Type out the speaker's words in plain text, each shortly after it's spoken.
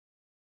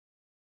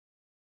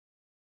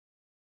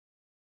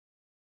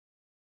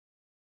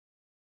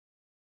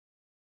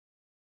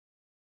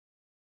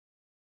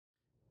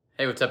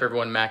Hey, what's up,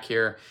 everyone? Mac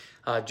here.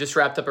 Just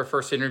wrapped up our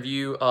first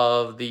interview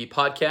of the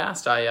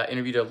podcast. I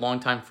interviewed a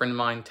longtime friend of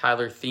mine,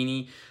 Tyler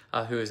Theune,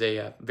 who is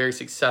a very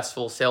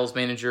successful sales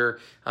manager,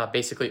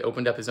 basically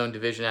opened up his own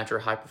division after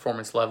a high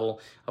performance level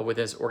with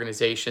his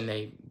organization.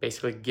 They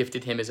basically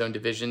gifted him his own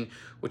division,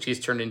 which he's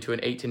turned into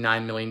an $8 to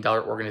 $9 million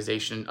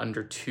organization in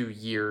under 2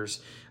 years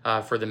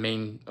for the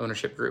main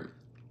ownership group.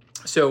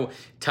 So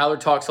Tyler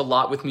talks a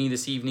lot with me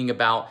this evening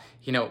about,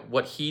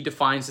 what he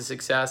defines as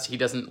success. He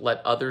doesn't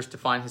let others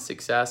define his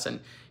success. And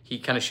he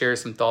kind of shares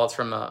some thoughts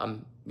from,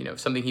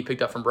 something he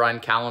picked up from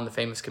Brian Callen, the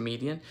famous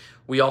comedian.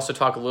 We also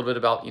talk a little bit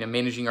about,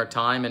 managing our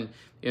time and,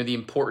 the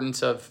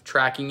importance of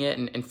tracking it.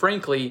 And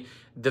frankly,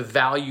 the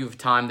value of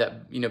time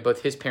that,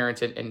 both his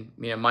parents and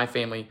my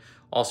family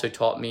also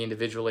taught me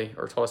individually,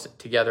 or taught us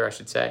together, I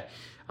should say.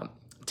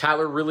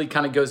 Tyler really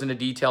kind of goes into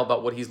detail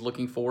about what he's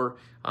looking for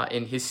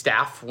in his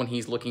staff when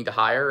he's looking to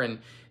hire, and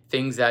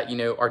things that,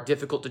 are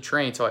difficult to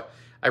train. So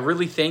I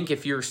really think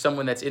if you're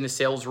someone that's in a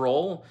sales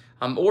role,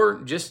 or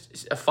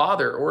just a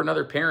father or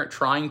another parent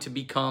trying to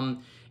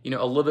become, a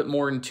little bit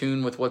more in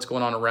tune with what's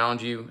going on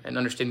around you and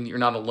understanding that you're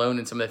not alone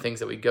in some of the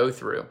things that we go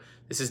through,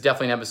 this is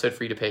definitely an episode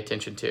for you to pay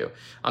attention to.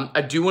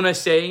 I do want to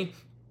say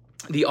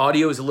the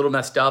audio is a little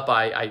messed up.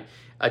 I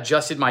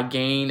adjusted my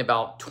gain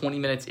about 20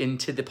 minutes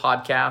into the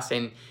podcast,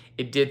 and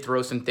it did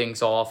throw some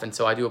things off. And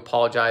so I do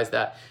apologize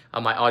that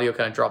my audio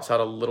kind of drops out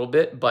a little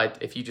bit, but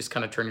if you just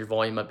kind of turn your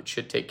volume up, it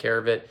should take care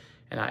of it.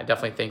 And I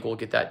definitely think we'll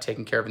get that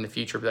taken care of in the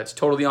future, but that's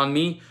totally on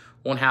me.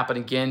 Won't happen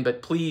again.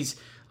 But please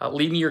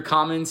leave me your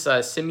comments,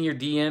 send me your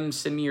DMs,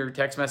 send me your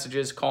text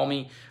messages, call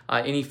me.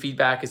 Any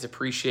feedback is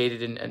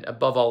appreciated. And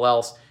above all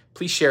else,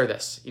 please share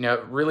this.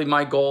 Really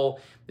my goal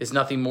is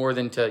nothing more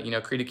than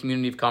to, create a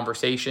community of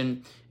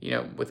conversation,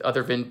 with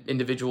other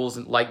individuals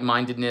and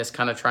like-mindedness,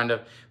 kind of trying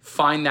to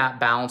find that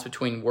balance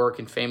between work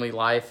and family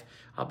life,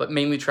 but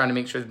mainly trying to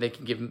make sure that they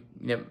can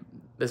give,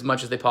 as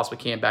much as they possibly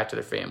can back to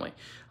their family.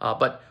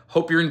 But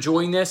hope you're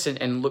enjoying this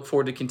and look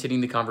forward to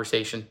continuing the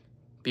conversation.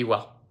 Be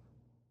well.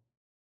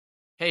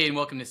 Hey, and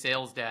welcome to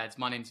Sales Dads.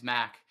 My name's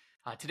Mac.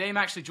 Today I'm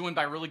actually joined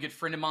by a really good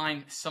friend of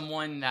mine,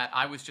 someone that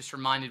I was just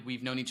reminded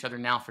we've known each other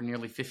now for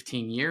nearly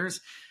 15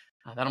 years.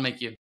 That'll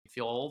make you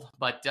feel old.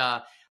 But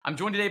I'm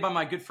joined today by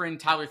my good friend,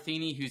 Tyler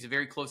Theune, who's a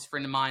very close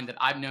friend of mine that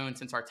I've known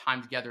since our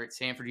time together at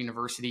Stanford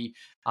University,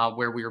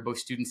 where we were both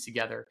students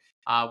together.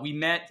 We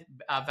met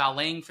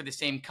valeting for the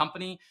same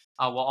company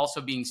while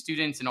also being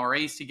students and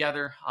RAs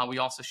together. We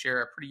also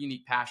share a pretty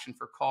unique passion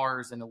for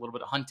cars and a little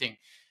bit of hunting.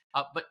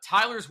 But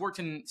Tyler's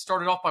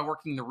started off by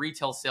working in the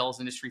retail sales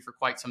industry for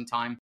quite some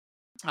time,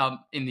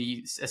 in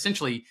the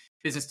essentially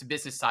business to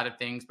business side of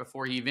things,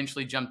 before he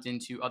eventually jumped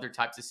into other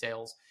types of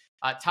sales.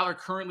 Tyler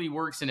currently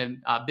works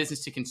in a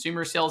business to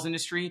consumer sales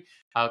industry,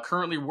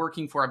 currently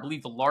working for, I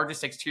believe, the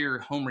largest exterior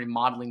home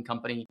remodeling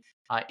company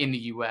in the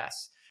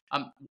US.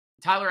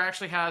 Tyler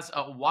actually has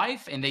a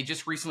wife, and they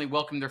just recently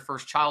welcomed their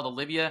first child,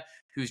 Olivia,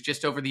 who's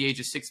just over the age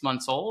of 6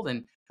 months old.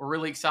 And we're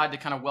really excited to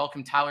kind of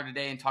welcome Tyler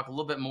today and talk a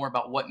little bit more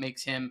about what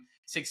makes him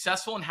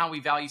successful and how he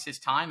values his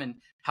time and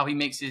how he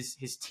makes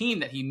his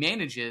team that he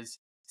manages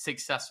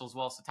successful as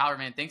well. So Tyler,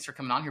 man, thanks for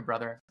coming on here,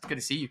 brother. It's good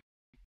to see you.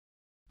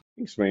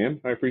 Thanks,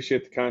 man. I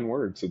appreciate the kind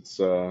words. It's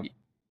a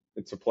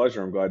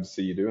pleasure. I'm glad to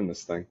see you doing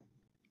this thing.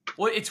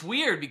 Well, it's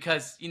weird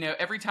because,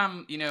 every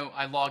time,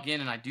 I log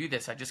in and I do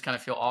this, I just kind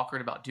of feel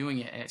awkward about doing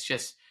it. And it's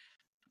just,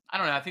 I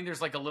don't know. I think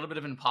there's like a little bit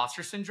of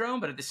imposter syndrome,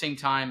 but at the same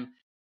time,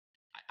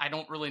 I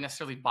don't really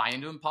necessarily buy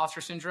into imposter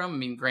syndrome. I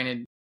mean,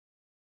 granted,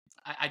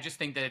 I just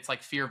think that it's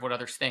like fear of what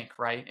others think,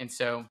 right? And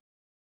so,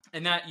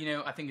 and that,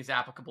 I think is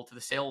applicable to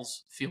the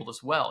sales field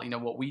as well,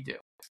 what we do.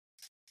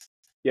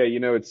 Yeah,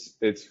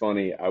 it's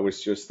funny. I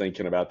was just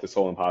thinking about this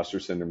whole imposter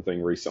syndrome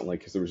thing recently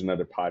because there was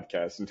another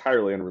podcast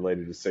entirely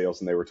unrelated to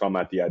sales, and they were talking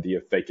about the idea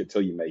of fake it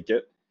till you make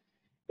it.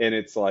 And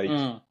it's like,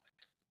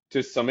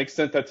 to some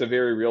extent, that's a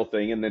very real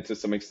thing. And then to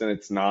some extent,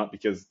 it's not,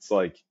 because it's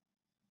like,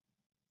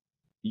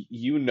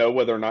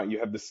 whether or not you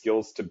have the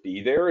skills to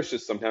be there. It's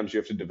just sometimes you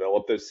have to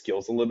develop those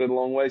skills a little bit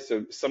along the way.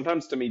 So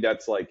sometimes to me,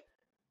 that's like,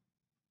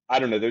 I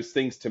don't know, those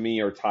things to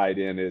me are tied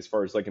in as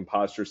far as like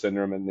imposter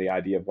syndrome and the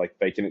idea of like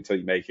faking it till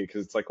you make it.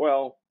 Because it's like,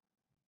 well,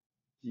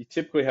 you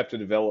typically have to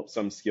develop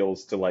some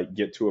skills to like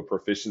get to a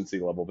proficiency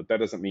level, but that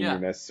doesn't mean you're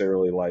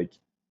necessarily like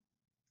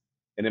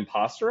an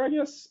imposter, I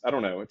guess. I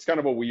don't know. It's kind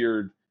of a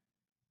weird,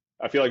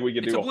 I feel like we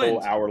could do a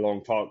whole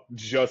hour-long talk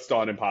just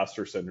on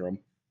imposter syndrome.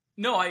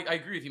 No, I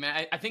agree with you,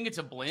 man. I think it's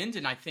a blend.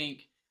 And I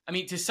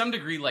mean, to some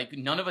degree, like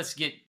none of us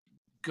get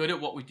good at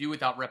what we do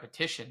without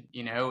repetition,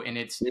 and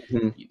it's,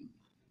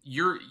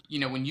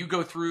 when you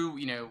go through,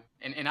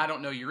 and I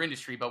don't know your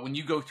industry, but when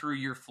you go through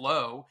your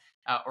flow,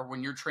 or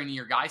when you're training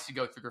your guys to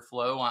go through their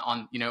flow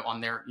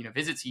on their,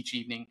 visits each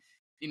evening,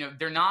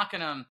 they're not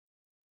going to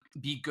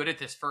be good at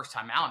this first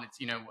time out. It's,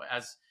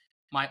 as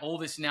my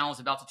oldest now is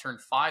about to turn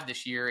 5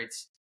 this year,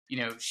 it's,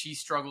 she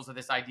struggles with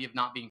this idea of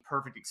not being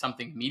perfect at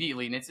something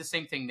immediately. And it's the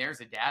same thing there as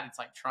a dad. It's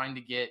like trying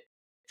to get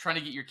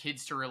your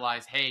kids to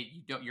realize, hey,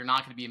 you're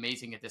not going to be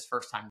amazing at this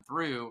first time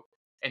through.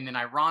 And then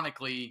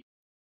ironically,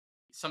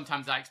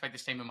 sometimes I expect the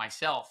same of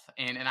myself,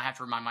 and I have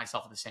to remind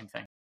myself of the same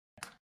thing.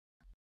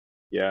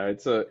 Yeah,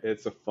 it's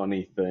a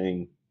funny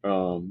thing.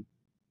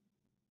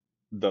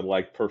 The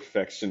like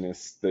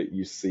perfectionists that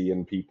you see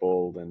in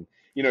people, and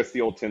it's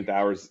the old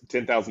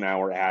 10,000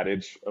 hour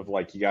adage of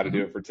like, you got to do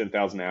it Mm-hmm. for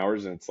 10,000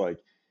 hours. And it's like,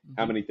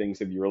 how Mm-hmm. many things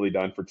have you really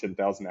done for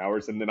 10,000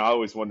 hours? And then I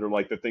always wonder,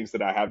 like, the things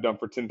that I have done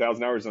for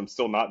 10,000 hours, I'm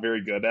still not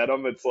very good at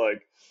them. It's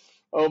like,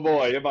 oh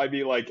boy, it might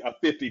be like a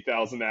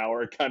 50,000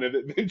 hour kind of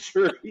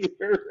adventure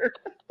here.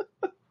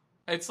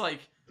 It's like,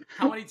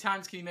 how many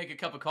times can you make a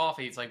cup of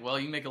coffee? It's like, well,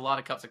 you make a lot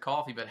of cups of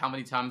coffee, but how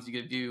many times are you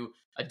going to do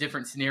a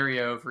different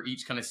scenario for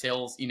each kind of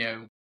sales,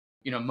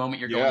 moment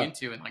you're going Yeah.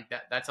 into, and like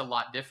that's a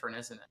lot different,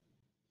 isn't it?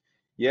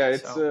 Yeah,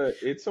 So,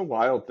 it's a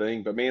wild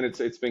thing, but man,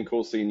 it's been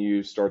cool seeing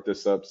you start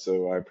this up.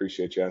 So I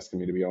appreciate you asking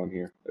me to be on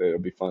here. It'll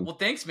be fun. well,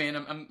 thanks, man.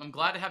 I'm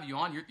glad to have you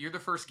on. You're the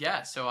first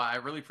guest, so I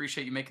really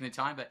appreciate you making the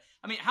time. But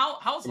I mean, how's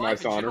It's a life nice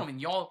in general? honor. I mean,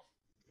 y'all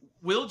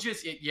will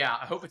just yeah.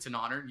 I hope it's an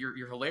honor.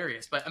 You're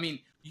hilarious. But I mean,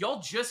 y'all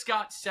just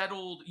got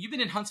settled. You've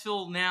been in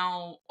Huntsville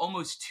now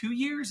almost 2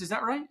 years. Is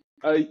that right?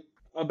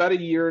 About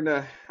a year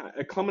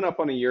and coming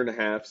up on a year and a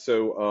half.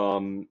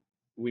 So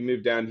we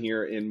moved down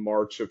here in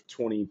March of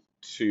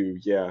 22.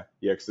 Yeah,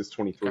 yeah, because it's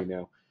 23 Okay.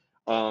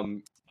 now.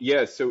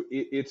 Yeah, so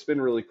it's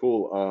been really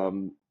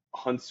cool.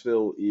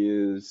 Huntsville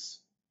is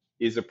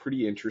a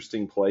pretty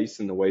interesting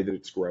place in the way that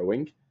it's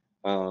growing.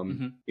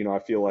 Mm-hmm.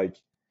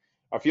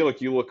 I feel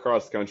like you look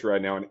across the country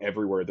right now, and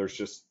everywhere there's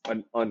just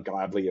an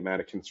ungodly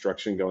amount of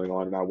construction going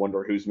on, and I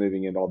wonder who's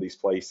moving into all these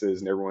places.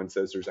 And everyone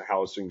says there's a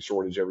housing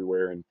shortage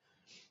everywhere, and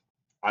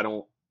I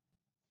don't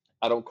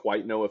I don't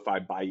quite know if I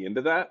buy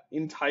into that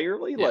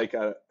entirely. Yeah. Like,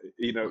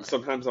 Right.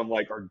 sometimes I'm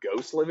like, are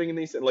ghosts living in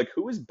these? Like,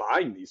 who is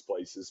buying these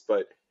places?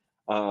 But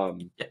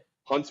Yeah.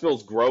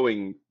 Huntsville's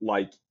growing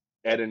like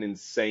at an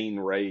insane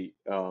rate.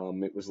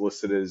 It was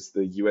listed as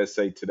the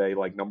USA Today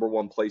like number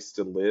one place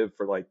to live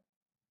for like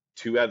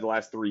 2 out of the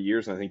last 3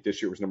 years, and I think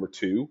this year was number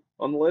two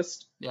on the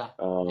list. Yeah.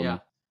 Um, Yeah.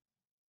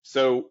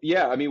 so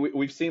yeah, I mean,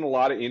 we've seen a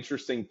lot of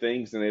interesting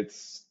things, and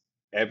it's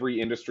every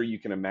industry you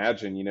can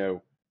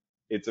imagine.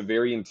 It's a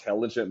very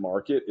intelligent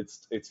market.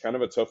 It's kind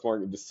of a tough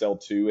market to sell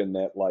to, in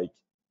that like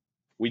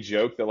we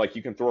joke that like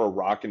you can throw a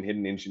rock and hit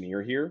an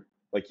engineer here.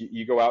 Like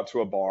you go out to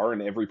a bar,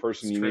 and every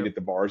person It's you meet true. at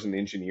the bar is an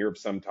engineer of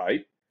some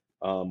type,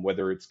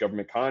 whether it's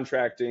government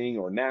contracting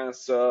or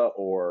NASA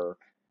or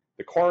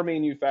the car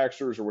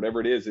manufacturers or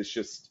whatever it is. It's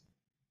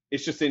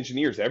just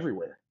engineers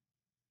everywhere.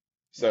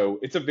 Yeah. So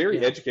it's a very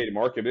Yeah. educated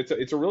market.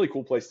 It's a really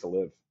cool place to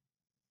live.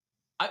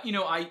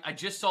 I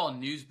just saw a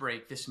news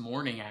break this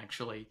morning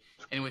actually,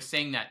 and it was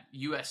saying that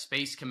U.S.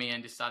 Space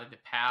Command decided to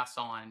pass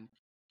on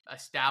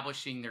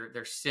establishing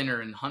their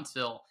center in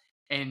Huntsville.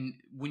 And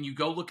when you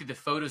go look at the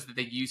photos that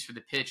they used for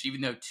the pitch,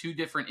 even though two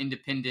different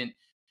independent,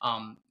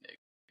 um,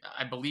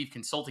 I believe,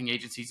 consulting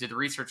agencies did the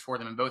research for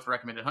them and both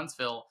recommended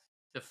Huntsville,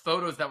 the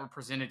photos that were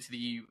presented to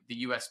the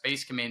U.S.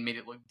 Space Command made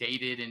it look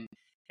dated, and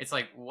it's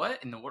like,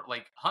 what in the world?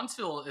 Like,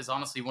 Huntsville is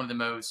honestly one of the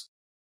most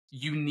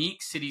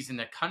unique cities in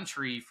the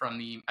country, from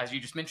the, as you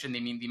just mentioned, I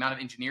mean, the amount of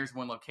engineers in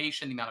one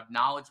location, the amount of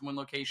knowledge in one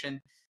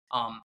location.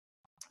 Um,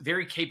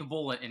 Very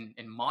capable in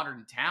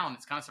modern town.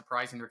 It's kind of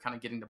surprising they're kind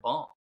of getting the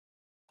bump.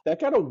 That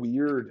got a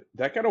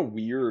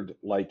weird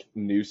like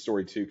news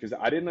story too, because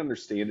I didn't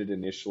understand it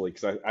initially,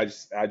 because I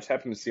just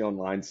happened to see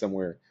online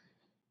somewhere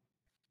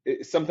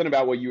something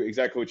about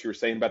exactly what you were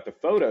saying about the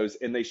photos,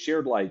 and they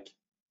shared like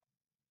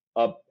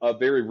a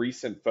very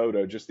recent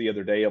photo just the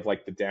other day of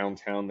like the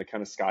downtown, the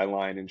kind of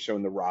skyline, and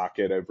showing the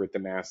rocket over at the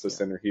NASA Yeah.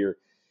 center here.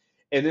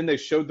 And then they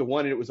showed the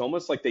one, and it was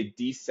almost like they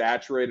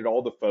desaturated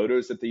all the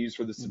photos that they used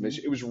for the Mm-hmm.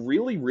 submission. It was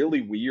really,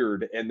 really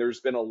weird. And there's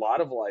been a lot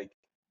of like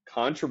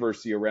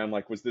controversy around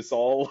like, was this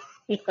all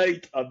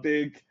like a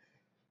big,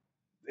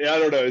 yeah, I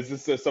don't know, is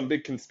this some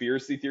big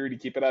conspiracy theory to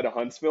keep it out of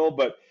Huntsville?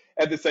 But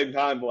at the same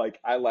time, like,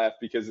 I laugh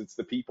because it's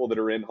the people that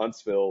are in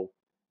Huntsville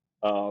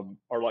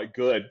are like,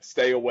 good,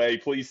 stay away,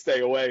 please stay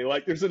away.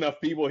 Like, there's enough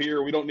people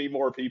here. We don't need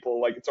more people.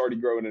 Like, it's already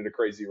growing at a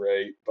crazy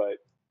rate. But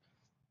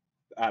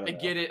I I don't know.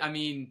 get it. I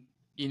mean,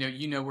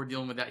 we're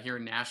dealing with that here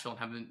in Nashville, and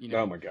having,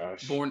 Oh my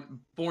gosh.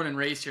 born and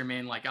raised here,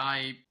 man. Like,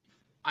 I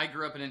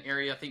grew up in an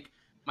area. I think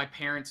my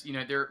parents,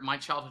 my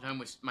childhood home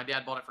was, my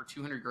dad bought it for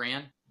 200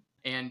 grand,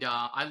 and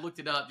I looked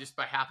it up just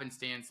by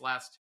happenstance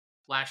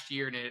last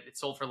year, and it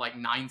sold for like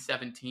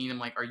 917. I'm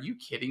like, are you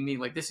kidding me?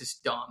 Like, this is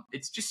dumb.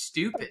 It's just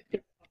stupid.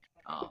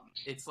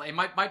 It's like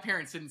my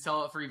parents didn't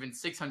sell it for even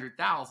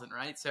 600,000,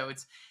 right? So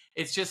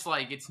it's just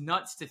like, it's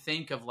nuts to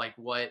think of like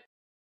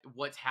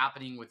what's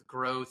happening with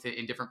growth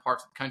in different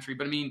parts of the country.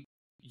 But I mean,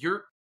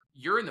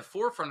 you're in the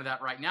forefront of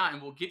that right now,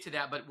 and we'll get to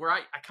that. But where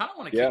I kind of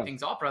want to kick Yeah.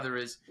 things off, brother,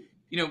 is,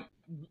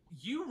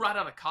 you right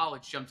out of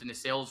college jumped into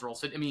sales role.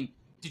 So I mean,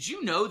 did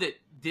you know that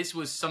this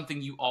was something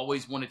you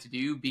always wanted to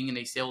do, being in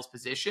a sales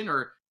position,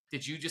 or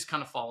did you just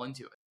kind of fall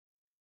into it?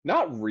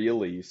 Not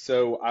really.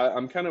 So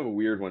I'm kind of a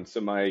weird one. So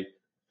my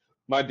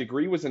my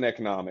degree was in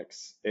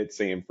economics at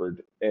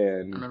Sanford, I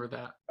and remember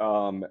that.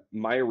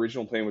 my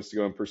original plan was to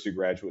go and pursue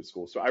graduate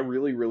school. So I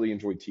really, really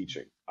enjoy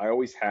teaching. I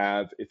always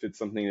have. If it's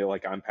something that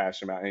like I'm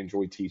passionate about, I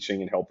enjoy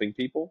teaching and helping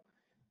people.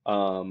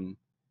 Um,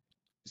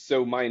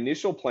 so my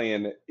initial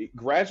plan,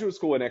 graduate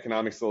school in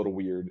economics is a little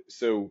weird.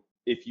 So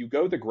if you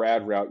go the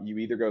grad route, you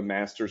either go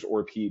master's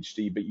or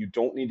PhD, but you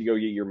don't need to go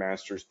get your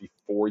master's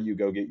before you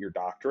go get your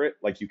doctorate.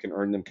 Like you can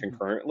earn them Mhm.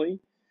 concurrently.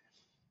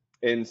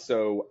 And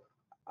so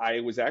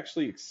I was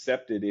actually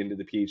accepted into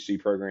the PhD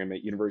program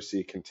at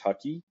University of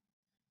Kentucky.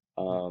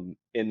 And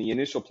the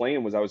initial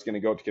plan was I was going to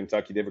go up to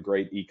Kentucky. They have a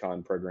great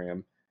econ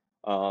program.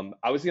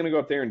 I was going to go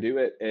up there and do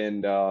it,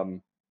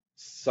 and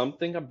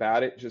something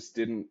about it just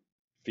didn't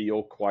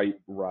feel quite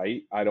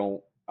right.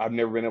 I've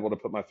never been able to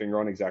put my finger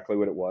on exactly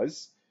what it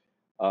was.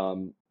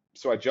 Um,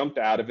 so I jumped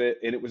out of it,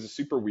 and it was a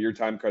super weird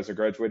time because I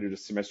graduated a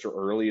semester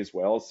early as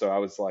well. So I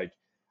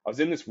was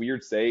in this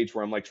weird stage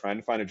where I'm like trying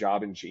to find a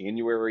job in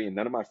January, and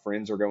none of my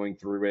friends are going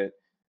through it.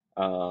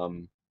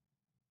 Um,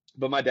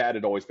 but my dad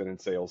had always been in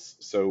sales,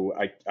 so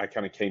I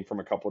kind of came from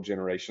a couple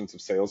generations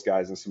of sales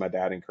guys, and so my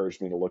dad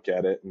encouraged me to look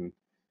at it. And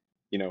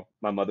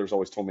my mother's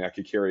always told me I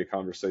could carry a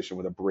conversation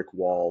with a brick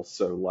wall,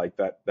 so like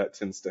that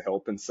tends to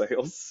help in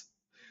sales.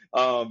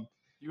 Um,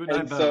 You and I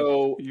and both.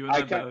 so You and I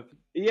I kind both.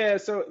 yeah,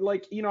 so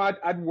like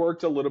I'd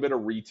worked a little bit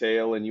of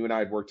retail, and you and I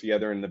had worked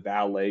together in the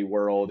valet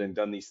world and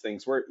done these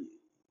things where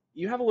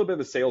you have a little bit of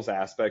a sales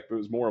aspect, but it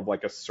was more of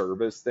like a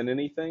service than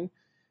anything.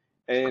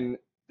 And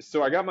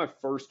so I got my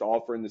first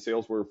offer in the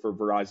sales world for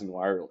Verizon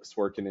Wireless,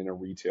 working in a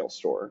retail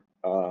store.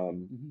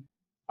 Mhm.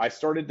 I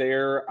started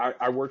there.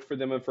 I worked for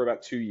them for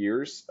about 2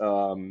 years.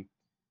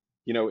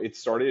 It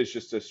started as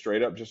just a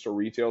straight up just a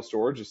retail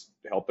store, just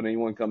helping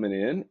anyone coming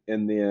in.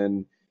 And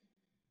then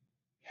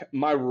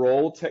my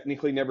role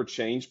technically never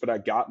changed, but I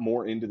got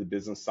more into the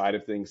business side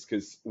of things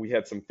because we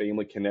had some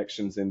family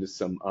connections into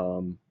some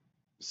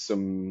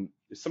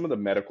of the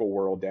medical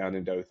world down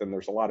in Dothan.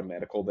 There's a lot of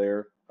medical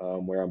there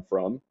where I'm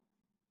from,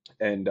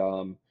 and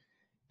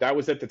that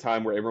was at the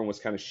time where everyone was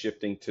kind of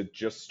shifting to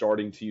just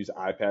starting to use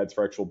iPads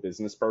for actual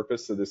business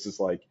purpose. So this is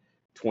like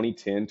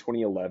 2010,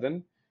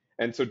 2011.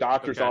 And so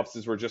doctors' Okay.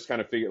 offices were just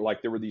kind of figuring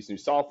like there were these new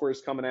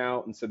softwares coming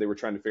out. And so they were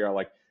trying to figure out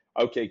like,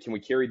 okay, can we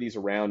carry these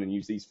around and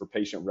use these for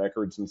patient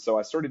records? And so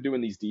I started doing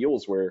these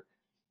deals where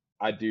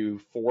I do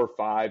 4,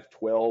 5,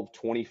 12,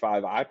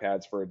 25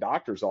 iPads for a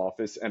doctor's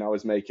office. And I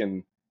was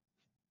making,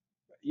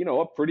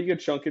 a pretty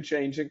good chunk of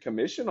change in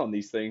commission on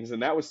these things.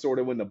 And that was sort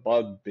of when the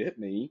bug bit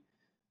me.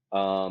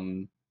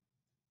 Um,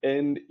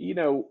 and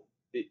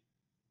it,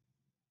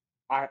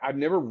 I've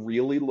never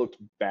really looked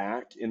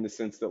back in the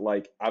sense that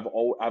like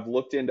I've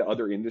looked into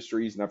other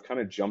industries and I've kind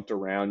of jumped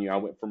around. I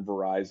went from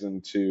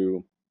Verizon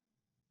to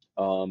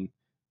um,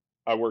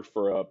 I worked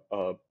for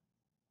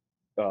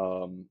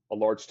a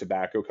large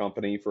tobacco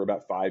company for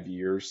about 5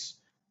 years.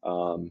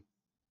 Um,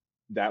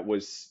 that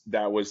was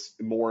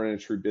more in a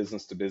true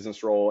business to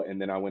business role,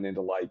 and then I went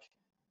into like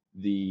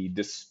the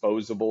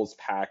disposables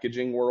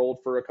packaging world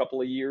for a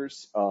couple of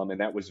years, and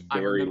that was I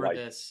very remember like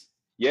this.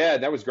 yeah,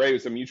 that was great. It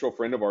was a mutual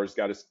friend of ours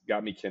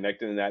got me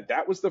connected in that.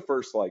 That was the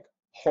first like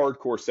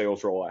hardcore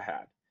sales role I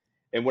had.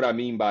 And what I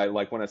mean by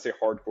like when I say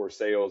hardcore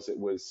sales, it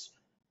was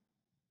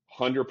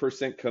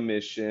 100%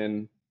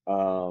 commission.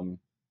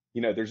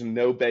 There's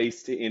no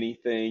base to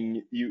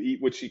anything. You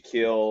eat what you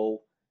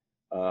kill.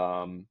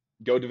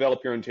 Go develop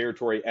your own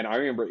territory. And I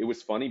remember it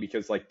was funny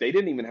because like they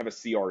didn't even have a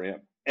CRM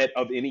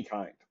of any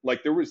kind.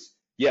 Like there was,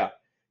 yeah,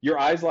 your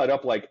eyes light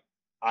up. Like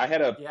I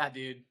had a Yeah,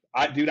 dude.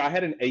 dude, I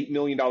had an $8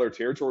 million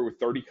territory with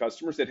 30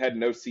 customers that had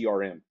no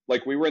CRM.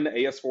 Like we were in the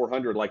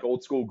AS400, like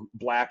old school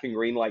black and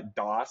green, like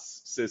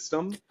DOS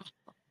system.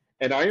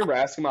 And I remember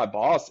asking my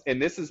boss,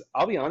 and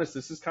I'll be honest,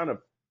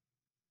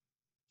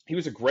 he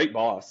was a great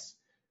boss.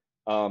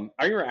 I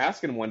remember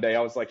asking him one day,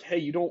 I was like, hey,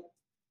 you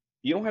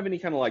don't have any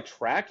kind of like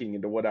tracking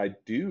into what I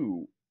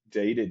do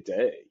day to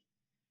day.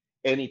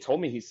 And he told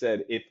me, he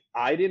said, if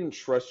I didn't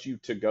trust you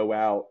to go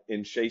out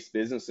and chase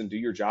business and do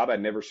your job, I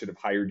never should have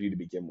hired you to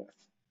begin with.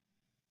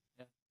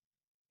 Yeah.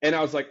 And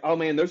I was like, oh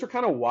man, those are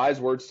kind of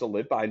wise words to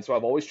live by. And so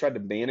I've always tried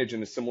to manage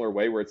in a similar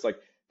way where it's like,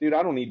 dude,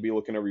 I don't need to be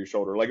looking over your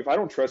shoulder. Like if I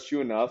don't trust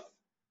you enough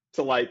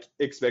to like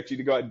expect you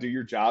to go out and do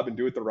your job and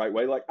do it the right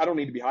way, like I don't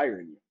need to be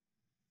hiring you.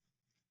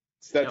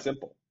 It's that Yep.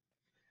 simple.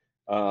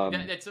 Um,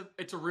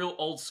 It's a real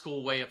old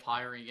school way of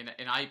hiring,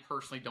 and I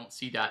personally don't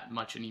see that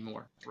much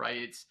anymore.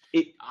 Right?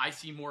 it I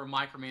see more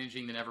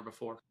micromanaging than ever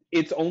before.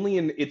 it's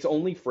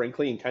only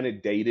frankly in kind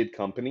of dated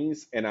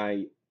companies, and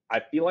I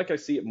feel like I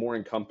see it more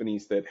in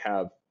companies that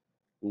have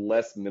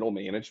less middle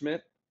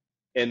management,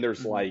 and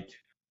there's Hmm. like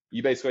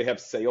you basically have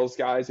sales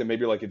guys and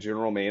maybe like a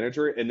general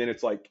manager, and then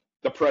it's like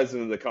the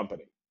president of the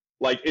company.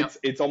 Like Yep.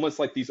 it's almost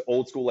like these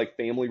old school like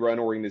family run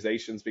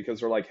organizations because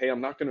they're like, hey,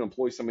 I'm not going to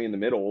employ somebody in the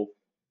middle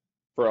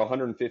for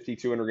 150,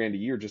 200 grand a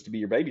year just to be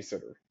your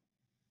babysitter.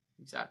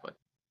 Exactly.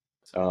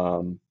 So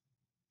Um,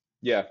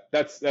 yeah,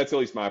 that's at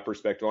least my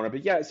perspective on it.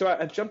 But yeah, so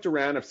I've jumped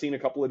around. I've seen a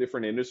couple of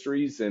different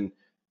industries, and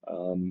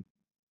um,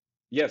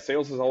 yeah,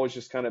 sales has always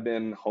just kind of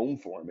been home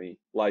for me.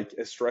 Like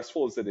as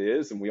stressful as it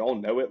is, and we all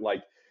know it,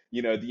 like,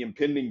 the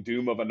impending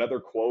doom of another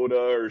quota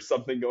or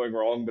something going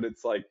wrong, but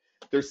it's like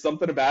there's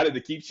something about it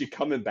that keeps you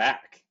coming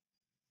back.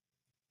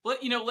 But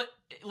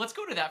let's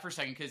go to that for a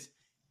second, because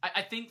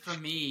I think for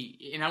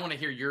me, and I want to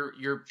hear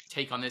your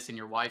take on this and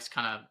your wife's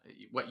kind of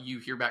what you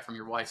hear back from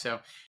your wife. So,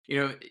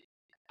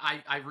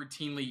 I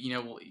routinely,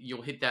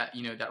 you'll hit that,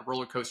 that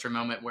roller coaster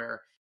moment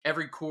where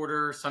every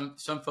quarter, some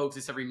folks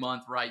it's every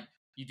month, right?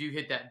 You do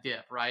hit that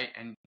dip, right?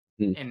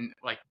 Hmm. And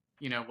like,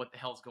 what the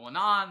hell's going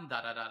on?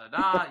 Da da da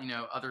da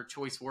da. Other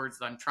choice words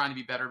that I'm trying to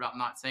be better about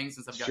not saying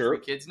since I've got 3 Sure.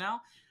 kids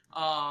now.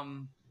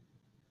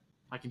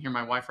 I can hear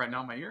my wife right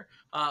now in my ear.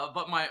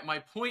 But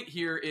my point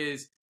here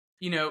is,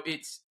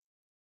 it's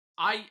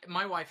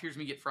my wife hears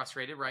me get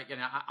frustrated, right?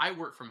 And I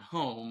work from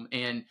home,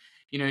 and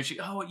she,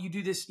 oh, you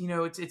do this,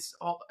 it's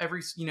all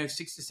every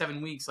 6 to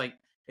 7 weeks, like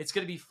it's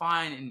gonna be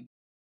fine.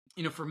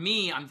 And for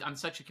me, I'm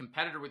such a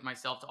competitor with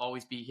myself to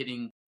always be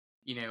hitting,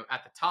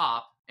 at the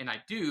top, and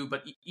I do,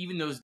 but even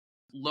those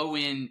low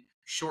end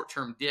short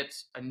term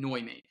dips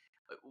annoy me.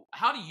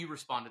 How do you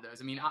respond to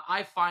those? I mean,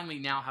 I finally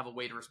now have a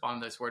way to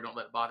respond to those where I don't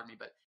let it bother me.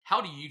 But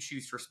how do you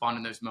choose to respond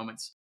in those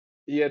moments?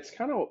 Yeah,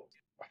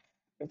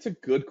 that's a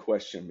good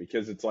question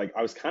because it's like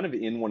I was kind of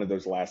in one of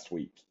those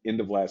end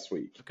of last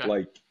week. Okay.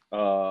 Like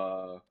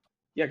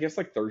yeah, I guess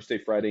like Thursday,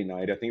 Friday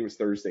night. I think it was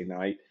Thursday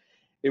night.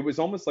 It was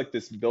almost like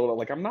this build up.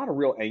 Like I'm not a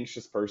real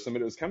anxious person,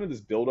 but it was kind of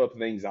this build up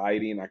of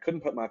anxiety and I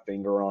couldn't put my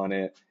finger on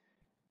it.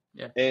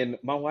 Yeah. And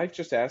my wife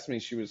just asked me,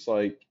 she was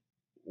like,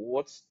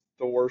 "What's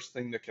the worst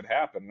thing that could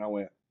happen?" And I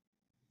went,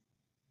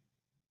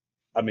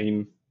 I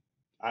mean,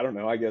 I don't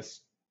know, I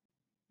guess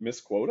miss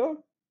quota?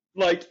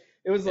 Like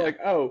it was Yeah. like,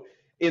 oh,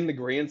 in the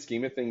grand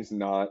scheme of things,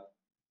 not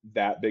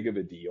that big of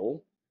a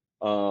deal.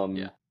 Um,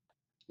 Yeah.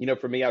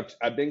 for me,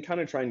 I've been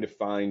kind of trying to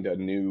find a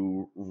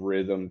new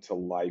rhythm to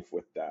life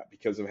with that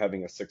because of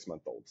having a 6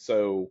 month old.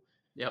 So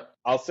Yep.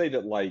 I'll say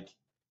that like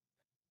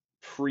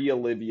pre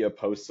Olivia,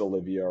 post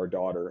Olivia, our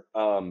daughter,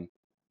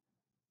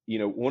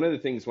 one of the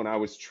things when I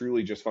was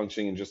truly just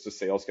functioning in just a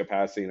sales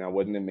capacity and I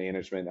wasn't in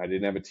management, I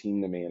didn't have a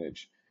team to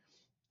manage.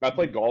 I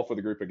played Mhm. golf with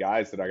a group of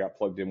guys that I got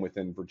plugged in with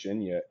in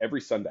Virginia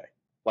every Sunday,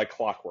 like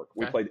clockwork.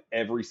 We Okay. played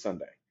every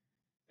Sunday.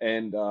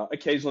 And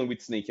occasionally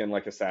we'd sneak in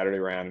like a Saturday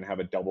round and have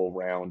a double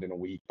round in a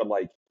week. But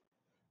like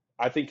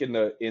I think in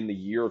the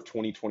year of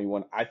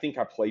 2021, I think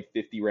I played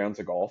 50 rounds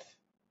of golf.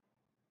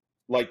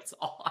 Like That's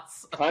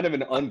awesome. kind of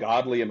an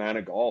ungodly amount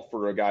of golf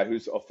for a guy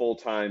who's a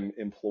full-time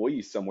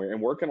employee somewhere and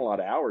working a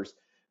lot of hours.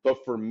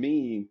 But for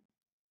me,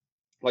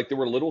 like there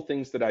were little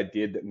things that I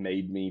did that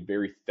made me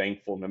very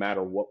thankful no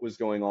matter what was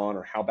going on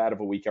or how bad of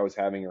a week I was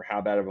having or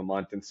how bad of a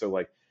month. And so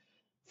like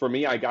for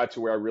me, I got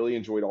to where I really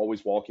enjoyed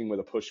always walking with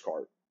a push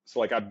cart. So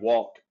like I'd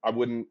walk. I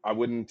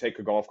wouldn't take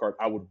a golf cart.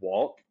 I would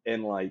walk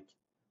and like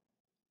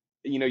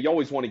you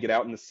always want to get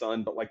out in the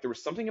sun, but like there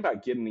was something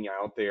about getting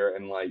out there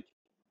and like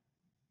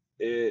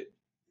it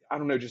I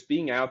don't know, just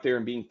being out there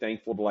and being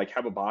thankful to like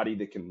have a body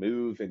that can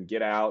move and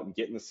get out and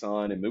get in the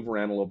sun and move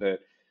around a little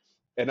bit.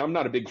 And I'm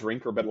not a big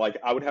drinker, but like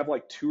I would have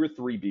like 2 or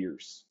 3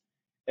 beers.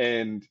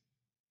 And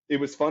it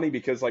was funny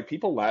because like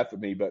people laugh at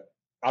me, but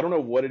I don't know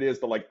what it is,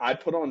 but like I'd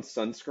put on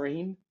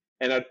sunscreen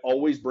and I'd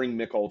always bring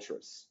Mick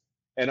Ultras.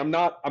 And I'm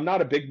not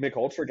a big Mick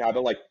Ultra guy,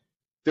 but like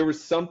there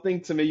was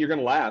something to me, you're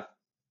gonna laugh.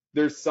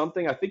 There's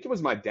something, I think it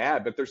was my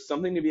dad, but there's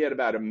something to be had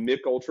about a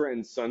Mick Ultra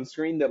and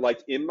sunscreen that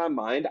like in my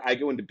mind I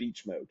go into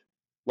beach mode.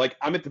 Like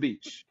I'm at the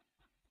beach.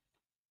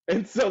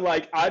 And so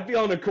like I'd be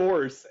on a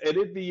course and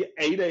it'd be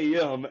 8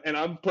 a.m. and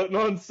I'm putting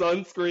on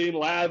sunscreen,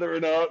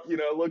 lathering up,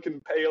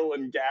 looking pale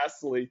and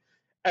ghastly.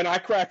 And I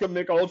crack a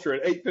Mick Ultra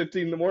at 8:15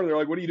 in the morning. They're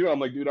like, "What are you doing?" I'm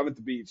like, "Dude, I'm at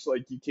the beach.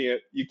 Like you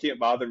can't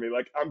bother me.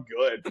 Like I'm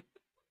good.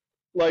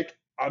 Like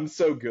I'm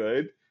so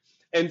good."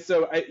 And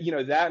so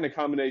that in a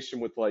combination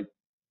with like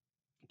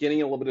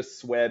getting a little bit of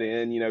sweat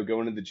in,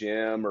 going to the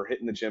gym or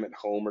hitting the gym at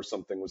home or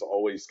something was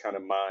always kind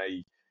of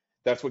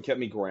that's what kept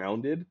me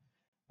grounded.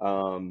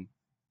 Um,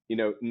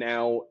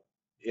 now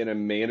in a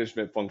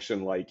management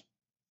function, like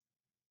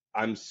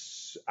I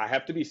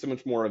have to be so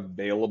much more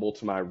available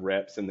to my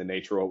reps in the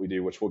nature of what we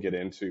do, which we'll get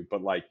into.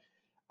 But like,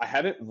 I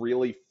haven't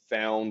really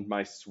found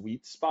my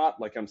sweet spot.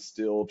 Like, I'm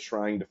still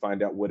trying to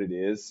find out what it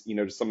is.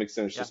 To some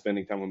extent, it's just Yeah.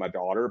 spending time with my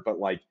daughter. But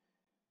like,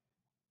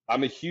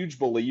 I'm a huge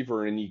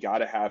believer in you got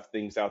to have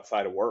things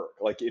outside of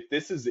work. Like, if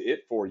this is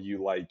it for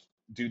you, like,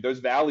 dude, those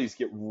valleys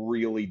get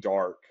really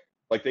dark.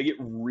 Like, they get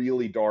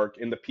really dark,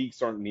 and the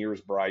peaks aren't near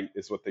as bright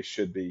as what they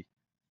should be.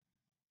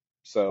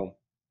 So,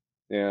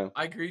 yeah.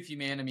 I agree with you,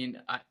 man. I mean,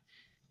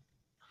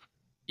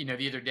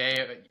 the other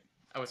day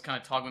I was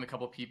kind of talking with a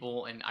couple of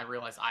people, and I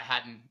realized I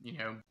hadn't,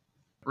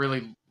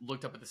 really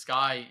looked up at the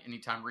sky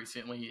anytime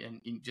recently,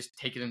 and just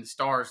taken in the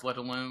stars, let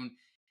alone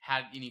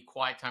had any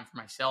quiet time for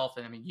myself.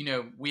 And I mean,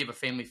 we have a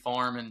family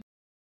farm, and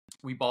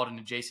we bought an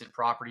adjacent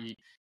property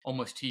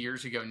almost 2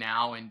 years ago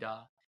now, and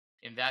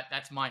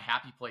that's my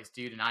happy place,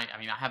 dude. And I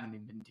mean, I haven't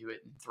even been to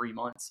it in 3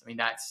 months. I mean,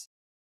 that's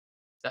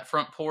that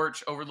front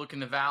porch overlooking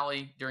the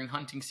valley during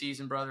hunting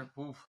season, brother.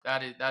 Oof,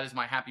 that is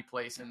my happy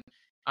place. And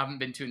I haven't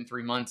been to it in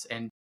 3 months,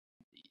 and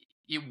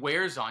it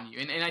wears on you.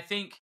 And I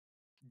think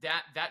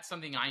that's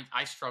something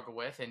I struggle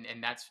with,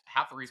 and that's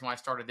half the reason why I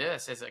started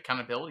this as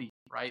accountability,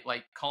 right?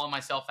 Like calling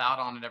myself out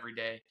on it every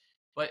day.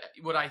 But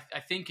what I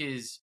think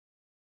is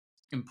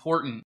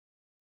important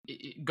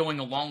going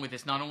along with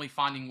this, not only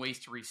finding ways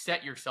to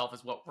reset yourself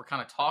is what we're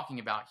kind of talking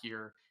about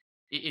here,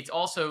 it's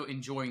also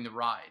enjoying the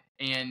ride.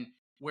 And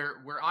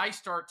where I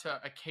start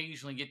to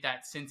occasionally get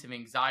that sense of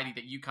anxiety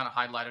that you kind of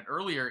highlighted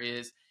earlier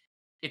is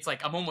it's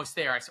like I'm almost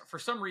there. For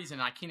some reason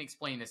I can't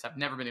explain this. I've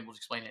never been able to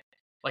explain it.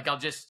 Like I'll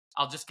just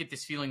get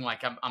this feeling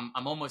like I'm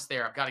almost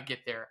there. I've got to get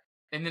there.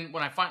 And then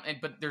when I find,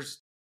 but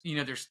there's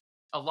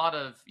a lot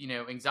of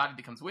anxiety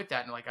that comes with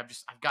that, and like I've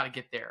got to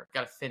get there. I've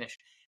got to finish.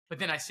 But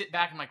then I sit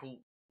back and I'm like, well,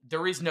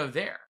 there is no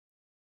there,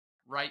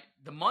 right?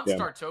 The month Yeah.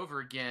 starts over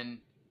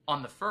again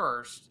on the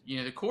first.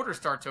 The quarter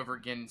starts over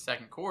again in the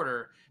second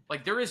quarter.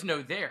 Like there is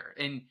no there,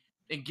 and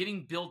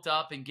getting built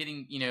up and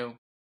getting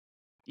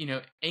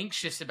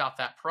anxious about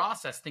that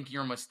process, thinking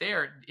you're almost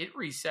there, it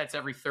resets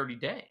every 30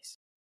 days,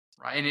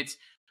 right? And it's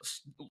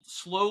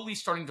slowly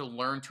starting to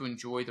learn to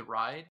enjoy the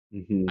ride.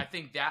 Mm-hmm. I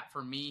think that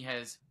for me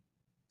has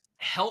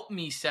helped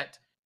me set,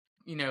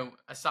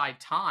 aside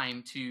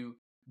time to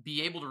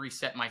be able to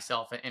reset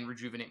myself and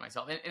rejuvenate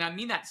myself. And I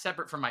mean that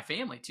separate from my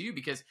family too,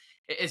 because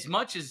as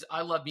much as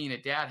I love being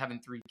a dad, having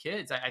 3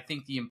 kids, I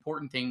think the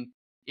important thing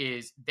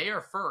is they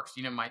are first.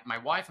 My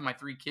wife and my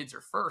 3 kids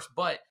are first,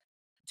 but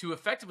to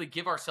effectively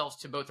give ourselves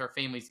to both our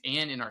families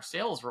and in our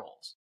sales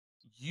roles,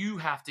 you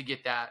have to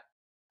get that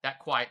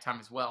quiet time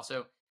as well.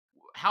 So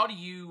how do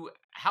you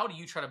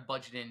try to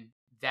budget in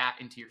that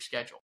into your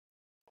schedule?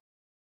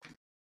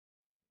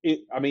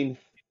 I mean,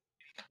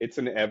 it's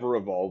an ever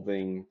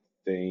evolving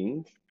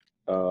thing.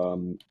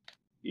 Um,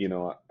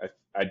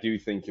 I do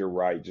think you're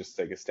right. Just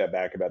take a step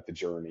back about the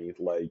journey.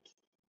 Like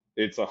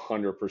it's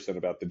 100%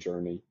 about the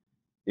journey.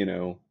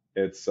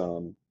 It's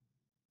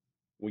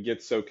we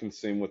get so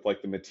consumed with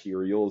like the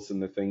materials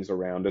and the things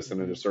around us,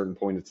 and at a certain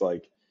point, it's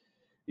like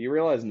you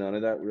realize none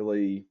of that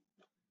really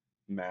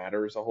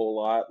matters a whole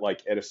lot.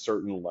 Like at a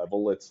certain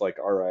level, it's like,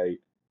 all right,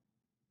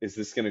 is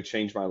this going to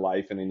change my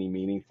life in any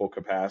meaningful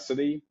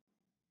capacity?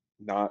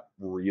 Not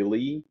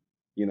really.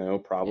 Yeah.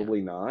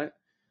 Probably not.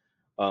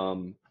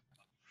 Um,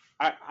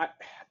 I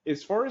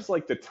as far as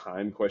like the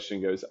time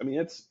question goes, I mean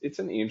it's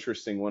an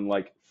interesting one.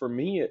 Like for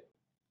me,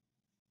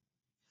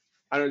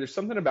 I don't know, there's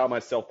something about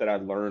myself that I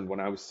learned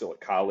when I was still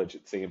at college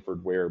at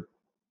Sanford where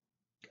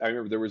I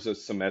remember there was a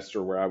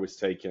semester where I was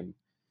taking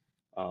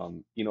a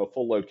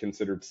full load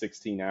considered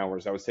 16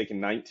 hours. I was taking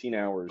 19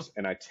 hours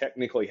and I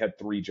technically had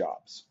 3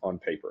 jobs on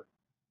paper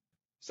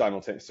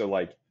simultaneously. So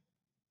like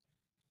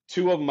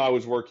 2 of them I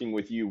was working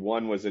with you,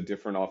 one was a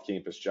different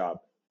off-campus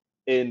job.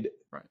 And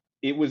Right.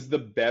 it was the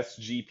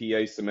best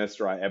GPA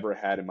semester I ever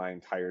had in my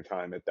entire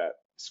time at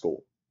that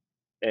school.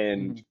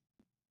 And Mhm.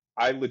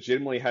 I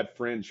legitimately had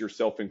friends,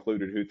 yourself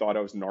included, who thought I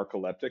was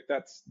narcoleptic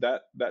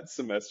that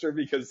semester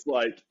because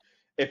like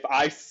if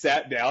I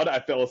sat down, I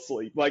fell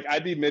asleep. Like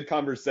I'd be mid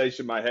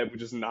conversation, my head would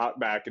just knock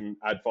back and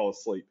I'd fall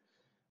asleep.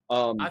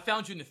 I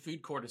found you in the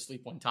food court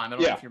asleep one time. I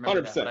don't know Yeah, if you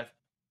remember that, but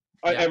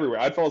 100%. yeah. Everywhere.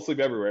 I'd fall asleep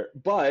everywhere.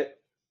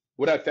 But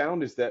what I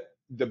found is that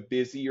the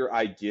busier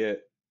I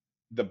get,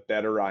 the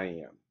better I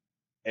am.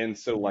 And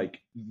so Mhm.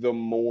 like the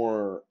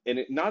more, and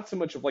it not so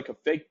much of like a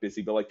fake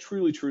busy, but like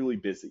truly, truly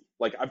busy.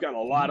 Like I've got a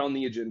lot Mhm. on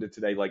the agenda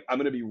today. Like I'm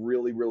going to be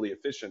really, really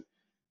efficient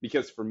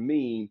because for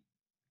me,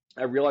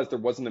 I realized there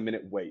wasn't a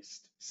minute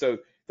waste. So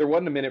there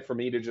wasn't a minute for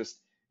me to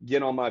just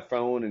get on my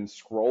phone and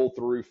scroll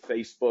through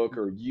Facebook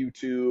or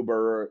YouTube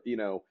or,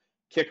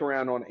 kick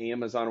around on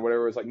Amazon or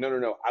whatever. It's like, no, no,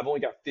 no. I've only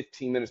got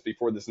 15 minutes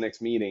before this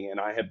next meeting and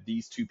I have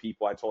these 2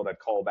 people I told I'd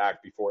call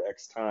back before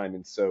X time.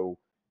 And so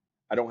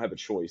I don't have a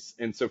choice.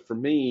 And so for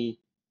me,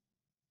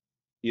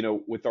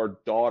 with our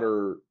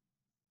daughter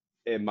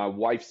and my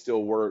wife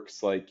still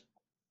works, like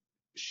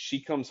she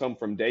comes home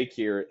from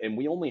daycare and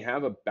we only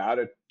have about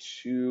a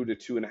 2 to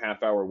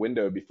 2.5 hour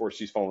window before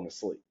she's falling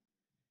asleep.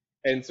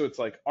 And so it's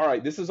like, all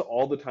right, this is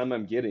all the time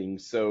I'm getting.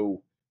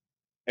 So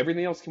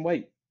everything else can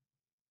wait.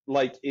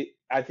 Like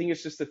I think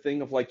it's just a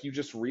thing of like, you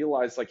just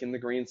realize like in the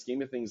grand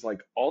scheme of things,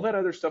 like all that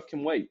other stuff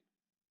can wait.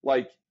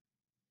 Like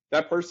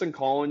that person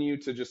calling you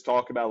to just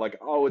talk about like,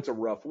 oh, it's a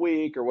rough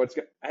week or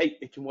hey,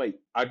 it can wait.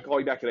 I'd call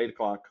you back at 8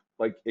 o'clock.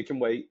 Like it can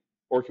wait,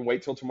 or it can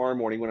wait till tomorrow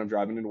morning when I'm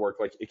driving into work.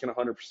 Like it can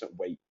 100%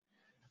 wait.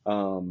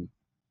 Um,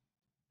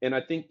 and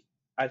I think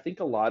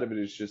a lot of it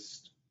is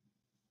just,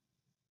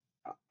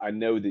 I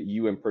know that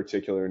you in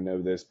particular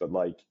know this, but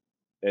like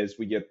as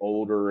we get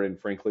older and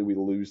frankly we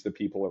lose the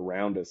people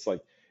around us,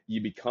 like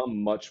you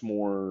become much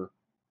more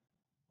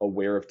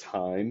aware of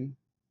time.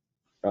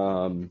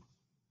 Um,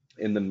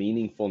 and the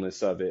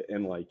meaningfulness of it.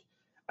 And like,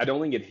 I don't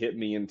think it hit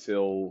me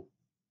until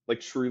like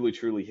truly,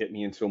 truly hit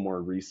me until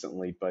more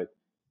recently, but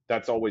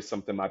that's always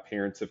something my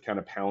parents have kind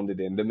of pounded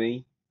into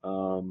me.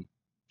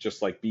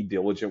 Just like be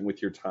diligent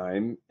with your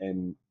time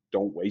and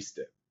don't waste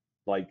it.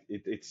 Like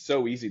it's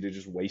so easy to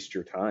just waste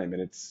your time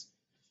and it's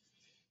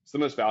the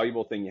most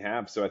valuable thing you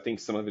have. So I think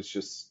some of it's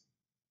just,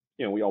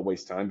 we all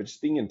waste time, but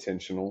just being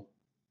intentional.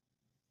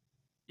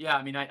 Yeah,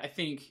 I mean, I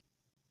think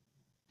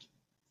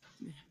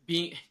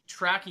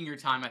tracking your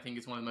time, I think,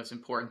 is one of the most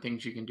important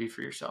things you can do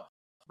for yourself,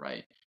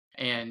 right?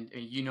 And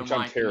you know which I'm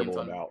my opinions terrible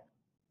on. about.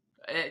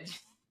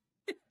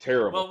 Uh,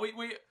 Terrible.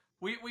 well,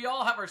 we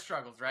all have our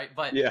struggles, right?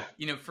 But Yeah.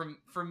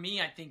 for me,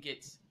 I think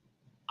it's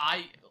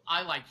I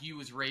I like you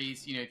was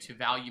raised, to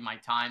value my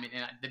time,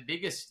 and the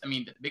biggest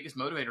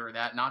motivator of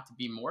that, not to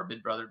be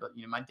morbid, brother, but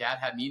my dad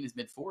had me in his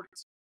mid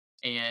 40s,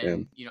 Yeah.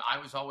 and I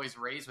was always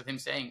raised with him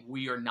saying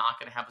we are not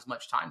going to have as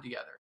much time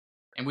together,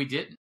 and we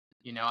didn't.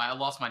 I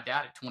lost my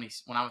dad at 20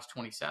 when I was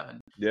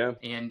 27, Yeah.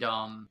 and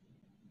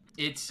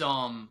it's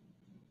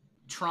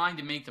trying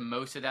to make the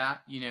most of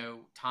that,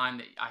 time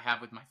that I have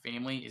with my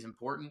family is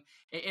important.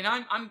 And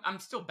I'm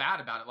still bad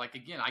about it. Like,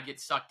 again, I get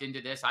sucked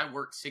into this. I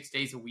work 6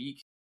 days a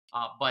week,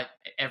 but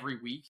every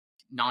week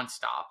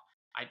nonstop.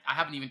 I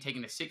haven't even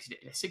taken a sick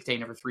day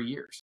in over 3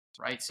 years.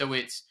 Right. So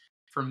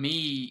for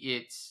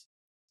me,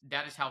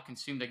 that is how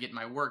consumed I get in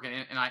my work.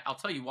 And I'll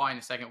tell you why in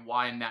a second,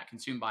 why I'm that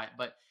consumed by it.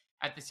 But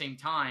at the same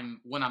time,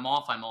 when I'm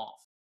off, I'm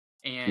off.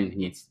 And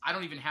Hmm. I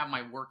don't even have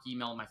my work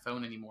email on my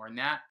phone anymore. And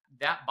that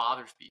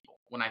bothers people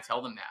when I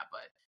tell them that.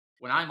 But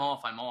when I'm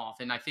off, I'm off.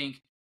 And I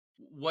think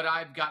what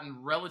I've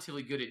gotten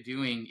relatively good at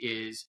doing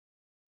is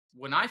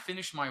when I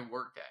finish my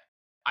work day,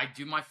 I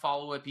do my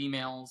follow-up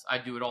emails. I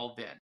do it all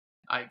then.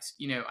 I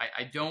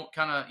don't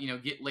kind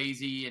of, get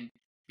lazy and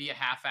be a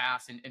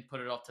half-ass and put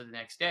it off to the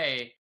next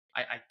day.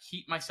 I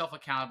keep myself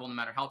accountable no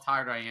matter how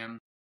tired I am,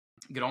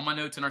 get all my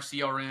notes in our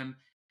CRM,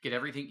 get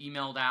everything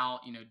emailed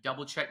out,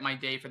 double check my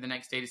day for the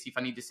next day to see if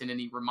I need to send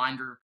any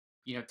reminder,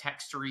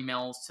 text or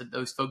emails to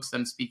those folks that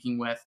I'm speaking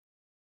with.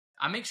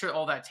 I make sure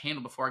all that's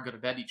handled before I go to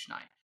bed each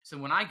night. So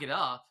when I get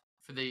up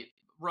for the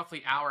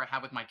roughly hour I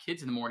have with my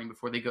kids in the morning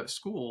before they go to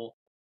school,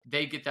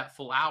 they get that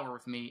full hour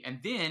with me. And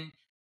then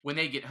when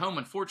they get home,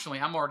 unfortunately,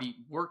 I'm already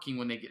working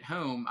when they get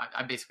home.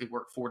 I basically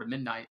work 4 to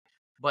midnight.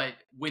 But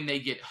when they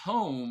get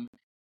home,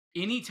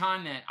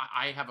 anytime that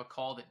I have a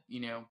call that,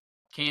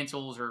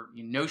 cancels or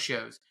no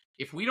shows,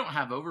 if we don't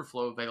have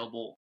overflow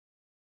available,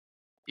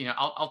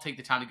 I'll take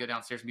the time to go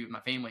downstairs and be with my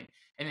family.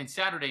 And then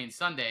Saturday and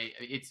Sunday,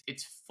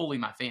 it's fully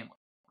my family,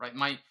 right?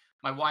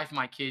 My wife and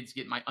my kids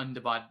get my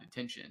undivided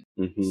attention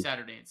Hmm.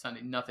 Saturday and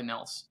Sunday. Nothing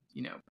else,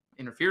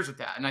 interferes with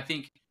that. And I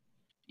think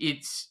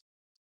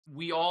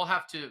we all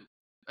have to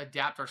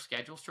adapt our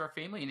schedules to our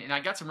family. And I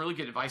got some really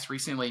good advice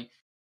recently.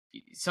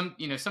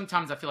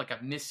 Sometimes I feel like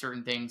I've missed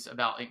certain things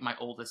about like my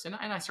oldest, and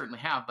I certainly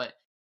have, but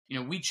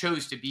we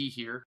chose to be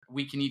here.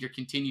 We can either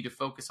continue to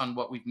focus on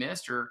what we've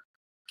missed or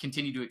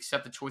continue to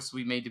accept the choices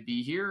we made to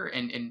be here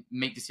and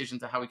make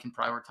decisions on how we can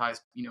prioritize,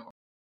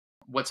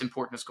 what's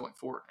important to us going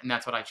forward. And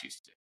that's what I choose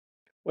to do.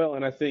 Well,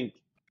 and I think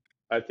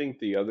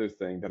the other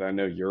thing that I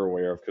know you're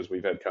aware of because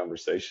we've had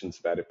conversations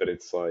about it, but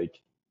it's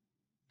like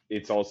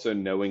it's also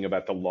knowing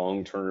about the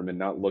long term and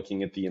not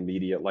looking at the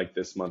immediate like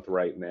this month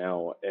right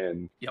now.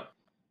 And Yep.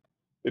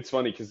 it's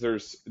funny because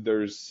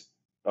there's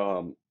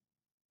um,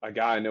 a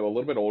guy I know a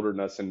little bit older than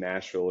us in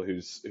Nashville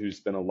who's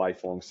been a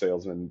lifelong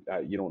salesman.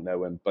 You don't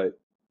know him, but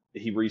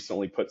he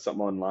recently put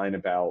something online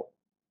about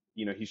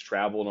he's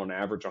traveled on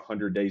average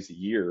 100 days a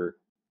year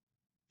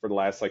for the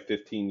last like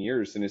 15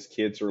 years, and his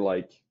kids are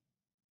like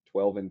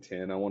 12 and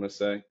 10, I want to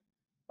say.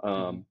 Mhm.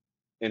 Um,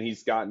 and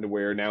he's gotten to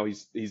where now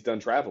he's done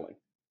traveling.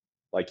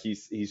 Like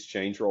he's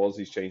changed roles,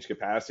 he's changed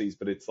capacities,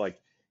 but it's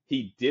like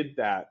he did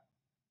that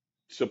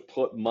to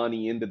put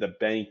money into the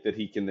bank that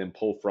he can then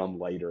pull from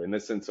later. In the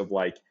sense of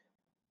like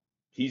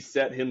he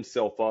set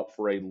himself up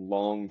for a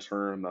long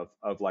term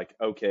of like,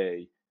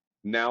 okay,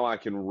 now I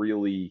can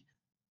really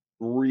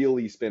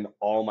spend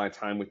all my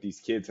time with these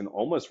kids and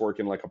almost work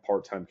in like a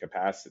part-time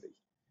capacity.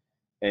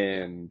 Yeah.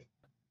 And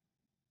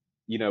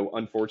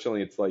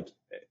unfortunately, it's like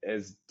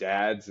as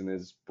dads and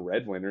as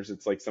breadwinners,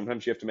 it's like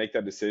sometimes you have to make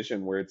that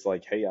decision where it's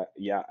like, hey,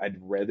 yeah, I'd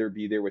rather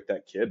be there with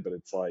that kid, but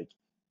it's like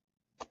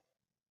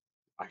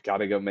I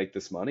gotta go make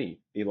this money.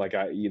 Like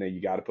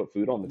you got to put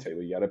food on the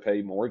table, you got to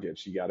pay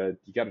mortgage, you got to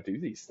do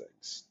these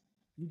things.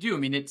 You do. I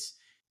mean, it's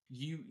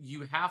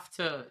you have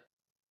to.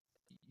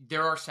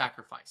 There are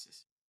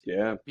sacrifices.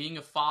 Yeah. Being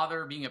a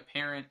father, being a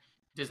parent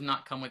does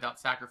not come without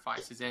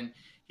sacrifices. And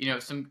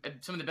some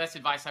of the best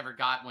advice I ever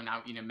got when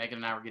Megan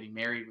and I were getting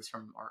married was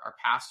from our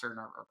pastor and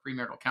our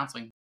premarital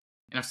counseling.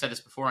 And I've said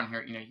this before on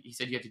here. He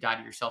said you have to die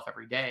to yourself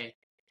every day.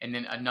 And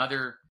then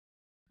another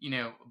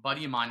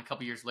buddy of mine a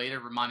couple years later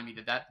reminded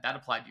me that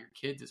applied to your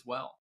kids as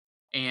well.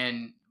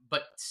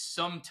 But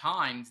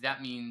sometimes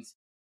that means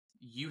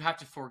you have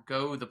to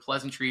forego the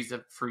pleasantries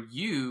for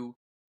you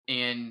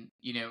and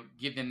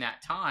give them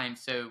that time,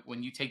 so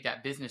when you take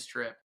that business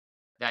trip,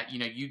 that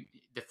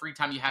the free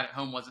time you had at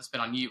home wasn't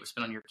spent on you, it was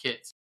spent on your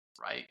kids,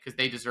 right? Because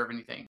they deserve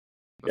anything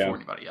Yeah. before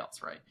anybody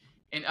else, right?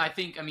 And I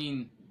think,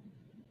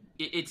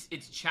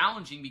 it's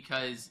challenging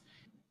because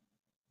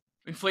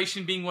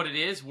inflation being what it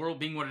is, world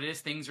being what it is,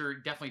 things are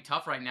definitely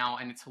tough right now.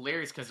 And it's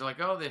hilarious because they're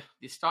like, oh,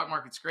 the stock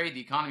market's great,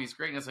 the economy is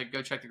great. And it's like,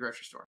 go check the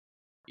grocery store.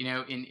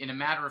 In a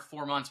matter of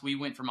 4 months, we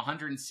went from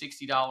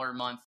 $160 a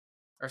month,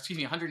 or excuse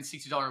me,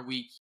 $160 a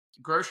week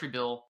grocery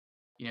bill,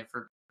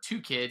 for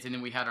 2 kids, and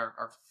then we had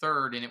our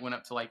third, and it went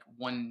up to like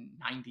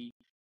 190.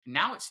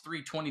 Now it's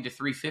 320 to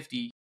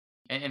 350,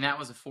 and that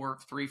was a 4,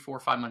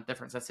 5 month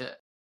difference. That's it.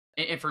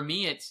 And for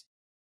me,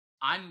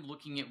 I'm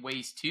looking at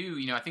ways too.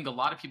 I think a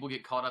lot of people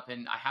get caught up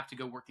in, I have to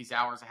go work these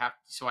hours.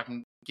 So I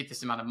can get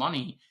this amount of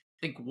money.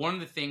 I think one of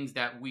the things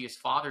that we as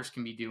fathers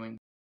can be doing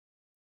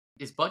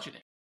is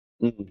budgeting,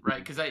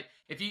 right? Because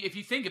if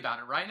you think about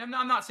it, right, and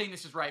I'm not saying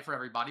this is right for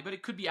everybody, but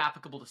it could be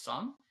applicable to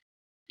some.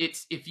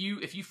 It's if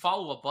you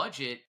follow a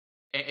budget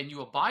and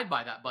you abide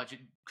by that budget,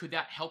 could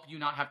that help you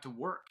not have to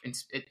work and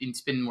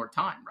spend more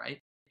time,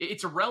 right?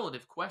 It's a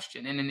relative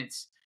question, and then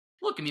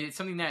look, I mean, it's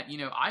something that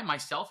I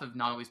myself have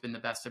not always been the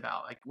best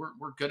about. Like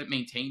we're good at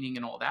maintaining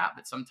and all that,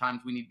 but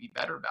sometimes we need to be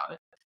better about it.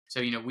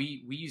 So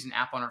we use an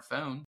app on our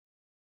phone,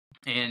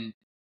 and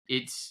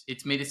it's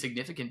made a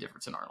significant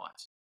difference in our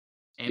lives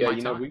and Yeah, my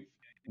time.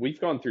 we've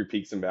gone through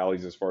peaks and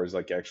valleys as far as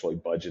like actually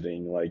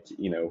budgeting. Like,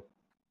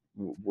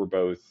 we're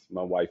both,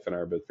 my wife and I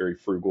are both very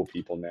frugal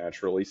people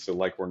naturally. So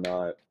like we're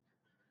not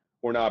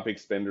big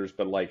spenders,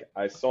 but like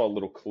I saw a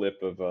little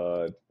clip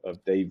of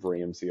Dave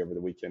Ramsey over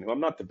the weekend, who I'm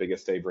not the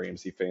biggest Dave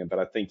Ramsey fan, but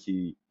I think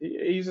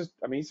he's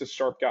a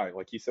sharp guy.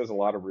 Like he says a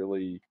lot of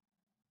really,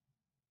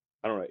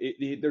 I don't know,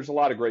 there's a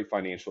lot of great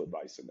financial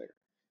advice in there.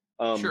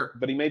 Sure.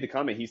 But he made the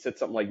comment, he said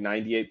something like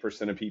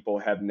 98% of people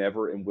have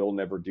never and will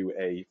never do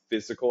a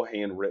physical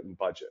handwritten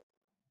budget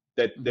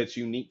that's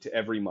unique to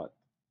every month.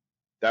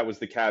 That was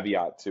the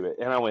caveat to it.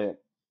 And I went,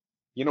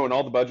 in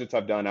all the budgets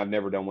I've done, I've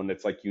never done one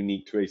that's like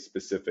unique to a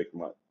specific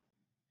month.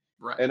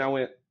 Right. And I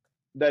went,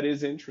 that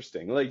is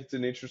interesting. Like, it's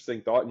an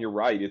interesting thought. And you're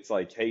right. It's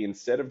like, hey,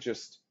 instead of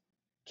just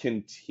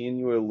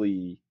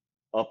continually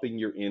upping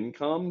your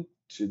income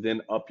to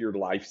then up your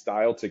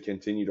lifestyle to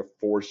continue to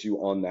force you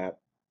on that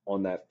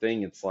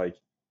thing, it's like,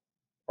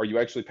 are you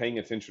actually paying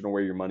attention to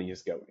where your money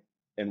is going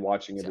and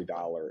watching every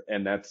dollar?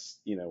 And that's,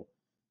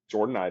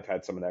 Jordan and I have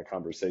had some of that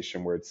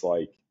conversation where it's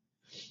like,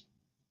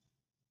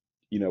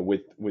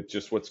 with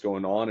just what's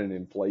going on in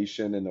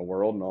inflation in the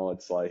world and all,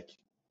 it's like,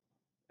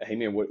 hey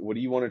man, what do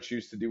you want to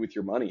choose to do with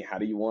your money? What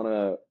do you want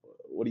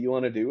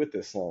to do with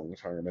this long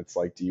term? It's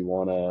like, do you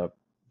want to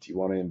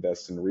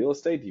invest in real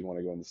estate? Do you want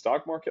to go in the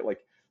stock market?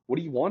 Like, what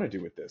do you want to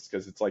do with this?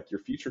 Because it's like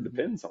your future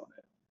depends on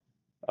it.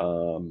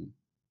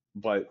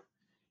 But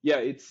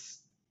yeah,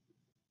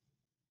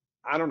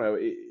 I don't know.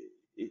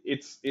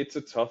 It's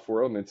a tough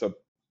world, and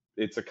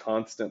it's a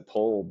constant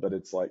pull. But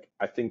it's like,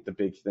 I think the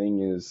big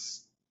thing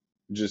is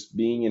just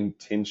being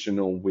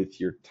intentional with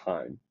your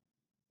time,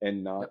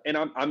 and not. And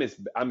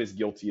I'm as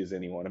guilty as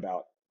anyone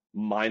about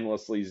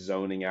mindlessly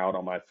zoning out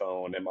on my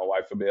phone. And my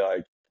wife will be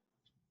like,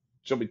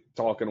 she'll be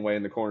talking away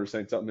in the corner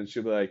saying something, and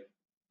she'll be like,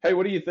 "Hey,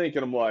 what do you think?"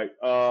 And I'm like,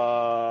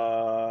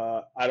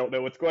 I don't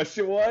know what the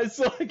question was.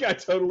 Like, I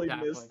totally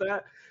missed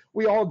that.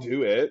 We all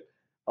do it.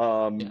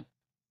 But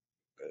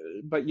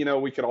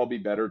we could all be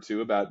better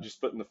too about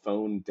just putting the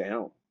phone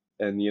down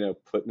and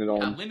putting it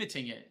on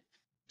limiting it,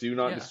 do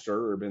not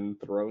disturb, and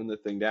throwing the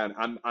thing down.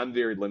 I'm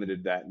very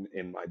limited that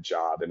in my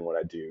job and what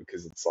I do,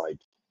 because it's like,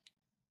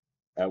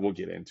 we'll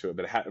get into it,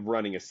 but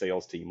running a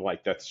sales team,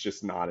 like, that's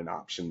just not an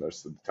option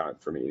most of the time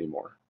for me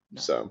anymore.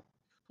 No. So,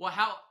 well,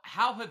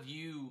 how have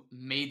you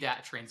made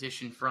that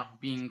transition from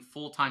being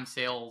full-time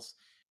sales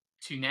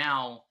to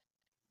now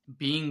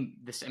being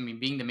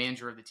being the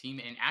manager of the team?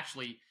 And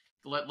actually,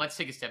 let's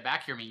take a step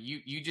back here. I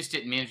mean, you just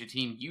didn't manage a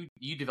team.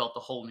 You developed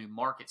a whole new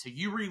market. So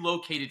you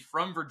relocated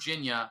from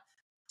Virginia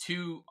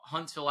to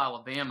Huntsville,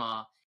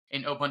 Alabama,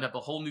 and opened up a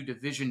whole new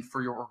division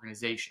for your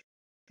organization.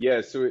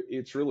 Yeah, so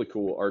it's really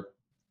cool.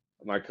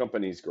 My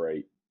company's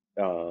great.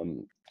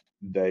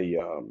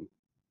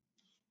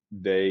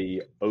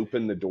 They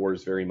open the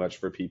doors very much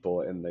for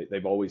people, and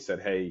they've always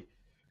said, hey,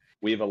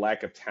 we have a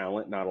lack of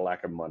talent, not a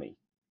lack of money.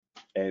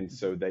 And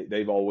so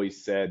they've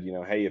always said,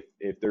 hey,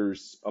 if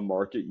there's a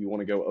market you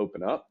want to go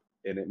open up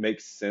and it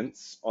makes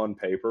sense on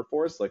paper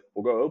for us, like,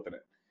 we'll go open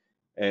it.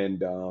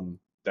 And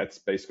that's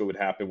basically what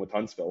happened with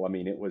Huntsville. I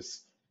mean, it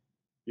was,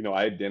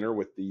 I had dinner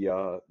with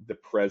the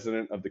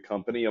president of the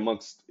company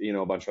amongst,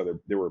 a bunch of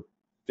there were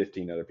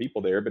 15 other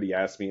people there, but he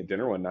asked me at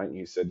dinner one night and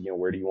he said,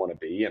 where do you want to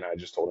be? And I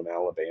just told him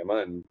Alabama.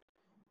 And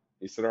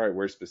he said, all right,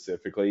 where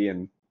specifically?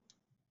 And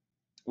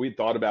we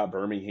thought about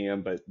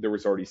Birmingham, but there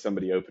was already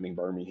somebody opening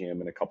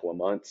Birmingham in a couple of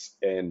months.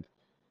 And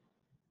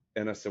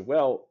I said,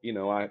 well,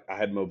 I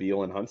had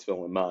Mobile and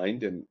Huntsville in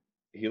mind. And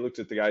he looked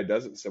at the guy who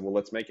does it and said, well,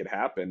 let's make it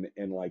happen.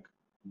 And like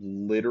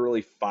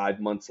literally 5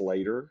 months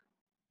later,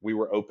 we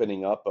were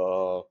opening up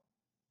a,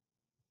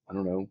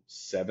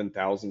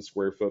 7,000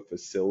 square foot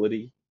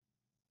facility.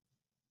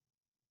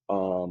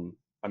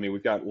 I mean,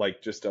 we've got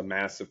like just a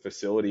massive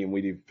facility, and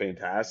we do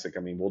fantastic. I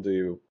mean, we'll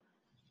do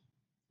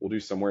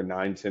somewhere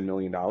 $9-10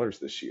 million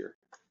this year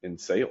in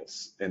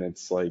sales. And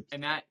it's like,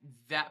 and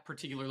that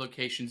particular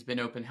location's been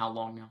open how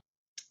long now?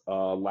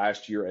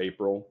 Last year,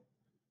 April.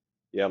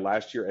 Yeah,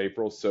 last year,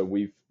 April. So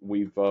we've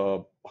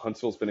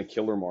Huntsville's been a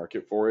killer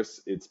market for us.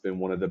 It's been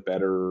one of the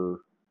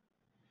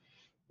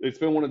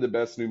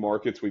best new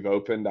markets we've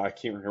opened. I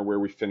can't remember where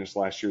we finished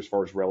last year as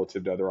far as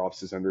relative to other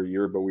offices under a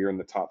year, but we were in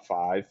the top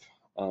 5.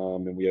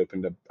 And we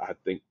opened up, I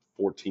think,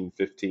 14,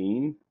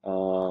 15.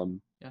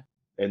 Yeah.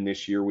 And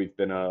this year we've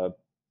been out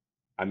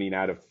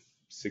of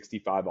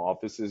 65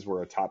 offices,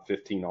 we're a top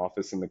 15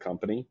 office in the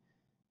company.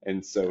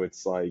 And so Yeah.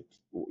 it's like,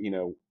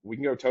 we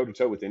can go toe to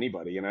toe with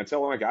anybody. And I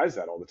tell my guys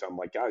that all the time. I'm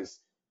like, guys,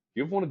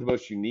 you have one of the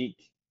most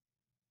unique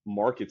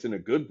markets in a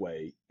good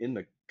way in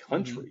the Mm-hmm.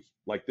 country.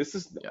 Like, this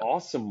is an Yeah.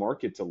 awesome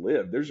market to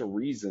live. There's a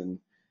reason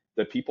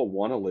that people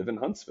want to live in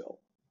Huntsville.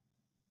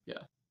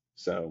 Yeah.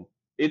 So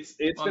it's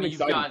Well, I been mean,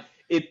 you've exciting. got,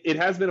 It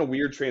has been a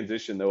weird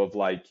transition though, of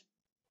like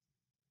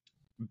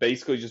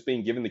basically just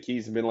being given the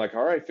keys and being like,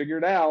 all right, figure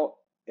it out.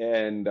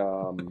 And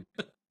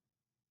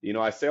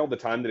I say all the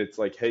time that it's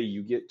like, hey,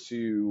 you get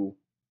to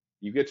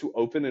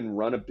open and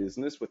run a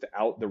business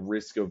without the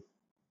risk of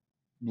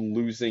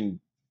losing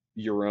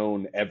your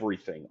own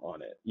everything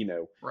on it.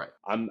 right.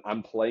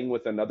 I'm playing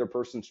with another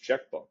person's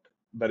checkbook,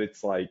 but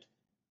it's like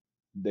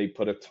they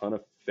put a ton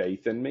of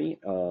faith in me.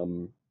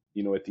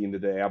 At the end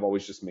of the day, I've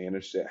always just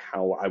managed it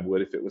how I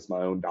would if it was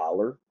my own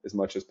dollar, as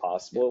much as Yeah.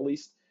 possible at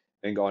least,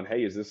 and gone,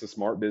 hey, is this a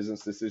smart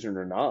business decision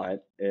or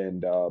not?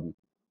 And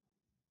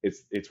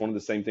it's one of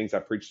the same things I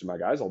preach to my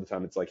guys all the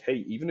time. It's like,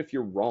 hey, even if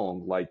you're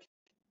wrong, like,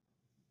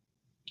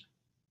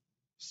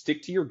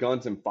 stick to your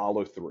guns and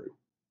follow through.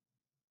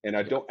 And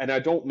I Yeah.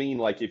 don't mean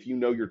like, if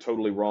you're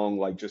totally wrong,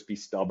 like, just be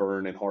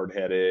stubborn and hard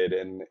headed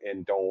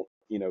and don't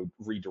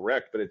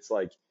redirect. But it's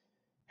like,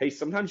 hey,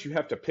 sometimes you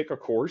have to pick a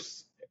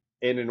course,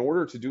 and in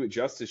order to do it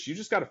justice, you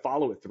just got to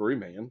follow it through,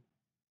 man. And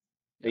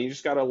Yeah. you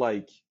just got to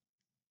like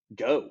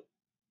go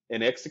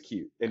and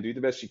execute Yeah. and do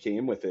the best you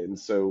can with it. And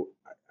so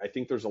I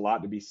think there's a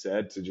lot to be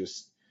said to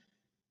just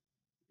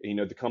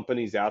the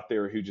companies out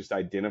there who just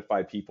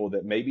identify people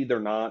that maybe they're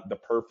not the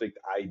perfect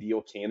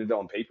ideal candidate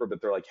on paper,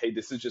 but they're like, hey,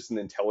 this is just an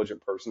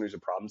intelligent person who's a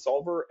problem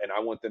solver, and I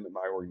want them in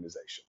my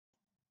organization.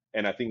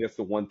 And I think that's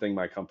the one thing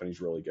my company's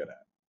really good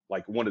at.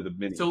 Like, one of the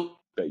many, So,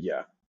 but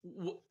yeah.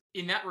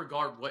 in that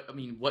regard, what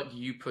do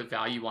you put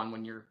value on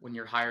when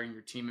you're hiring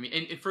your team? I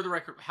mean, and for the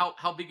record,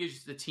 how big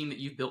is the team that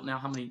you've built now?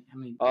 How many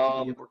people do you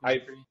have working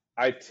I've for you?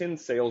 I have 10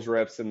 sales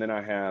reps, and then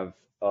I have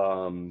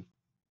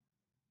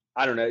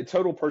I don't know,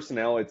 total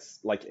personnel it's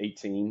like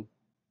 18.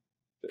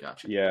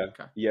 Gotcha. Yeah.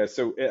 Okay. Yeah.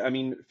 So I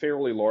mean,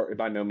 fairly large.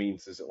 By no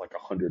means is it like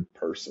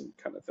 100-person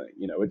kind of thing.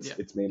 It's Yeah.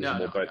 it's No, manageable.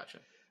 no, I But gotcha.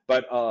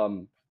 but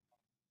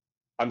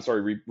I'm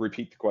sorry.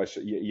 Repeat the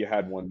question. You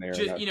had one there, and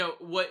Just,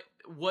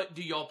 what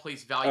do y'all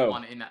place value oh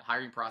on in that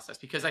hiring process?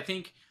 Because I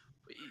think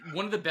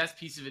one of the best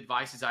pieces of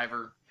advice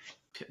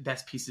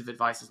best piece of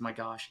advice is, my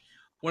gosh,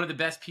 one of the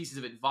best pieces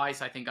of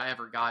advice I think I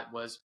ever got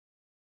was,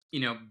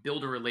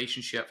 build a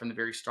relationship from the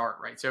very start,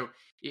 right? So,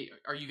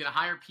 are you going to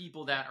hire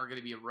people that are going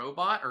to be a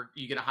robot, or are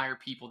you going to hire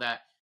people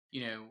that,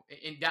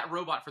 and that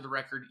robot, for the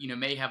record,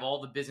 may have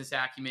all the business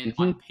acumen mhm.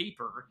 on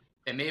paper,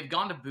 that may have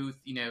gone to Booth,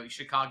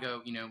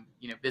 Chicago,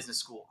 business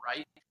school,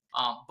 right?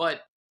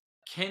 But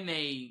can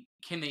they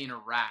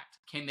interact?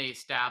 Can they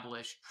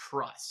establish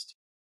trust?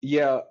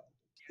 Yeah,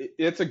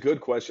 it's a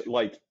good question.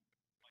 Like,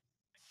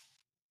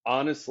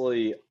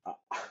 honestly,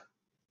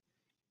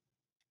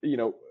 you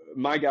know,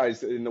 my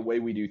guys, in the way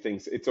we do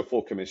things, it's a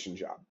full commission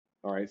job.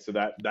 All right, so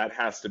that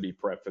has to be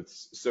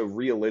prefaced. So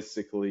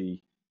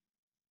realistically,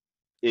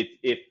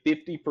 if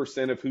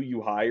 50% of who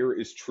you hire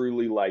is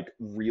truly like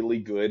really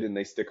good and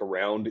they stick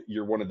around,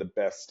 you're one of the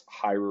best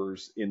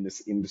hirers in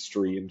this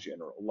industry in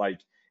general. Like,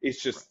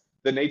 it's Right. just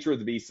the nature of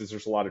the beast is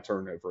there's a lot of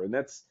turnover, and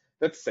that's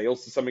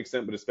sales to some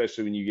extent, but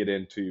especially when you get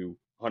into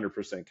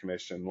 100%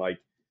 commission, like,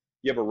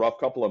 you have a rough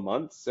couple of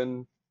months,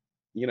 and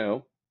you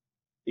know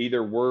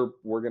either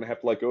we're gonna have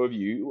to let go of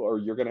you, or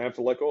you're gonna have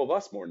to let go of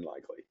us, more than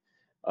likely.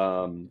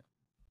 Um,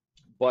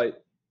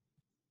 but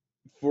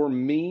for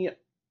me,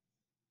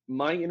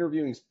 my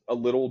interviewing's a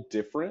little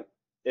different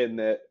in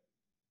that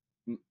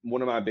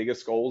one of my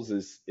biggest goals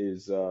is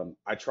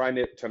I try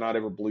to not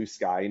ever blue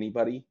sky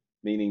anybody,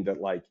 meaning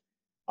that, like,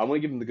 I want to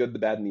give them the good, the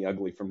bad, and the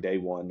ugly from day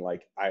one.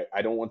 Like,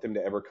 I don't want them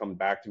to ever come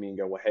back to me and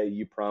go, well, hey,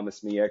 you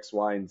promised me X,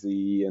 Y, and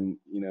Z, and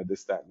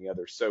this, that, and the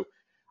other. So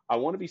I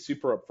want to be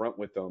super upfront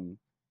with them,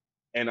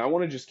 and I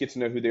want to just get to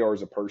know who they are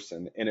as a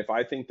person. And if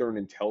I think they're an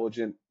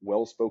intelligent,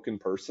 well-spoken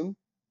person,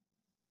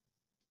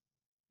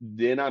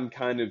 then I'm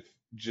kind of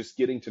just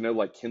getting to know,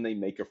 like, can they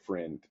make a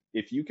friend?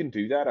 If you can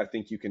do that, I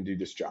think you can do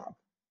this job.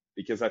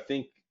 Because I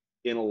think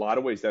in a lot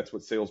of ways, that's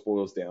what sales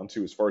boils down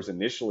to. As far as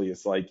initially,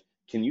 it's like,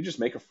 can you just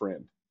make a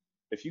friend?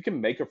 If you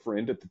can make a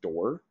friend at the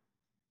door,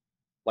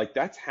 like,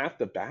 that's half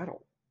the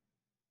battle.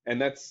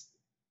 And that's,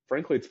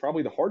 frankly, it's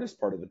probably the hardest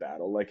part of the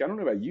battle. Like, I don't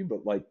know about you,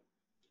 but like,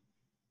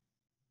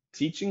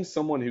 teaching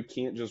someone who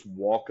can't just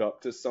walk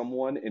up to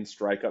someone and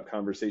strike up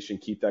conversation,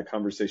 keep that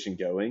conversation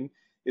going,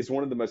 is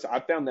one of the most, I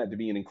found that to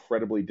be an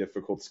incredibly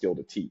difficult skill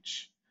to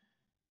teach.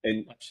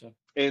 And Much so.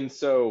 and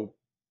so,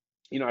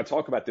 I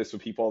talk about this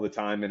with people all the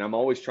time, and I'm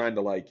always trying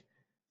to like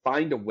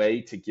find a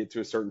way to get to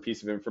a certain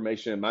piece of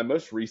information. And my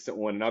most recent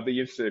one, and I'll be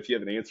interested if you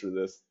have an answer to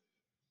this.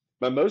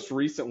 My most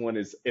recent one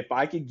is, if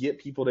I could get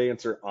people to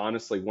answer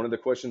honestly, one of the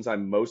questions I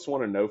most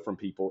want to know from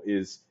people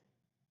is,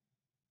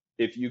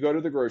 if you go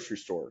to the grocery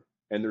store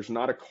and there's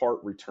not a cart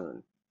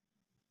return,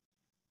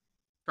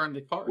 Turn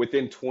the car.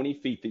 within 20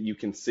 feet that you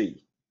can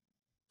see,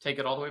 Take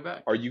it all the way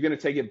back. are you going to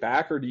take it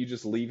back or do you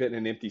just leave it in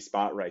an empty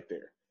spot right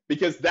there?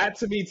 Because that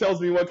to me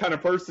tells me what kind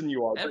of person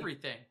you are.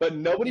 Everything. But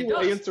nobody It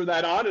will does. answer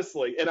that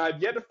honestly. And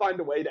I've yet to find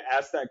a way to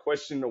ask that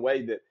question in a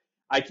way that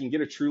I can get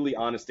a truly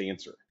honest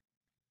answer.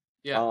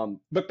 Yeah.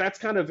 But that's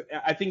kind of,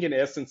 I think in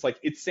essence, like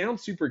it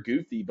sounds super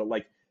goofy, but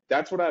like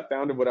that's what I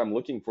found of what I'm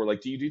looking for.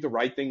 Like, do you do the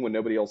right thing when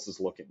nobody else is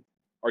looking?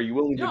 Are you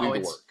willing to do No, the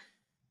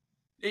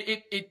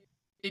work?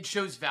 it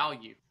shows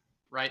value,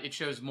 right? It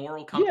shows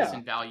moral compass Yeah.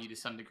 and value to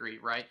some degree,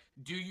 right?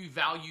 Do you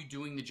value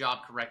doing the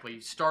job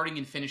correctly, starting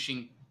and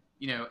finishing,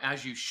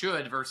 as you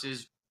should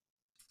versus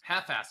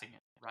half-assing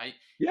it, right?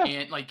 Yeah.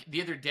 And like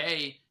the other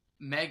day,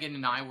 Megan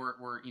and I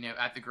were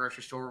at the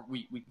grocery store.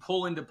 We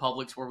pull into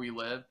Publix where we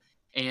live,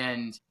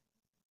 and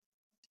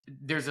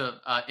there's an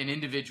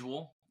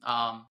individual,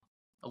 a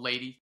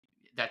lady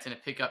that's in a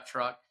pickup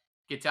truck,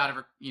 gets out of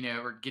her,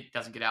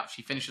 doesn't get out.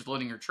 She finishes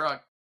loading her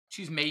truck.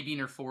 She's maybe in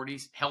her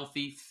 40s,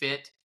 healthy,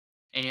 fit,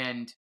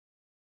 and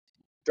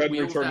Doesn't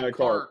wheels return that that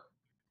car.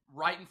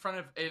 right in front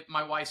of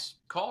my wife's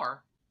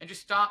car and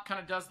just stop,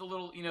 kind of does the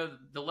little,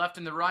 the left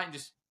and the right, and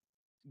just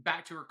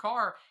back to her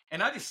car.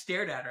 And I just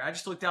stared at her. I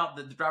just looked out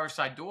the driver's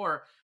side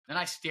door, and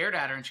I stared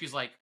at her, and she's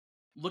like,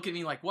 look at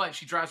me like, what?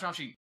 She drives around,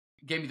 she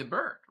gave me the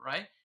bird,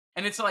 right?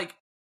 And it's like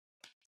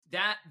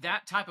that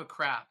type of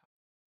crap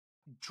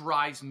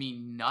drives me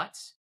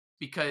nuts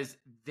because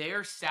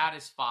they're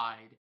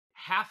satisfied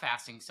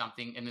half-assing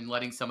something and then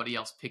letting somebody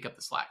else pick up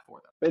the slack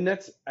for them. And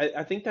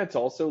I think that's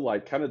also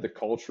like kind of the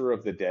culture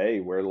of the day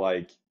where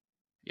like,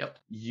 Yep.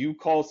 you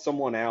call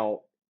someone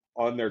out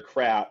on their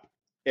crap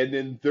and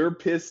then they're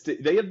pissed.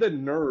 They have the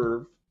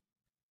nerve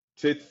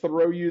to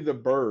throw you the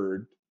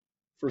bird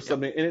for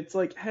something. And it's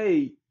like,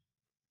 hey,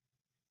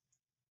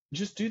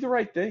 just do the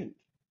right thing.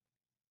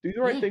 Do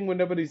the right thing when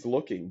nobody's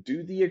looking.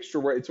 Do the extra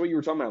work. It's what you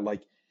were talking about.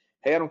 Like,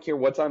 hey, I don't care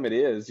what time it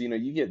is.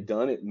 You get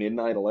done at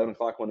midnight, 11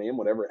 o'clock, 1 a.m.,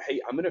 whatever. Hey,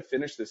 I'm going to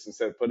finish this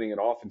instead of putting it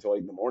off until 8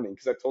 in the morning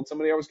because I told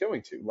somebody I was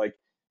going to. Like,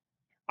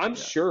 I'm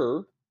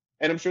sure,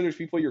 and I'm sure there's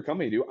people at your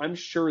company do. I'm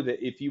sure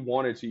that if you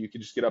wanted to, you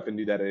could just get up and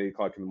do that at 8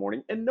 o'clock in the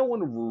morning, and no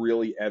one would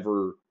really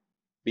ever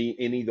be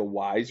any the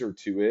wiser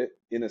to it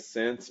in a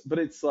sense. But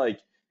it's like,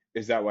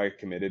 is that what I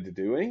committed to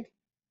doing?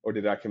 Or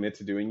did I commit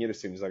to doing it as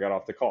soon as I got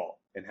off the call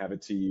and have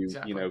it to you,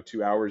 Exactly.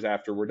 2 hours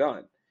after we're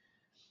done?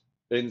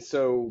 And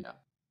so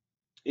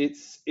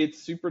it's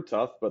super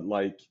tough, but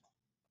like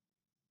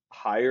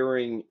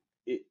hiring,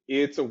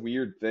 it's a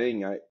weird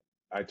thing.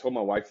 I told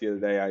my wife the other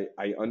day,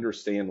 I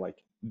understand like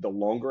the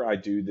longer I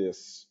do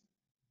this,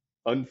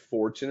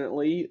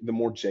 unfortunately, the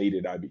more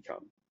jaded I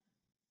become.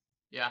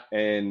 Yeah.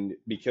 And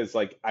because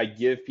like I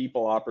give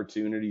people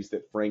opportunities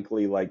that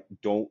frankly like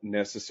don't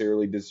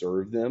necessarily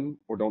deserve them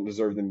or don't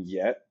deserve them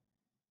yet.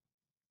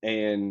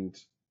 And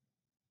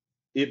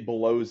it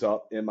blows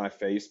up in my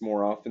face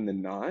more often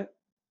than not.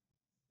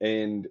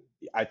 And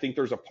I think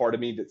there's a part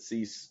of me that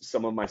sees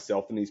some of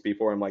myself in these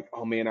people where I'm like,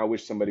 oh man, I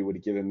wish somebody would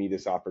have given me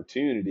this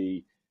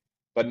opportunity.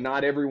 But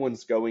not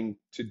everyone's going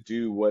to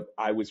do what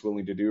I was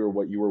willing to do or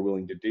what you were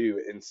willing to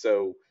do. And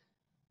so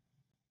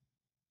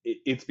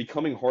it's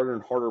becoming harder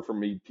and harder for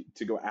me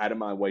to go out of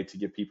my way to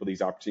give people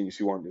these opportunities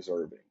who aren't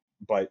deserving.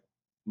 But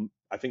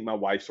I think my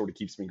wife sort of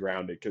keeps me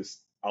grounded because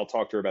I'll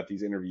talk to her about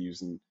these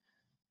interviews and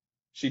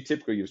she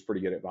typically gives pretty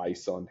good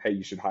advice on, hey,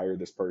 you should hire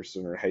this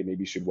person or, hey,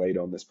 maybe you should wait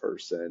on this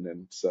person.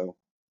 And so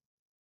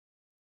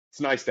it's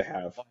nice to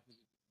have.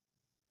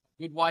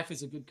 Good wife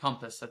is a good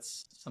compass.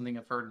 That's something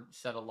I've heard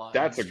said a lot.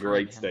 That's a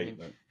great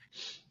statement.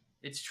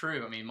 It's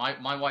true. I mean,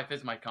 my wife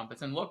is my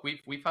compass. And look,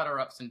 we've had our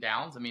ups and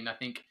downs. I mean, I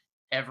think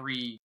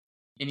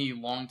any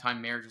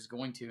long-time marriage is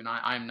going to, and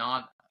I'm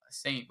not a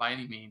saint by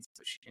any means,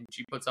 but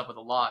she puts up with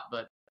a lot,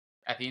 but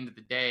at the end of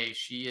the day,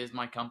 she is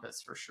my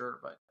compass for sure.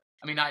 But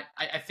I mean, I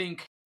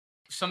think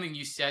something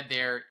you said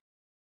there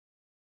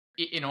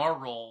in our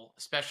role,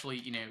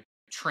 especially,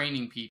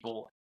 training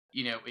people,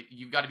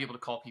 you've got to be able to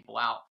call people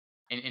out.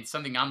 And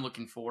something I'm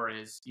looking for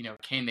is,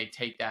 can they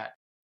take that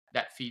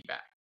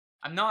feedback?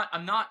 I'm not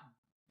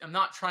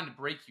trying to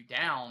break you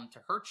down to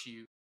hurt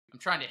you. I'm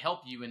trying to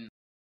help you. And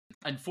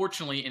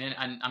unfortunately,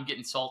 and I'm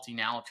getting salty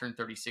now. I'll turn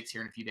 36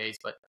 here in a few days,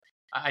 but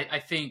I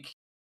think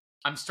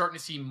I'm starting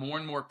to see more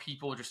and more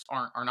people just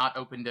are not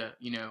open to,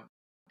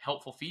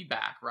 helpful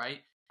feedback, right?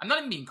 I'm not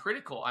even being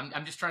critical.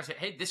 I'm just trying to say,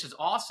 hey, this is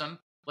awesome.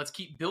 Let's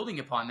keep building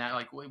upon that.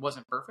 Like, well, it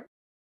wasn't perfect.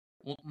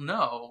 Well,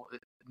 no,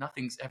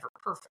 nothing's ever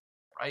perfect,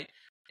 right?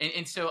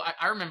 And so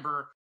I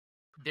remember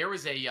there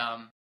was a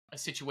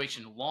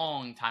situation a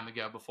long time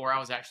ago before I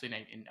was actually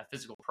in a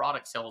physical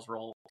product sales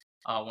role,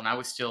 when I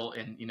was still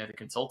in the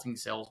consulting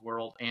sales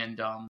world, and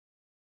an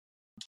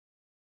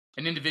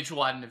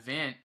individual at an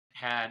event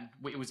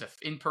it was an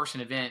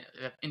in-person event.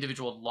 An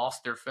individual had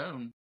lost their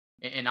phone,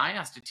 and I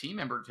asked a team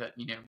member to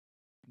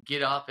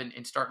get up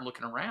and start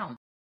looking around.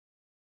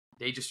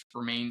 They just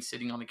remained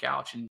sitting on the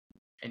couch and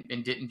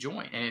didn't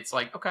join. And it's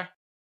like, okay,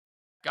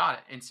 got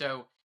it. And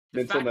so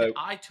the fact that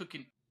I took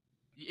it,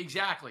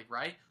 Exactly,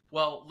 right?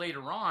 Well,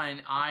 later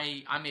on,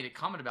 I made a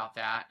comment about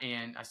that,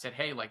 and I said,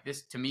 "Hey, like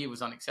this to me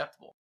was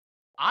unacceptable."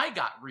 I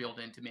got reeled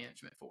into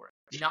management for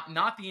it,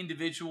 not the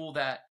individual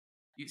that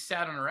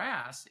sat on her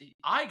ass.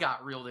 I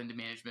got reeled into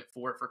management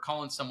for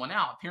calling someone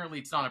out. Apparently,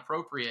 it's not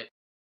appropriate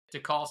to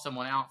call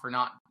someone out for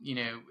not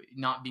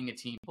being a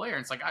team player.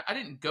 And it's like I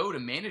didn't go to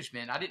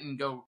management. I didn't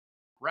go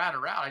rat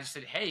her out. I just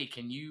said, "Hey,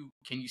 can you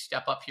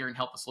step up here and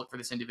help us look for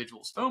this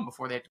individual's phone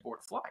before they have to board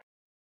a flight?"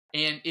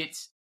 And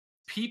it's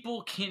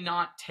people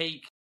cannot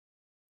take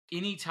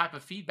any type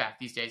of feedback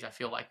these days. I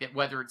feel like that,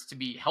 whether it's to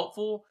be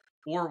helpful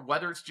or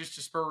whether it's just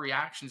to spur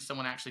reaction,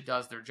 someone actually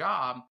does their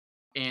job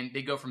and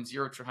they go from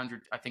 0 to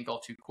 100, I think,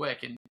 all too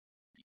quick. And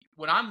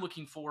what I'm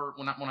looking for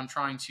when I'm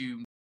trying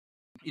to,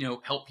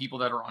 help people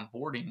that are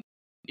onboarding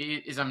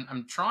is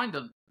I'm trying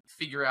to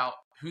figure out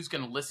who's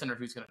going to listen or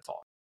who's going to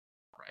talk,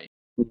 right?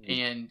 Mhm.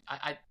 And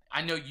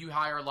I know you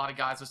hire a lot of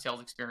guys with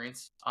sales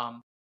experience.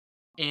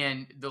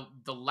 And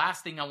the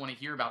last thing I want to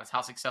hear about is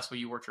how successful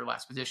you were at your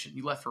last position.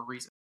 You left for a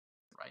reason,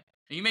 right?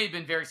 And you may have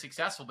been very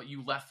successful, but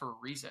you left for a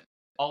reason.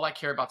 All I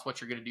care about is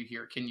what you're going to do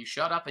here. Can you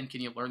shut up and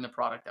can you learn the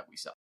product that we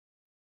sell?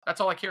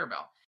 That's all I care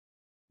about.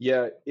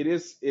 Yeah, it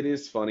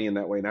is funny in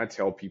that way. And I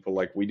tell people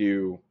like we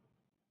do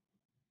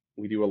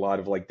a lot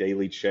of like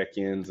daily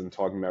check-ins and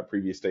talking about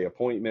previous day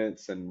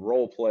appointments and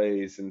role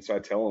plays. And so I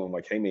tell them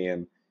like, hey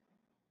man,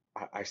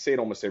 I say it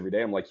almost every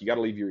day. I'm like, you got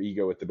to leave your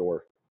ego at the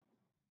door.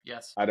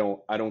 Yes. I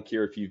don't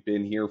care if you've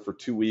been here for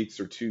 2 weeks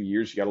or 2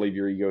 years, you got to leave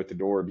your ego at the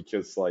door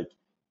because like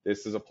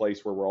this is a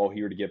place where we're all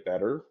here to get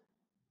better.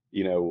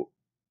 You know,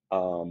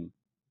 um,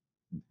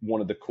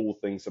 one of the cool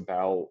things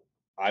about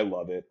I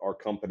love it, our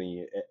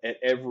company at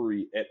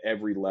every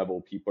level,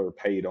 people are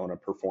paid on a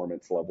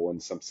performance level in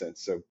some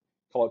sense. So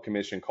call it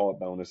commission, call it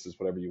bonuses,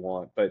 whatever you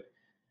want. But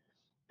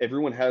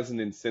everyone has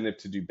an incentive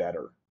to do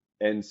better.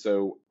 And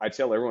so I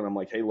tell everyone, I'm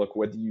like, hey, look,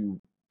 whether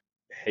you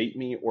hate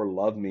me or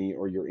love me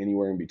or you're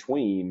anywhere in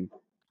between,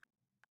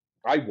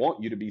 I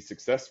want you to be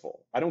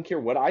successful. I don't care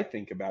what I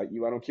think about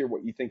you. I don't care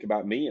what you think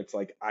about me. It's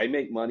like I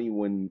make money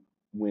when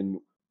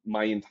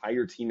my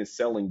entire team is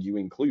selling, you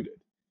included.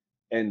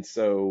 And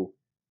so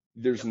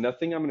there's Yep.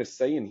 nothing I'm going to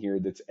say in here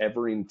that's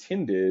ever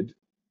intended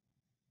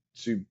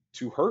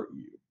to hurt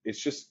you. It's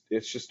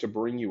just to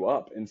bring you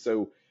up. And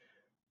so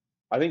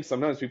I think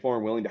sometimes people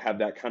aren't willing to have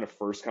that kind of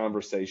first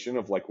conversation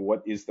of like,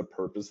 what is the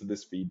purpose of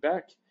this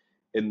feedback?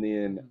 And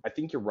then Mhm. I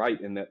think you're right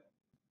in that,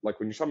 like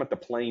when you're talking about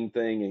the plane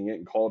thing and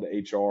getting called to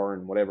HR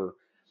and whatever,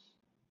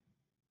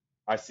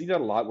 I see that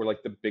a lot where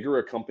like the bigger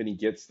a company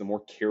gets, the more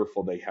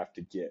careful they have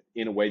to get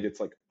in a way that's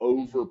like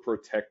Mhm.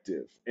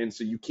 overprotective. And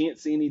so you can't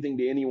say anything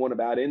to anyone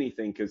about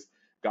anything because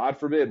God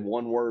forbid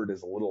one word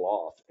is a little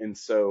off. And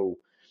so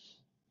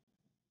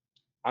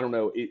I don't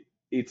know,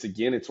 it's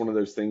again, it's one of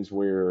those things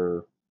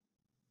where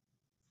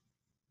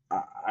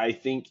I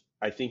think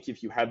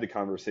if you have the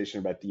conversation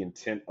about the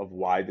intent of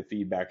why the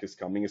feedback is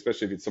coming,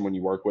 especially if it's someone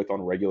you work with on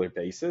a regular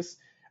basis,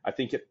 I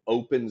think it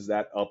opens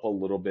that up a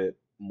little bit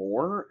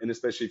more. And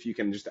especially if you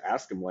can just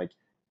ask them like,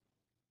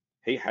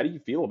 hey, how do you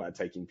feel about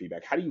taking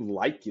feedback? How do you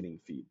like getting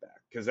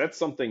feedback? Because that's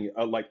something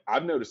like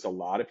I've noticed a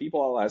lot of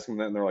people, I'll ask them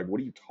that and they're like,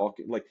 what are you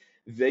talking? Like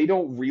they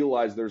don't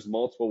realize there's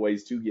multiple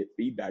ways to get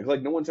feedback.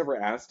 Like no one's ever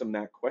asked them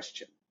that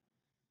question.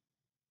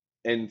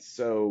 And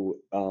so,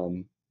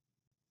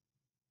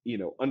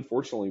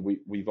 unfortunately,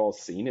 we've all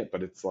seen it,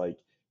 but it's like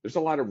there's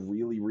a lot of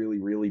really, really,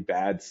 really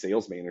bad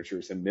sales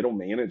managers and middle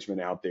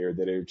management out there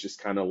that are just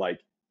kind of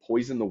like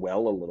poison the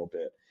well a little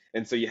bit.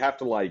 And so you have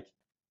to like,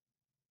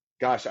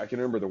 gosh, I can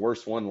remember the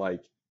worst one.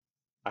 Like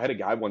I had a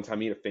guy one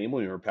time, he had a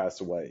family member pass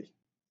away,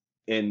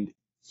 and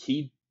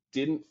he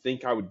didn't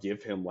think I would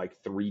give him like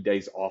 3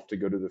 days off to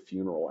go to the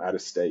funeral out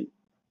of state.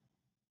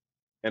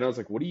 And I was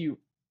like, what do you,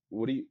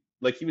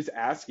 like he was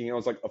asking, I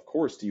was like, of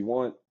course, do you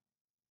want,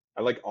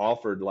 I like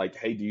offered like,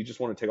 hey, do you just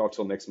want to take off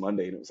till next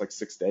Monday? And it was like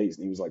 6 days.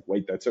 And he was like,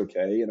 wait, that's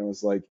okay. And I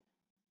was like,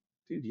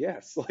 dude,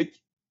 yes. Like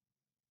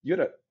you had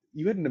a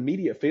you had an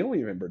immediate family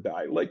member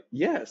die. Like,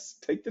 yes,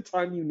 take the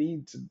time you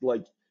need to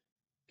like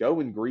go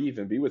and grieve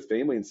and be with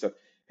family and stuff.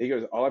 He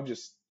goes, oh, I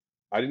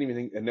didn't even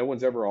think, and no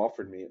one's ever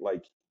offered me.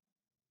 Like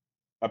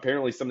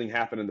apparently something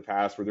happened in the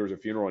past where there was a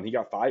funeral and he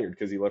got fired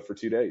because he left for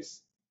 2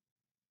 days.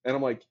 And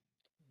I'm like,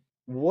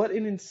 what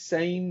an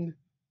insane,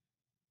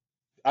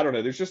 I don't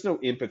know. There's just no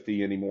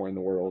empathy anymore in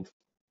the world.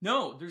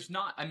 No, there's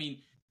not. I mean,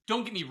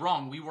 don't get me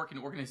wrong. We work in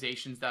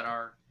organizations that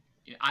are,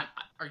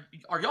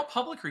 are y'all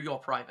public or y'all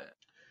private?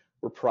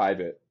 We're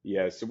private.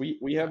 Yeah. So we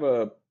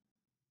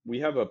Okay.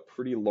 have a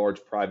pretty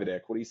large private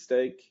equity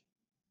stake.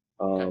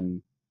 Okay.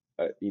 Um,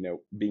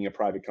 being a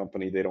private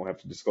company, they don't have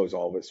to disclose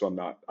all of it. So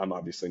I'm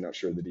obviously not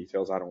sure of the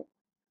details.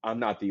 I'm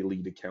not the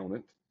lead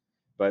accountant,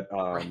 but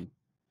Right.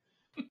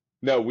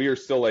 no, we are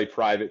still a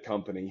private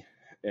company,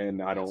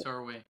 and I Yeah. don't. So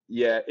are we.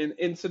 Yeah,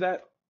 and so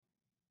that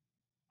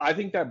I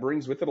think that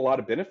brings with it a lot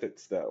of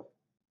benefits, though.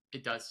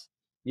 It does.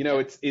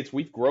 Yeah. It's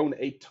we've grown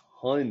a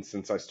ton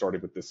since I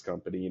started with this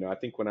company. I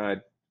think when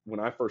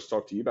I first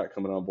talked to you about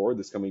coming on board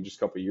this company just a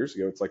couple of years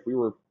ago, it's like we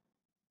were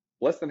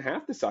less than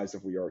half the size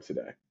of we are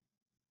today.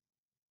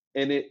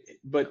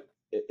 But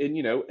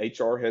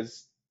HR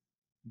has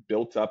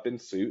built up in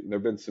suit, and there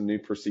have been some new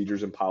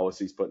procedures and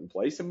policies put in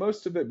place, and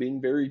most of it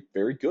being very,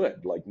 very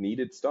good, like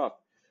needed stuff.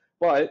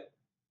 But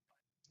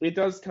it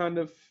does kind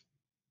of,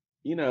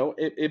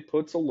 it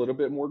puts a little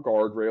bit more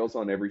guardrails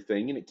on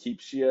everything, and it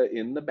keeps you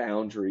in the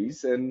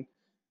boundaries. And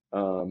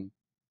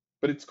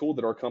but it's cool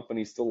that our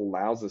company still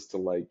allows us to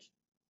like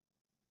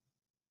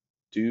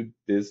do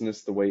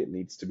business the way it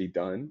needs to be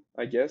done,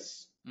 I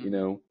guess.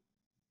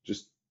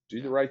 Just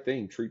do the right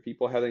thing, treat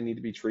people how they need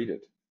to be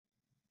treated.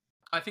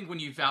 I think when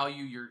you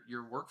value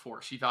your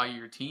workforce, you value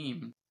your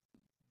team,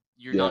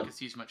 you're not Yeah. going to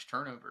see as much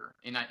turnover.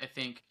 And I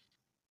think,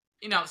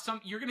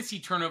 you're going to see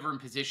turnover in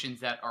positions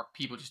that are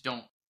people just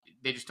don't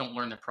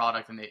learn the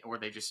product, and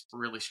they just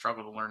really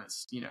struggle to learn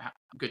its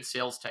good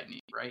sales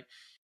technique, right?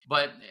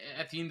 But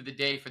at the end of the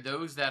day, for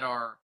those that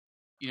are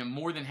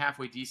more than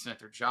halfway decent at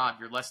their job,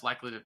 you're less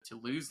likely to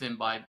lose them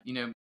by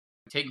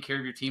taking care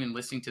of your team and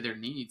listening to their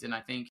needs. And I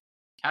think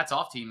hats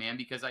off to you, man,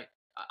 because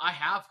I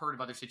have heard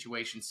of other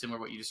situations similar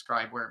to what you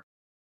described where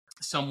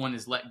someone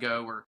is let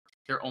go or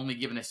they're only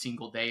given a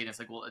single day, and it's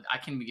like, well, I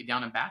can get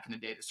down and back in a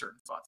day to certain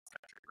spots in the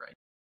country, right?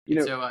 You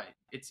And know, so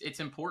it's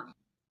important.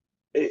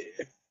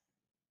 it,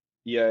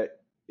 yeah,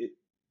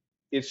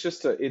 it's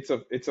just it's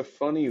a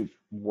funny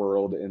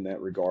world in that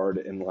regard.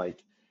 And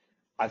like,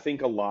 I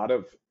think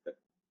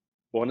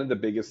one of the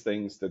biggest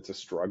things that's a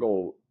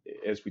struggle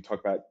as we talk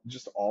about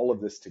just all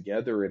of this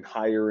together in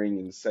hiring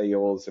and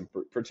sales, and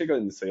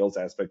particularly in the sales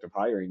aspect of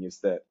hiring, is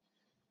that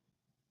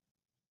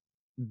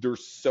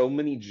there's so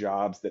many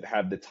jobs that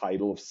have the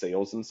title of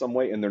sales in some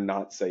way, and they're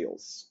not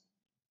sales.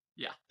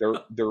 Yeah.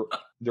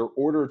 They're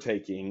order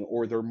taking,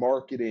 or they're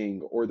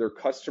marketing, or they're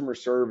customer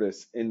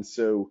service. And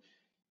so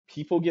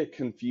people get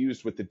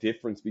confused with the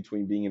difference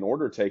between being an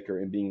order taker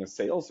and being a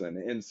salesman.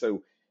 And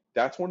so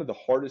that's one of the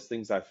hardest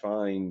things I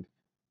find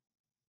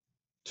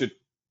to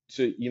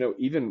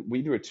even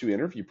we do a 2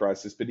 interview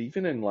process, but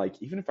even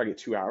if I get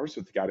 2 hours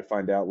with the guy to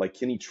find out, like,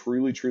 can he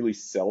truly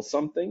sell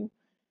something?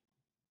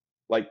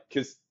 Like,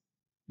 because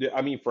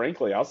I mean,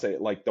 frankly, I'll say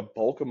it, like, the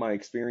bulk of my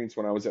experience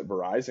when I was at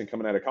Verizon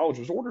coming out of college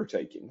was order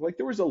taking. Like,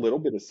 there was a little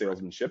bit of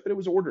salesmanship, but it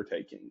was order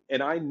taking.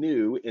 And I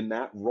knew in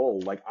that role,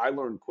 like, I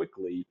learned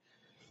quickly,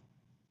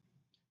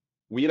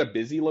 we had a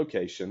busy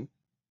location.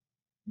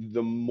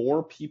 The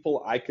more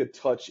people I could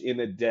touch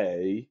in a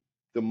day,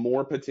 the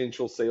more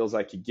potential sales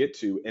I could get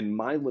to. And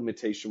my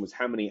limitation was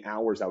how many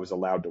hours I was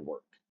allowed to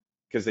work,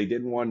 because they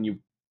didn't want you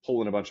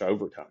pulling a bunch of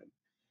overtime.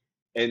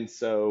 And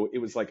so it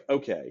was like,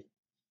 okay,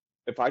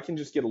 if I can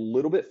just get a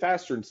little bit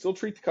faster and still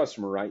treat the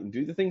customer right and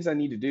do the things I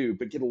need to do,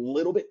 but get a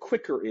little bit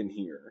quicker in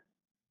here,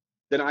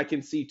 then I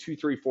can see 2,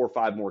 3, 4,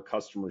 5 more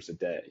customers a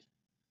day.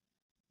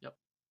 Yep.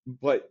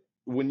 But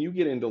when you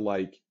get into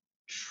like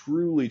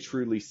truly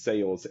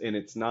sales, and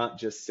it's not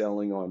just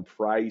selling on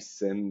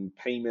price and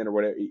payment or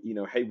whatever,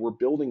 hey, we're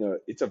building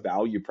it's a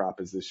value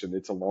proposition.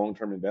 It's a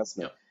long-term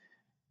investment. Yep.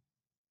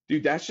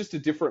 Dude, that's just a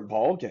different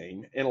ball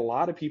game. And a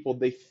lot of people,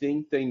 they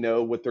think they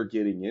know what they're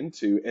getting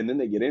into, and then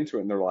they get into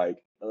it and they're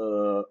like,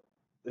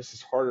 this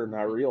is harder than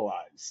I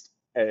realized.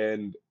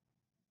 And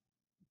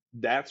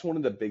that's one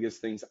of the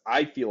biggest things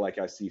I feel like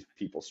I see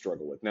people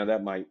struggle with. Now,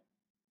 that might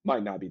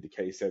not be the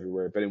case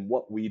everywhere, but in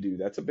what we do,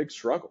 that's a big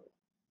struggle.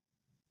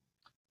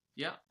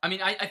 Yeah. I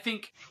mean, I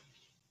think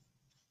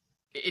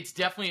it's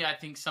definitely, I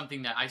think,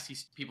 something that I see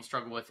people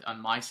struggle with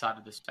on my side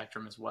of the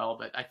spectrum as well.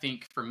 But I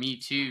think for me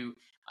too,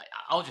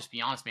 I'll just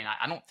be honest, man,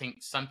 I don't think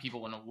some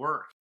people want to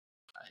work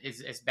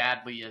as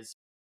badly as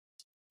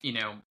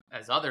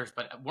as others.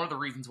 But one of the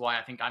reasons why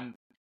I think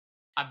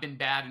I've been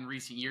bad in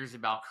recent years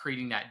about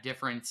creating that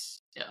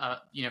difference,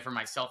 for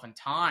myself in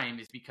time,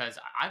 is because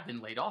I've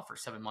been laid off for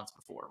 7 months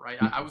before, right?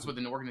 I was with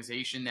an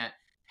organization that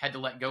had to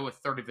let go a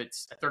third of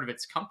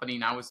its company,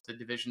 and I was the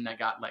division that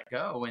got let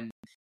go. And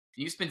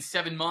you spend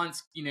 7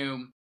 months,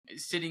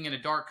 sitting in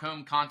a dark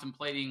home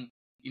contemplating,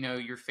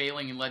 you're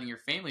failing and letting your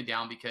family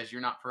down because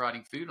you're not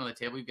providing food on the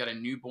table. You've got a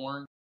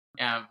newborn,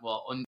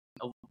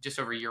 just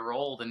over a year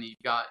old, and you've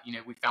got,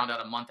 we found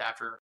out a month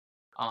after,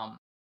 I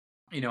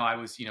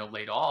was,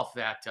 laid off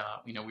that,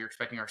 we were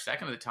expecting our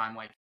second at the time.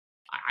 Like,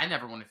 I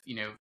never want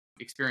to,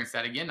 experience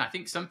that again. I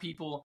think some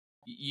people,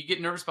 you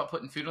get nervous about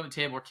putting food on the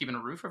table or keeping a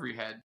roof over your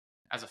head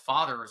as a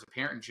father or as a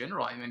parent in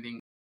general. I mean,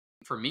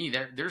 for me,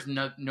 there's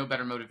no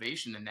better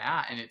motivation than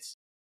that. And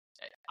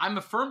I'm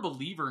a firm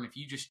believer in, if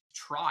you just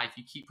try, if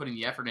you keep putting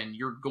the effort in,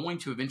 you're going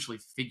to eventually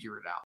figure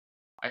it out.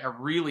 I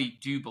really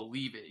do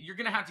believe it. You're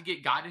going to have to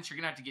get guidance. You're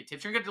going to have to get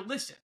tips. You're going to have to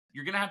listen.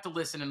 You're going to have to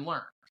listen and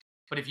learn.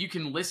 But if you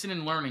can listen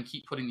and learn and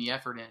keep putting the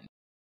effort in,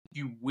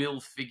 you will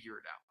figure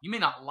it out. You may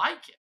not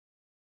like it,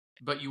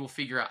 but you will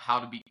figure out how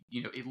to be,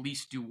 at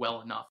least do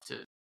well enough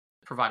to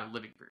provide a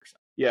living for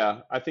yourself. Yeah,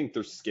 I think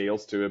there's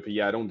scales to it, but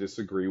yeah, I don't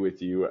disagree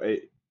with you.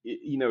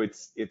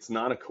 It's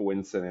not a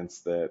coincidence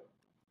that,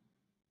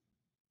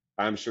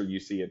 I'm sure you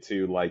see it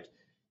too. Like,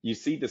 you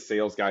see the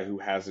sales guy who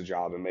has a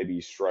job and maybe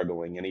he's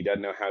struggling and he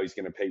doesn't know how he's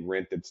going to pay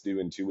rent that's due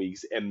in 2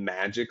 weeks, and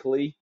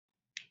magically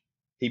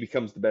he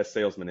becomes the best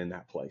salesman in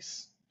that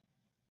place.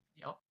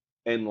 Yep.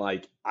 And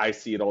like, I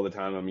see it all the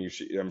time.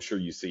 I'm sure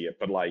you see it,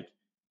 but like,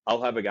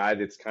 I'll have a guy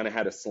that's kind of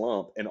had a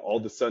slump and all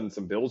of a sudden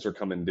some bills are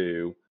coming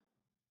due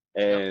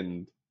Yep.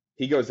 and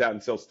he goes out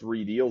and sells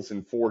 3 deals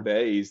in 4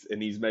 days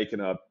and he's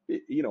making a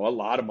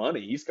lot of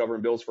money. He's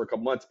covering bills for a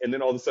couple months. And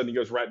then all of a sudden he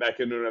goes right back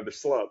into another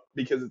slump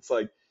because it's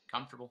like,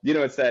 Comfortable.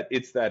 it's that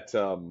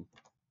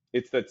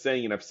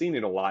saying, and I've seen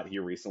it a lot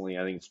here recently.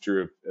 I think it's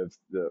true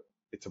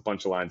it's a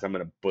bunch of lines. I'm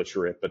going to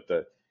butcher it, but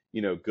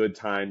good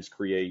times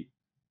create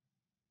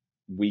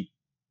weak,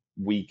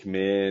 weak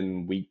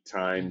men, weak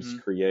times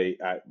create,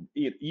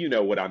 you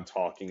know what I'm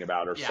talking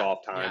about, or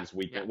soft times,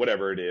 weak men,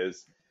 whatever it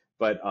is.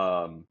 But,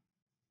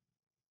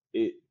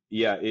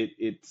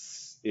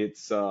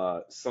 it's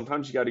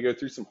sometimes you got to go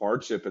through some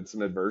hardship and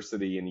some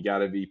adversity and you got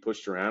to be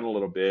pushed around a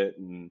little bit,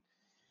 and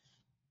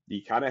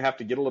you kind of have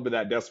to get a little bit of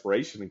that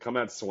desperation and come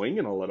out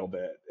swinging a little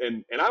bit.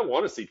 And I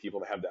want to see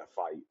people to have that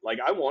fight. Like,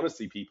 I want to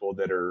see people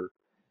that are,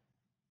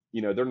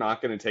 they're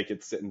not going to take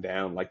it sitting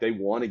down. Like, they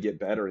want to get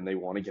better and they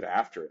want to get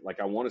after it. Like,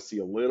 I want to see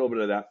a little bit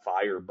of that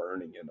fire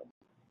burning in them.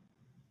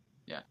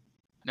 Yeah.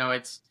 No,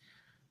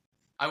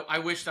 I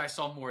wish that I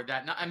saw more of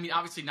that. I mean,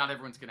 obviously not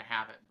everyone's going to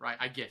have it, right?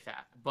 I get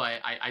that. But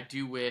I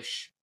do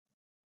wish,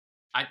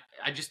 I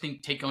just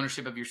think, take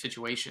ownership of your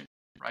situation,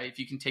 right? If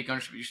you can take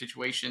ownership of your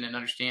situation and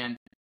understand,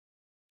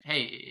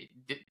 hey,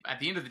 at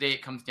the end of the day,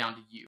 it comes down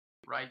to you,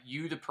 right?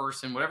 You, the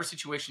person, whatever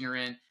situation you're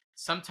in.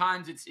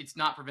 Sometimes it's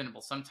not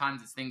preventable.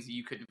 Sometimes it's things that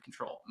you couldn't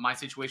control. My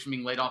situation,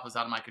 being laid off, was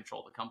out of my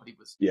control. The company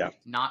was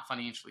not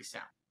financially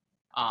sound.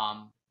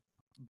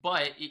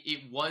 But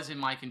it was in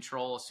my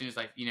control as soon as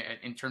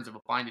in terms of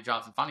applying to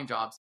jobs and finding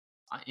jobs,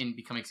 in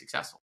becoming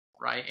successful,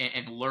 right?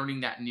 And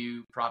learning that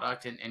new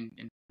product and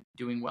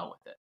doing well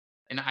with it.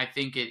 And I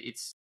think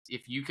it's,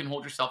 if you can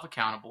hold yourself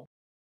accountable,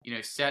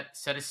 set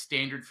a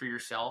standard for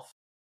yourself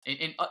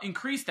and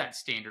increase that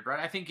standard, right?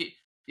 I think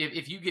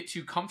if you get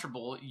too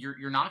comfortable,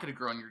 you're not going to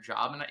grow in your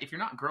job. And if you're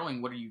not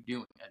growing, what are you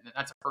doing? And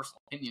that's a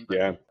personal opinion,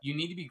 but you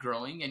need to be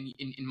growing. And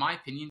in my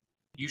opinion,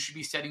 you should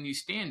be setting new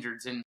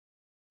standards. And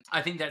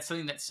I think that's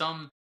something that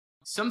some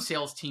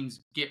sales teams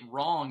get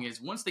wrong,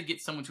 is once they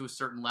get someone to a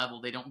certain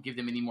level, they don't give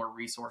them any more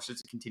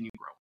resources to continue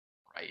growing,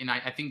 right? And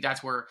I think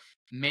that's where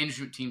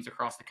management teams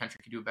across the country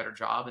could do a better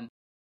job. And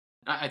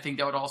I think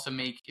that would also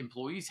make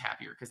employees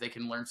happier because they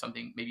can learn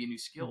something, maybe a new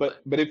skill.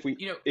 But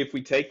if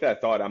we take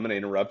that thought, I'm going to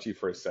interrupt you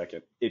for a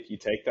second. If you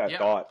take that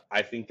thought,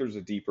 I think there's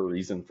a deeper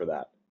reason for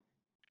that.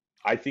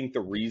 I think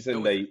the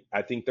reason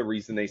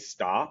they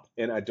stop,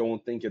 and I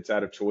don't think it's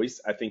out of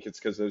choice, I think it's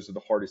because those are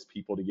the hardest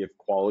people to give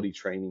quality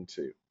training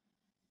to.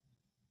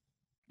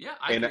 Yeah,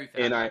 I agree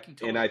with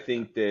that. I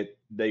think that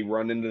they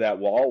run into that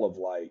wall of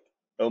like,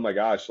 oh my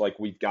gosh, like,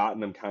 we've gotten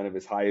them kind of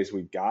as high as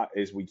we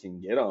can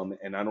get them,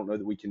 and I don't know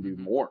that we can do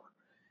more.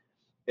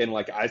 And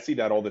like, I see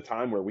that all the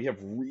time where we have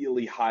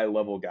really high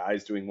level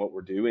guys doing what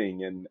we're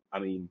doing. And I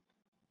mean,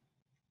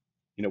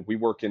 we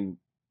work in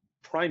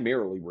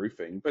primarily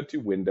roofing, but do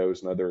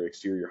windows and other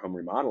exterior home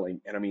remodeling.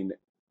 And I mean,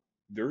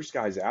 there's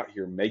guys out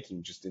here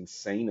making just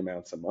insane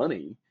amounts of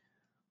money,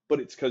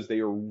 but it's because they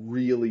are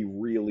really,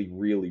 really,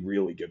 really,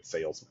 really good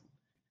salesmen.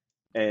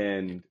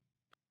 And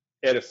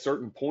at a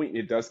certain point,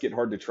 it does get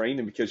hard to train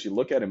them because you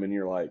look at them and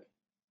you're like,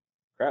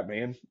 crap,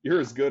 man,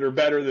 you're as good or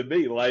better than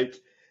me. Like,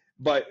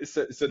 but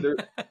so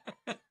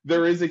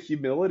there is a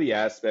humility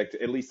aspect.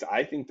 At least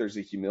I think there's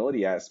a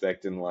humility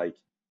aspect in like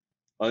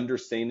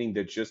understanding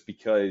that just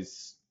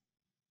because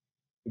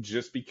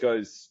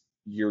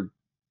you're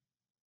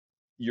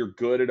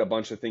good at a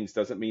bunch of things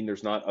doesn't mean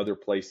there's not other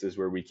places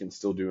where we can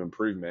still do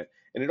improvement.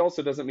 And it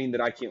also doesn't mean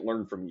that I can't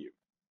learn from you.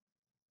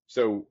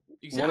 So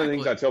one of the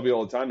things I tell people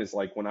all the time is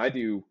like, when I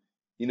do,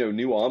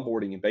 new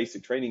onboarding and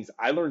basic trainings,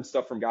 I learn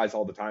stuff from guys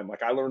all the time.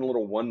 Like, I learn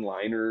little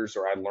one-liners,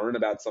 or I learn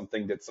about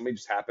something that somebody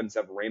just happens to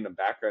have a random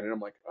background. And I'm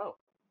like, oh,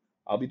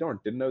 I'll be darned,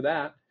 didn't know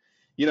that.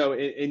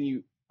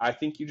 I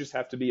think you just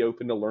have to be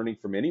open to learning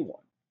from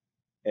anyone.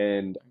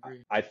 And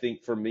I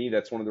think for me,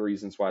 that's one of the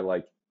reasons why,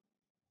 like,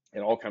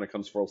 it all kind of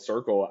comes full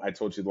circle. I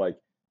told you, like,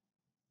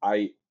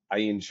 I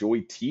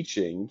enjoy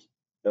teaching.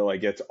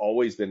 Like, it's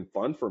always been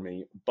fun for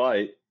me.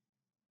 But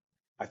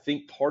I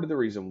think part of the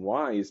reason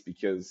why is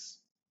because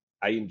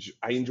I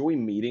enjoy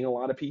meeting a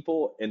lot of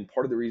people. And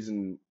part of the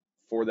reason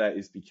for that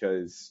is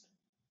because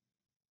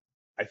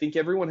I think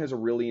everyone has a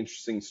really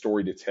interesting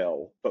story to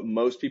tell, but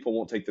most people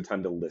won't take the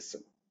time to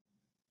listen.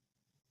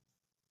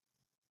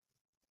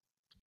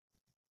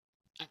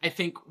 I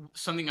think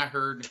something I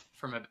heard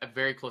from a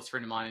very close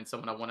friend of mine, and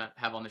someone I want to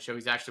have on the show,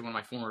 he's actually one of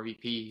my former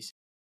VPs.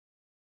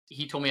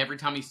 He told me every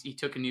time he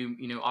took a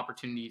new,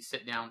 opportunity to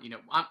sit down,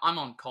 I'm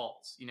on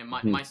calls,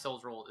 my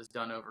sales role is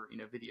done over,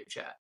 video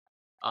chat,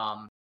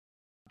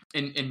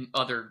 and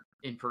other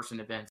in-person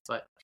events.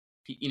 But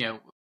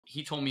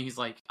he told me, he's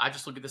like, I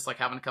just look at this like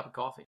having a cup of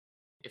coffee.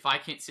 If I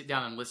can't sit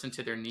down and listen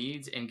to their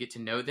needs and get to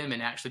know them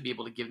and actually be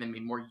able to give them a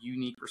more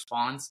unique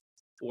response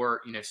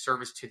or,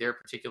 service to their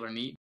particular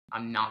need,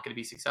 I'm not going to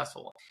be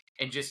successful.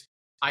 And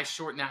I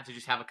shorten that to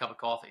just have a cup of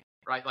coffee,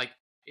 right? Like,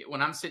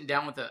 when I'm sitting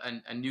down with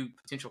a new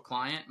potential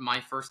client,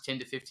 my first 10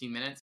 to 15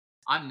 minutes,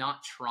 I'm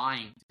not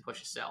trying to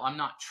push a sale. I'm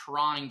not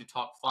trying to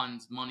talk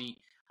funds, money.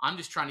 I'm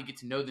just trying to get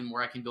to know them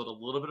where I can build a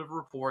little bit of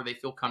rapport. They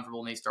feel comfortable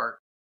and they start,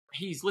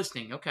 he's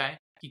listening. Okay.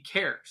 He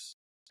cares.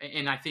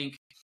 And I think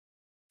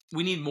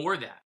we need more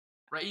of that,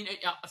 right?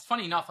 It's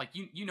funny enough, like,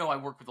 I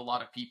work with a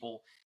lot of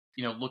people,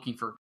 looking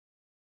for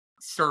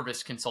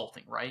service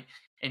consulting, right?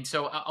 And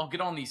so I'll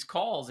get on these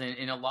calls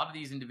and a lot of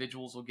these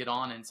individuals will get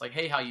on and it's like,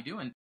 hey, how you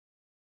doing?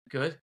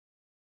 Good.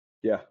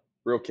 Yeah,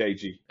 real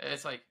cagey.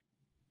 It's like,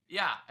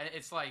 yeah,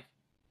 it's like,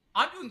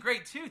 I'm doing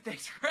great too.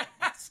 Thanks for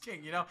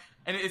asking,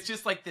 And it's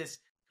just like this,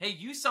 hey,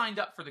 you signed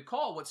up for the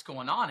call. What's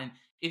going on? And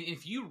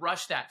if you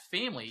rush that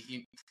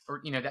family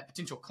or, that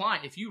potential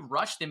client, if you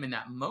rush them in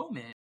that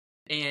moment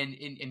and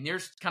they're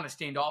kind of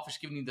standoffish,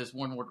 giving you those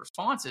one-word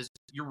responses,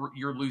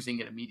 you're losing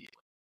it immediately.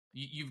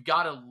 You've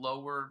got to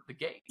lower the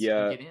gates and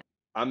Yeah, get in.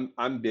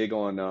 I'm big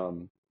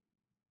on,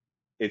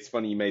 it's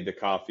funny you made the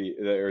coffee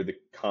or the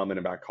comment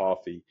about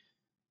coffee,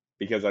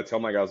 because I tell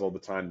my guys all the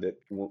time that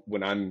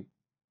when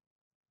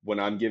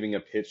I'm giving a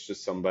pitch to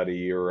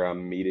somebody or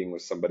I'm meeting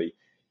with somebody,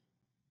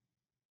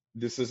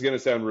 this is going to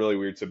sound really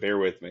weird, so bear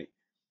with me.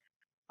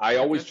 I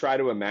You're always good. try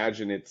to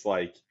imagine it's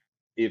like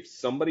if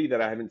somebody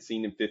that I haven't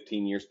seen in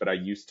 15 years, but I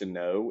used to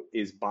know,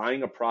 is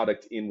buying a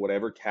product in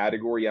whatever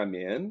category I'm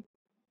in,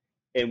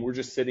 and we're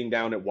just sitting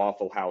down at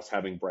Waffle House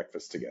having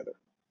breakfast together.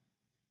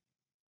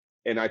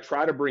 And I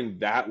try to bring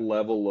that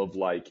level of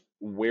like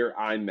where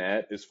I'm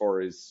at as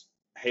far as,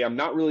 hey, I'm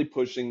not really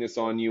pushing this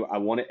on you. I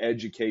want to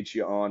educate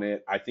you on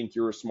it. I think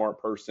you're a smart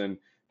person,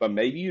 but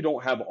maybe you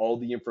don't have all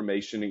the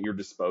information at your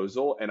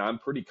disposal. And I'm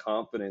pretty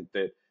confident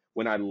that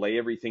when I lay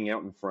everything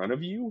out in front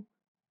of you,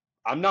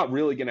 I'm not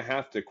really going to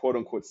have to quote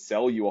unquote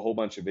sell you a whole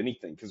bunch of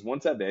anything. Because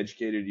once I've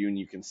educated you and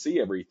you can see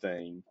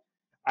everything,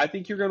 I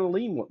think you're going to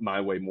lean my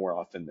way more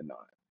often than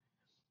not.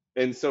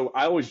 And so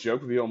I always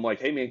joke with you, I'm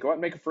like, hey man, go out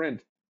and make a friend.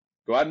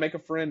 Go out and make a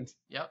friend.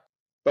 Yep.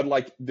 But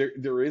like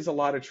there is a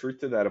lot of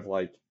truth to that, of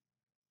like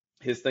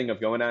his thing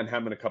of going out and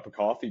having a cup of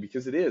coffee,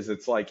 because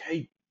it's like,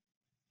 hey,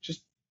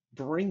 just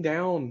bring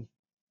down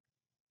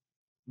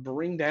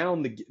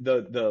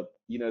the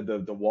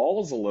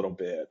walls a little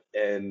bit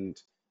and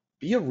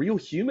be a real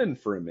human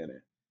for a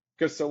minute.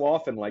 Because so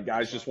often like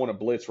guys just want to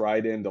blitz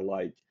right into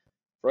like,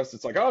 for us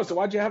it's like, oh, so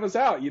why'd you have us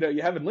out?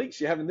 You haven't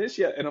leaks, you haven't this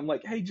yet. And I'm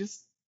like, hey,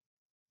 just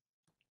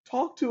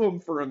talk to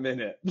them for a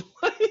minute.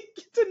 Like,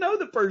 get to know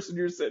the person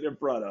you're sitting in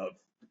front of.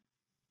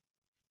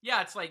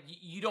 Yeah, it's like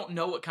you don't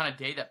know what kind of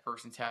day that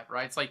person's had,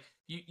 right? It's like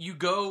you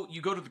go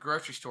to the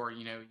grocery store,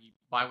 you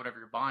buy whatever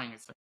you're buying.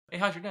 It's like, hey,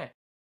 how's your day?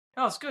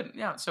 Oh, it's good.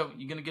 Yeah. So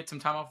you gonna get some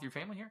time off with your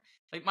family here?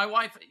 Like my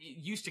wife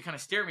used to kind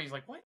of stare at me. He's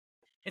like, what?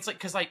 It's like,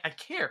 because I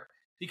care,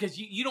 because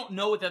you don't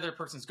know what the other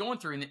person's going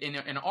through.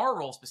 In our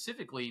role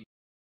specifically,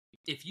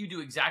 if you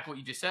do exactly what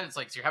you just said, it's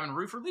like, so you're having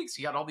roof leaks,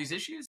 you got all these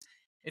issues.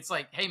 It's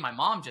like, hey, my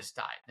mom just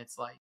died. And it's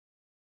like,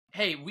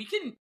 hey,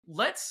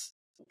 let's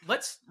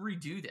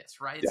redo this,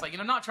 right? It's Yeah. like,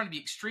 and I'm not trying to be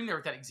extreme there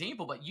with that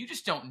example, but you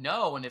just don't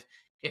know. And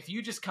if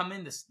you just come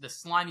in the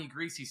slimy,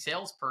 greasy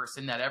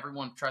salesperson that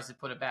everyone tries to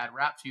put a bad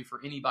rap to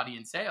for anybody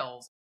in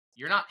sales,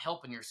 you're not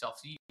helping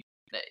yourself. So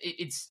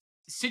it's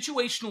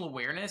situational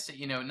awareness,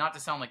 not to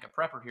sound like a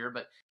prepper here,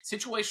 but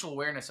situational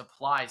awareness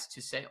applies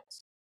to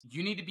sales.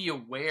 You need to be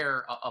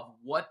aware of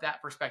what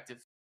that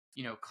prospective,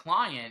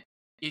 client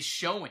is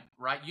showing,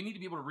 right? You need to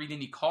be able to read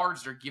any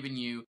cards they're giving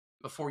you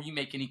before you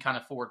make any kind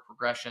of forward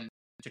progression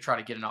to try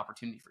to get an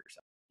opportunity for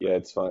yourself. Yeah,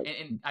 it's fine.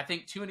 And I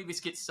think too many of us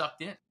get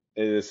sucked in.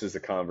 This is a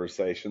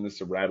conversation. This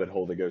is a rabbit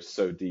hole that goes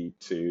so deep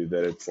too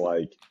that it's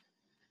like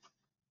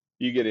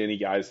you get any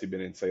guys who've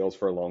been in sales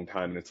for a long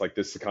time, and it's like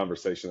this is a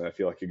conversation that I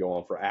feel like could go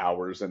on for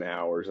hours and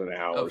hours and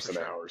hours and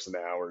Sure. hours and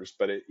hours.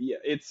 But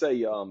it's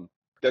a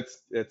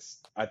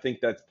that's I think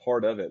that's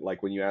part of it.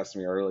 Like when you asked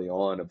me early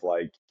on of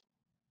like,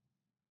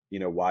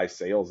 why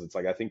sales? It's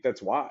like I think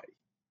that's why.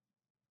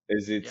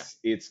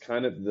 It's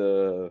kind of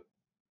the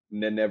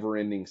never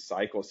ending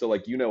cycle. So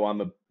like, I'm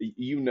on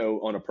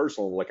a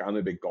personal level, like I'm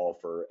a big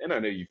golfer, and I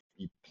know you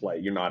play.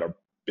 You're not a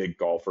big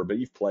golfer, but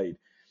you've played.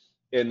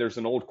 And there's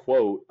an old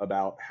quote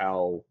about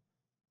how,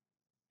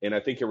 and I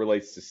think it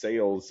relates to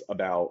sales,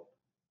 about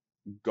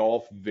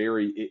golf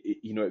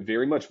it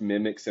very much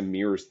mimics and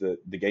mirrors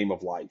the game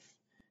of life,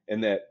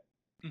 and that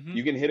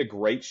you can hit a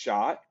great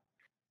shot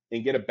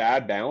and get a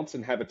bad bounce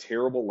and have a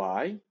terrible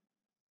lie,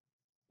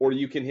 or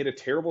you can hit a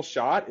terrible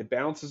shot, it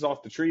bounces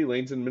off the tree,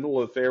 lands in the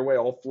middle of the fairway,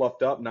 all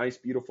fluffed up, nice,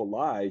 beautiful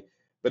lie.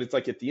 But it's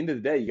like at the end of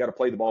the day, you got to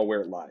play the ball where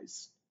it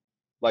lies.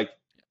 Like,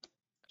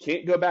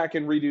 can't go back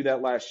and redo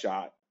that last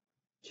shot.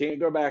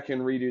 Can't go back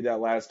and redo that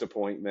last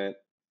appointment.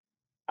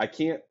 I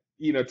can't,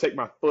 take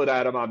my foot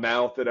out of my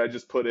mouth that I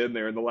just put in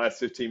there in the last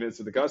 15 minutes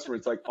of the customer.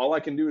 It's like, all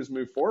I can do is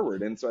move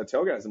forward. And so I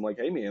tell guys, I'm like,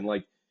 hey man,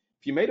 like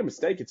if you made a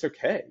mistake, it's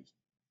okay.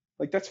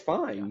 Like that's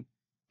fine,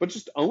 but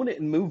just own it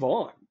and move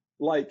on.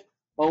 Like,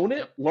 own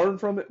it, learn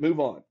from it, move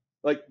on.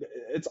 Like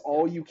it's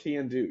all you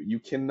can do. You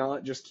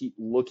cannot just keep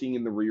looking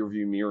in the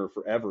rearview mirror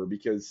forever,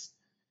 because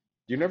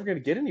you're never going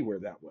to get anywhere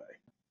that way.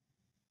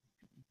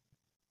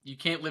 You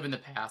can't live in the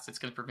past. It's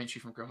going to prevent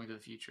you from growing to the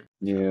future.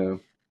 Yeah.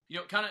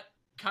 Kind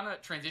kind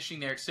of transitioning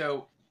there.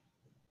 So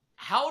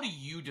how do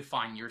you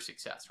define your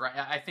success, right?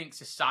 I think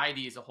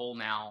society as a whole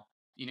now,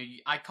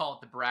 I call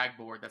it the brag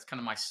board. That's kind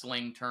of my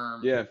slang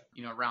term, Yeah.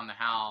 around the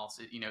house,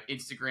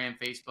 Instagram,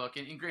 Facebook.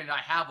 And granted, I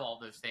have all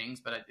those things,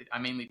 but I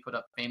mainly put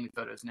up family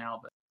photos now,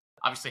 but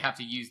obviously have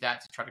to use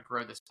that to try to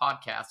grow this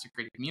podcast to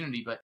create a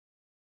community. But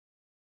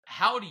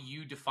how do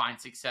you define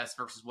success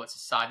versus what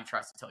society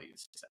tries to tell you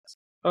is success?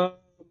 Um,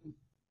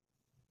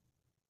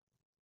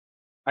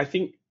 I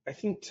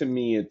think to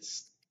me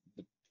it's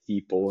the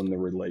people and the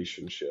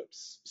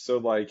relationships. So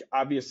like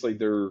obviously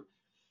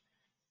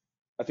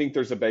I think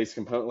there's a base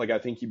component. Like I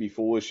think you'd be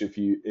foolish if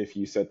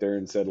you sat there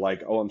and said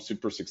like, oh, I'm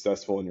super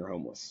successful and you're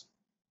homeless.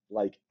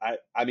 Like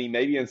I mean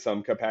maybe in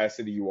some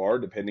capacity you are,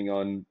 depending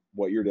on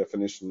what your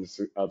definition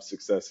of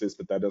success is,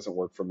 but that doesn't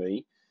work for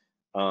me.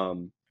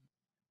 Um,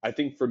 I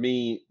think for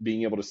me,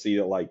 being able to see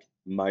that like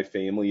my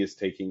family is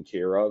taken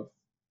care of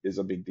is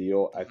a big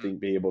deal. I Mm-hmm. think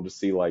being able to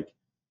see like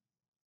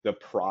the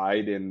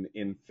pride in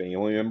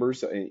family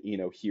members and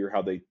hear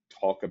how they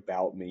talk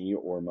about me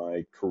or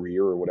my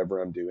career or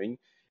whatever I'm doing,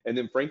 and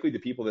then frankly the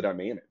people that I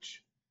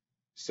manage.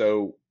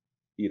 So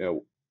you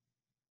know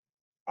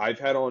I've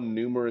had on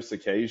numerous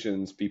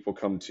occasions people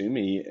come to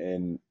me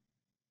and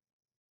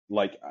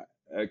like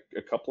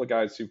a couple of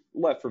guys who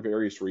left for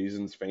various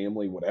reasons,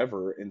 family,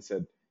 whatever, and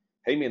said,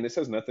 hey man, this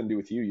has nothing to do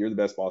with you, you're the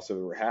best boss I've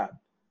ever had.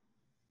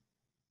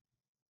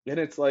 And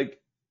it's like,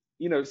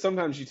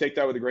 sometimes you take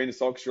that with a grain of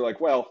salt because you're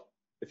like, well,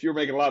 if you're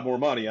making a lot more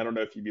money, I don't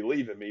know if you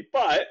believe in me,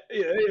 but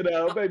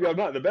maybe I'm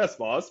not the best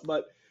boss.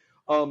 But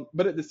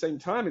at the same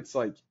time, it's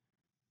like,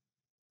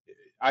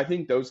 I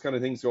think those kind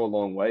of things go a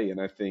long way. And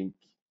I think,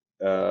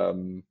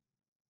 um,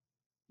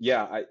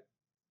 yeah,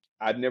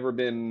 I've never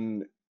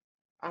been,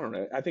 I don't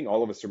know. I think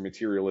all of us are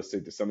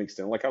materialistic to some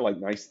extent. Like I like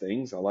nice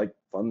things. I like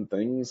fun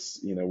things.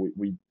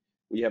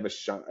 We have a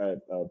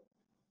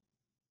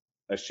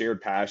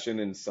shared passion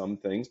in some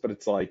things, but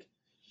it's like,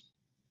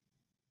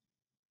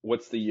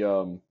 what's the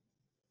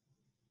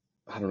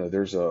I don't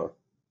know.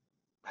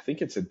 I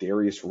think it's a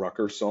Darius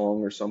Rucker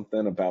song or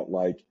something about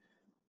like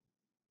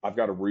I've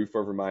got a roof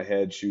over my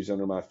head, shoes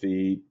under my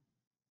feet,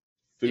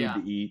 food to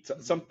Yeah. eat,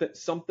 Mm-hmm.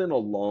 something Yeah.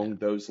 along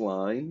those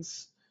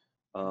lines.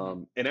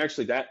 Mm-hmm. And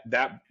actually, that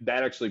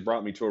actually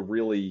brought me to a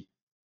really,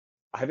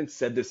 I haven't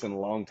said this in a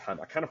long time.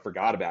 I kind of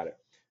forgot about it.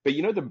 But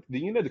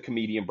the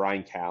comedian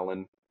Brian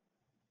Callen.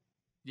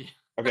 Yeah.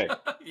 Okay,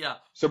 Yeah.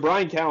 so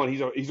Brian Callen,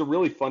 he's a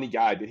really funny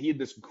guy, but he had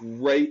this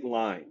great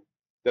line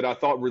that I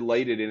thought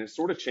related, and it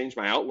sort of changed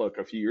my outlook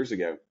a few years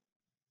ago.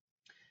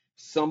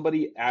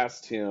 Somebody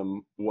asked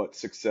him what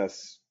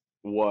success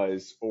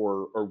was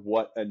or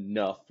what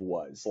enough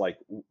was. Like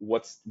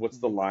what's the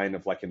Mm-hmm. line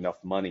of like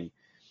enough money?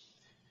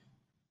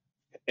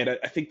 And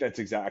I think that's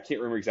exact. I can't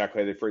remember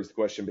exactly how they phrased the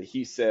question, but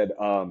he said,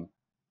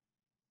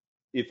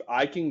 if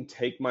I can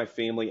take my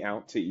family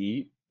out to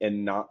eat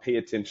and not pay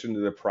attention to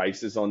the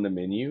prices on the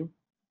menu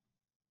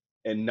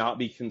and not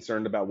be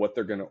concerned about what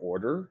they're going to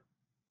order,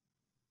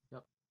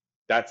 Yep.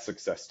 that's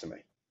success to me.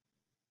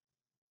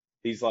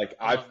 He's like,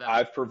 I love that.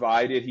 I've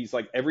provided. He's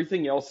like,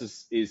 everything else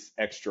is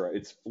extra.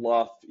 It's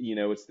fluff,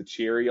 it's the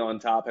cherry on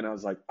top. And I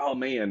was like, oh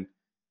man,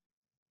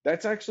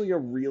 that's actually a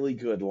really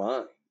good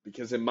line.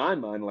 Because in my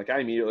mind, like I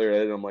immediately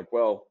read it, I'm like,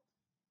 well,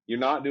 you're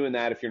not doing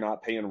that if you're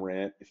not paying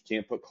rent, if you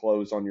can't put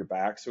clothes on your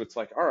back. So it's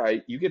like, all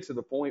right, you get to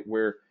the point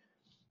where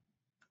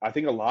I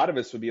think a lot of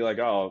us would be like,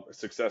 oh,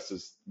 success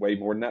is way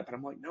more than that. But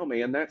I'm like, no,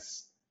 man,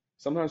 that's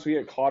sometimes we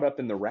get caught up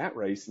in the rat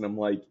race. And I'm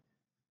like,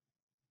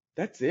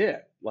 that's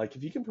it. Like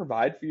if you can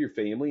provide for your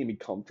family and be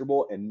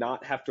comfortable and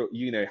not have to,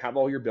 have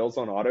all your bills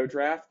on auto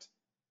draft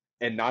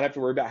and not have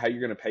to worry about how you're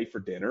going to pay for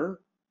dinner,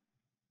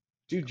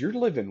 dude, you're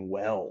living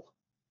well.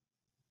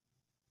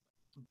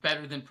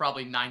 Better than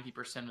probably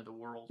 90% of the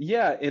world.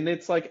 Yeah. And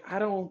it's like,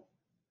 don't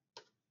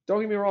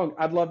get me wrong.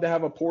 I'd love to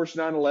have a Porsche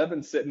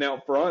 911 sitting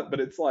out front, but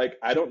it's like,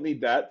 I don't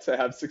need that to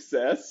have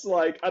success.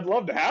 Like I'd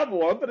love to have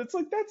one, but it's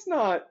like, that's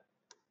not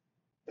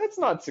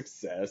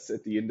success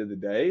at the end of the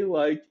day.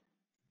 Like,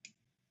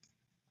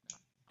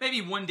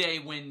 Maybe one day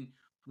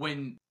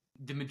when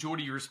the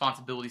majority of your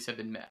responsibilities have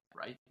been met,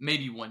 right?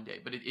 Maybe one day,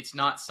 but it's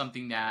not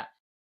something that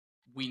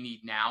we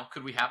need now.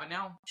 Could we have it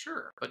now?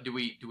 Sure. But do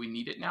we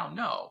need it now?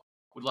 No.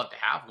 Would love to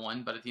have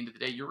one, but at the end of the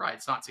day, you're right.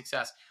 It's not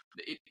success.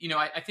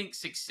 I think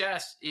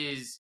success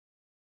is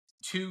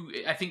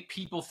I think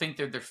people think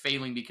they're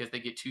failing because they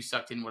get too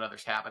sucked in what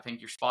others have. I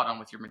think you're spot on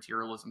with your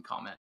materialism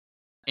comment.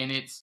 And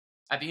it's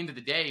at the end of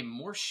the day,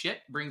 more shit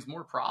brings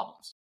more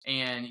problems.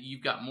 And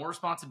you've got more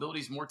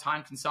responsibilities, more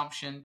time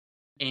consumption.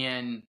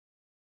 And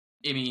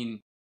I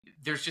mean,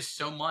 there's just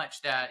so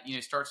much that,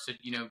 starts to,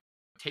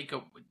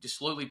 just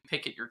slowly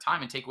pick at your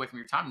time and take away from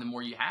your time the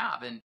more you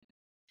have. And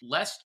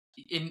less,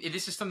 and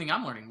this is something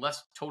I'm learning,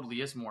 less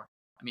totally is more.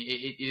 I mean,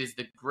 it is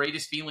the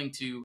greatest feeling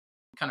to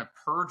kind of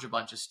purge a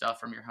bunch of stuff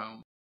from your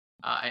home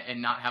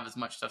and not have as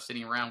much stuff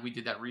sitting around. We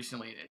did that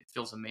recently. It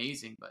feels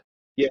amazing. But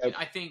yeah,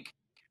 I think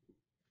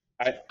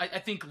I, I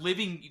think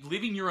living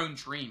your own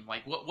dream,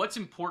 like what's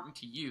important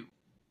to you.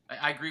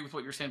 I agree with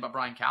what you're saying about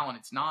Brian Callen.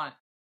 It's not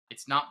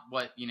It's not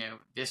what,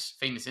 this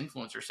famous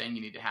influencer saying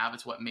you need to have.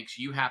 It's what makes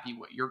you happy,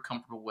 what you're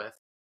comfortable with.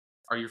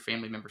 Are your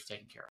family members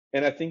taken care of?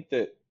 And I think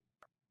that,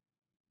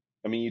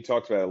 I mean, you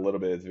talked about it a little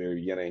bit at the very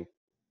beginning.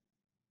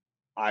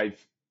 I've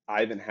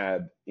I haven't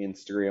had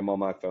Instagram on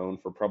my phone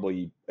for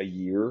probably a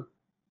year.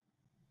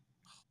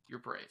 You're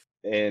brave.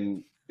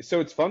 And so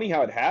it's funny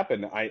how it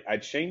happened. I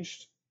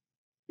changed,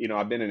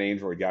 I've been an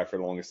Android guy for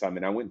the longest time,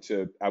 and I went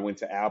to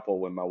Apple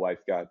when my wife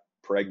got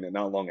pregnant,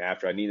 not long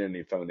after. I needed a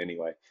new phone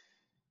anyway.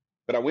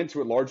 But I went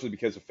to it largely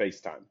because of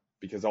FaceTime,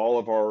 because all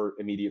of our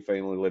immediate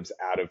family lives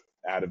out of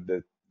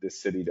the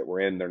city that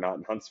we're in. They're not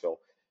in Huntsville.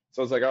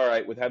 So I was like, all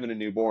right, with having a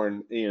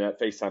newborn, that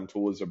FaceTime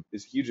tool is a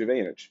huge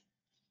advantage.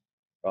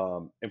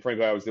 And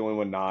frankly, I was the only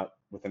one not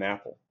with an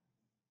Apple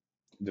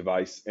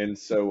device. And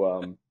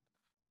so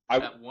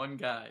That one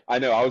guy. I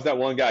know I was that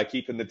one guy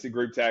keeping the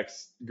group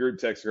text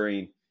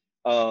green.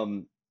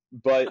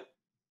 But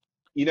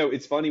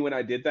it's funny, when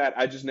I did that,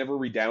 I just never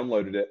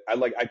re-downloaded it.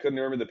 I couldn't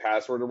remember the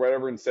password or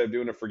whatever. Instead of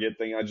doing a forget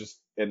thing, I just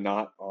am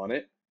not on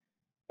it.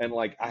 And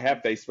I have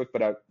Facebook,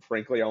 but I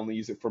frankly only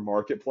use it for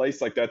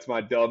Marketplace. That's my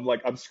dumb,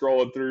 I'm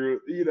scrolling through,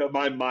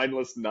 my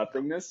mindless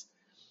nothingness.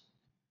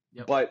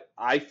 Yep. But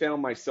I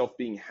found myself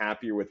being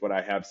happier with what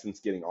I have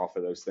since getting off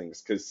of those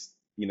things. Cause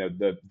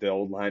the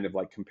old line of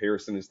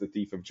comparison is the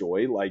thief of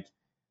joy.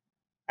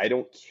 I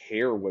don't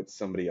care what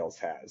somebody else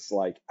has.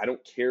 I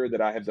don't care that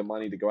I have the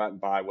money to go out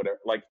and buy whatever.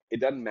 It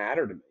doesn't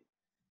matter to me.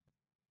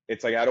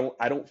 It's I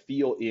don't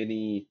feel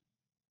any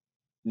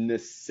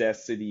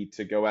necessity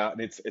to go out.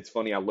 And it's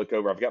funny. I look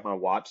over, I've got my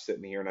watch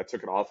sitting here, and I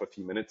took it off a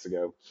few minutes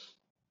ago.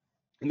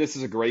 And this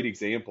is a great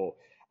example.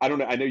 I don't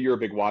know. I know you're a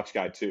big watch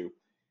guy too.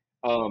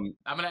 I'm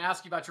going to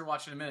ask you about your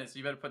watch in a minute, so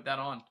you better put that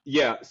on.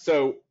 Yeah.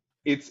 So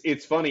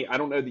it's funny. I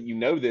don't know that you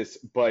know this,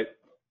 but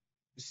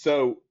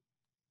so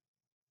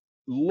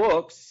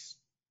looks,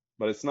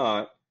 but it's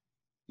not,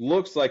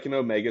 looks like an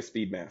Omega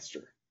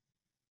Speedmaster.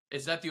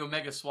 Is that the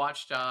Omega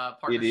Swatch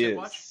partnership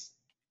watch?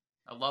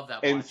 I love that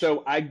watch. And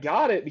so I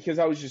got it because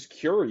I was just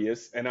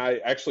curious, and I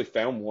actually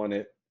found one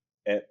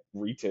at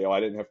retail.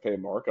 I didn't have to pay a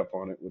markup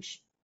on it, which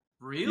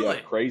really,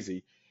 yeah,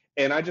 crazy.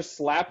 And I just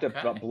slapped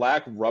a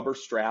black rubber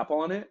strap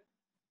on it.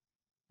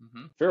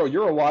 Mm-hmm. Farrell,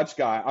 you're a watch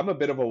guy. I'm a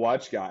bit of a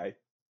watch guy.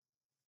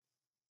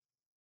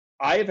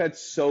 I have had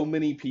so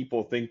many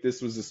people think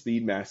this was a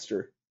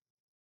Speedmaster.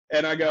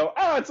 And I go,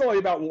 oh, it's only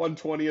about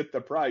 1/20th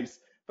the price.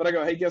 But I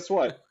go, hey, guess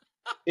what?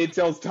 It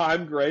tells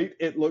time great.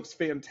 It looks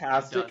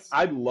fantastic.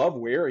 I love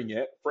wearing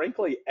it.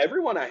 Frankly,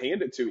 everyone I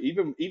hand it to,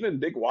 even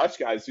big watch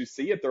guys who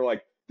see it, they're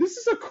like, this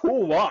is a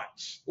cool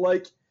watch. Yeah,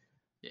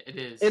 it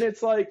is. And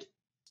it's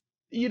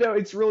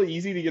it's really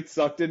easy to get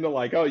sucked into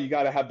oh, you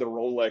got to have the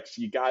Rolex,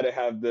 you got to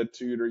have the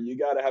Tudor, you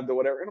got to have the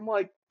whatever. And I'm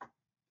like,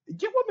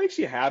 get what makes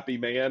you happy,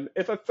 man.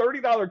 If a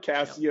 $30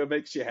 Casio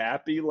makes you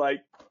happy,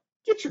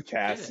 get your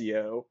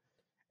Casio.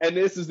 And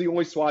this is the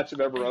only Swatch I've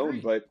ever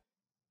owned, but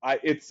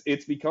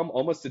it's become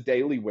almost a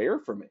daily wear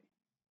for me.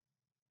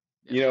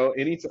 Yeah.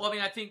 Well, I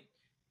mean, I think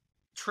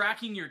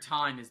tracking your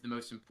time is the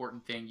most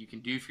important thing you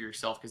can do for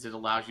yourself, because it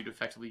allows you to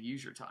effectively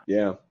use your time.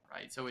 Yeah.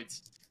 Right. So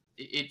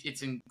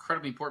it's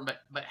incredibly important,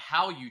 but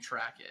how you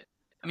track it.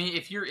 I mean,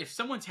 if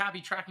someone's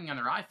happy tracking on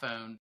their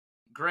iPhone,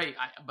 great.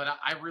 But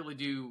I really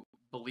do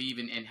believe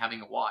in having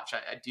a watch.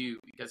 I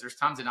do, because there's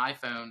times in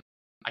iPhone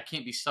I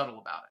can't be subtle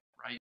about it.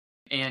 Right.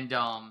 And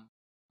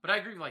but I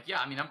agree.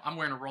 Yeah, I mean, I'm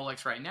wearing a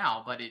Rolex right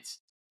now, but it's,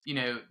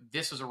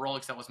 this was a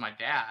Rolex that was my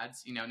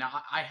dad's.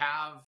 Now I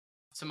have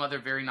some other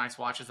very nice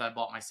watches that I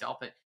bought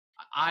myself, but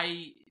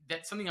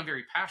that's something I'm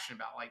very passionate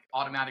about,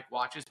 automatic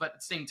watches. But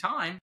at the same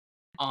time,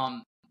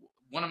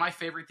 one of my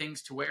favorite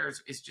things to wear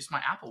is just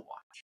my Apple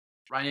Watch,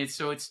 right? And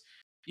so it's,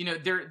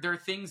 there are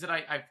things that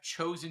I've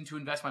chosen to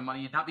invest my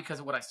money in, not because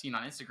of what I've seen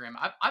on Instagram.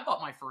 I bought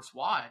my first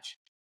watch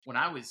when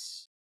I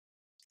was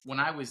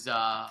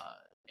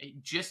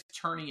just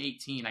turning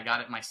 18. I got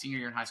it my senior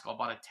year in high school. I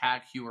bought a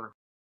Tag Heuer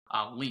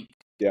Link.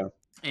 Yeah.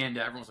 And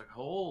everyone's like,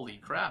 holy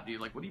crap,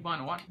 dude. What are you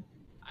buying a watch?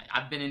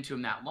 I've been into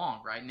them that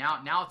long, right?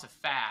 Now it's a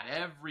fad.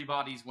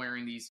 Everybody's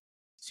wearing these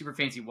super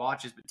fancy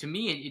watches. But to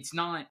me, it's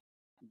not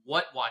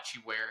what watch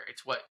you wear.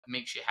 It's what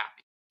makes you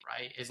happy,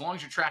 right? As long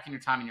as you're tracking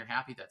your time and you're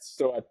happy, that's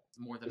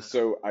more than enough.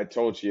 So I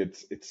told you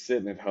it's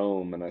sitting at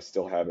home, and I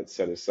still have it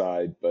set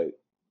aside. But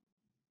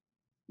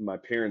my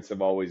parents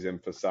have always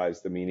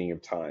emphasized the meaning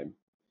of time.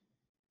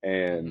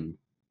 And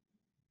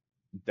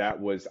that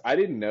was, I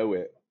didn't know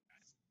it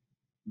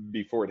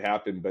before it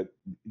happened, but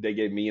they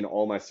gave me and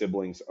all my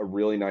siblings a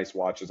really nice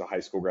watch as a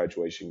high school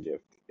graduation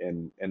gift.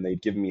 And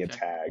they'd given me a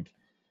tag.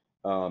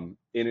 And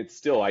it's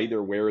still, I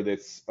either wear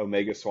this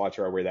Omega Swatch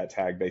or I wear that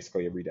tag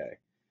basically every day.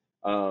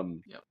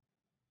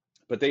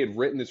 But they had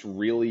written this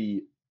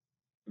really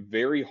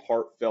very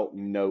heartfelt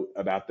note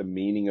about the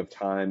meaning of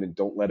time and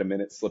don't let a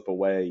minute slip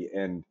away.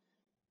 And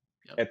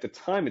at the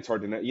time, it's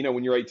hard to know.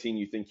 When you're 18,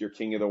 you think you're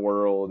king of the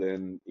world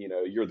and,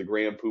 you're the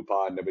grand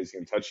poobah and nobody's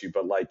going to touch you.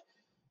 But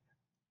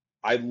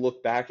I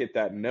look back at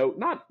that note,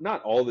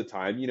 not all the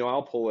time,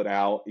 I'll pull it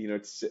out,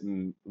 it's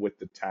sitting with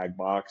the tag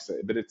box,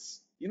 but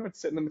it's, it's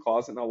sitting in the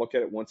closet, and I'll look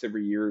at it once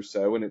every year or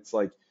so. And it's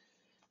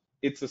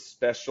it's a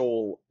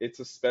special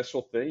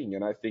thing,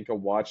 and I think a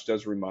watch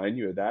does remind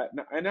you of that.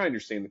 And I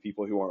understand the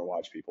people who aren't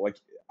watch people. Like,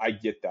 I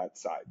get that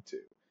side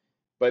too.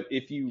 But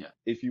Yeah,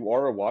 if you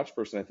are a watch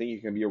person, I think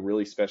it can be a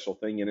really special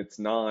thing, and it's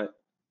not.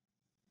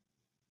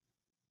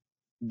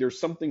 There's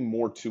something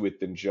more to it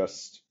than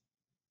just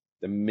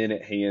the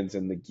minute hands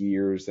and the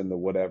gears and the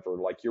whatever.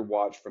 Like your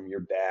watch from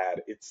your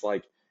dad, it's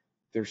like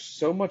there's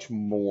so much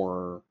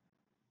more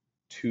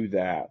to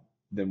that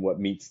than what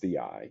meets the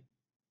eye.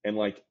 And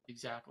like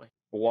exactly.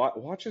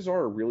 watches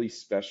are a really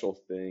special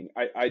thing.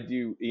 I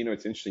do,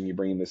 it's interesting you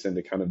bringing this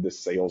into kind of this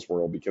sales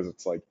world, because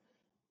it's like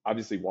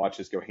obviously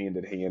watches go hand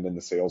in hand in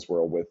the sales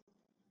world with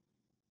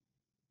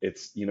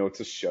it's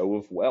a show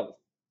of wealth.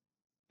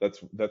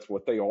 That's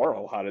what they are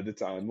a lot of the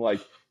time.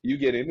 Like you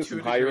get into To some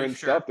a higher degree, end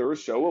stuff, sure. they're a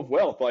show of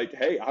wealth. Like,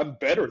 hey, I'm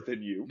better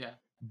than you. Yeah,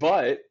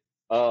 But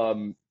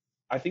um,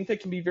 I think they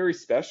can be very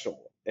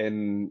special,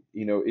 and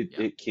yeah.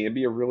 it can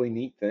be a really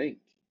neat thing.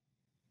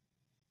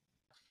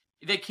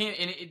 They can't,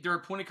 and they're a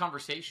point of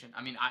conversation.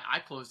 I mean, I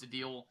closed a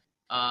deal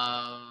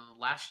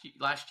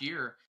last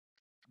year.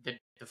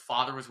 The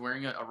father was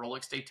wearing a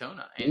Rolex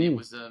Daytona, and it Mm.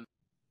 was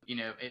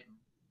it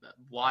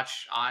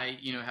watch. I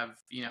have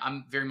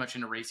I'm very much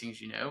into racing,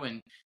 as you know,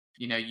 and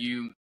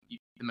the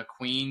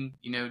McQueen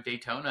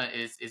Daytona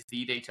is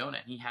the Daytona,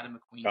 and he had a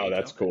McQueen Oh,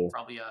 that's Daytona, cool.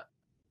 probably a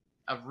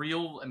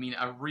real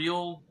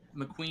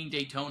McQueen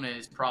Daytona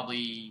is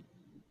probably,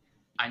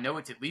 I know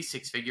it's at least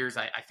six figures.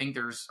 I think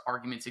there's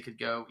arguments it could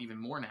go even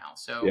more now.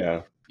 So,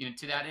 Yeah.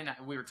 to that end,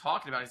 we were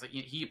talking about is like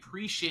he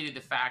appreciated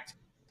the fact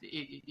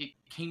it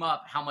came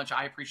up how much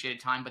I appreciated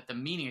time, but the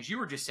meaning, as you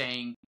were just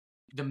saying,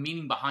 the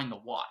meaning behind the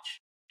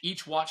watch.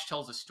 Each watch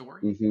tells a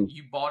story. Hmm.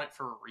 You bought it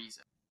for a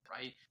reason,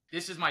 right?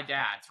 This is my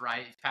dad's,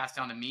 right? It's passed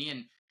down to me,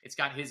 and it's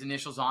got his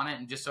initials on it,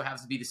 and just so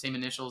happens to be the same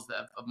initials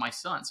of my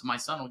son. So my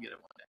son will get it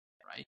one day,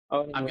 right? Oh,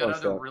 I didn't I've got realize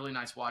other that. really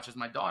nice watches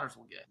my daughters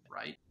will get,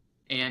 right?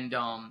 And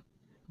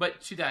but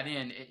to that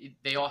end,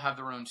 they all have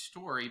their own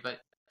story.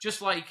 But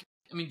just like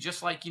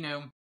just like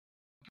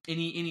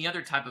any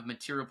other type of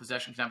material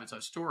possession can have its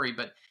own story.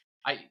 But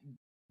I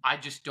I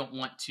just don't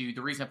want to.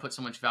 The reason I put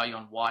so much value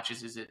on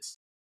watches is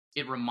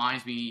it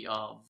reminds me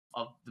of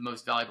the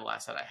most valuable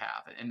asset I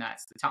have, and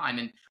that's the time.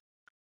 And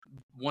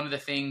one of the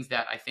things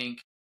that I think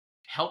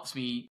helps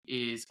me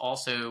is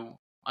also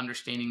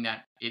understanding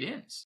that it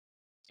ends,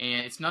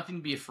 and it's nothing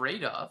to be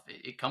afraid of.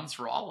 It comes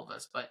for all of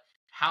us, but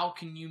how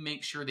can you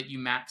make sure that you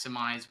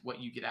maximize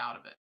what you get out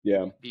of it?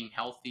 Yeah. Being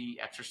healthy,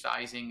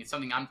 exercising, it's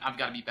something I've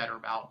got to be better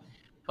about.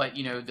 But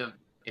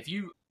if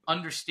you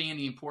understand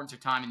the importance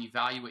of time and you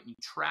value it and you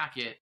track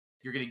it,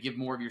 you're going to give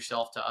more of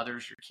yourself to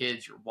others, your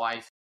kids, your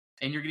wife,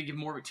 and you're going to give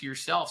more of it to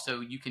yourself,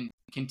 so you can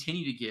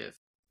continue to give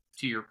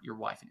to your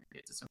wife and your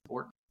kids. It's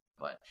important.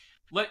 But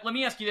let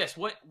me ask you this: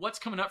 what's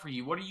coming up for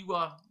you? What are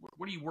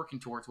you working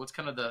towards? What's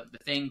kind of the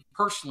thing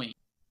personally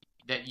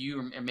that you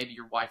or maybe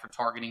your wife are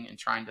targeting and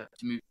trying to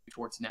move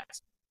towards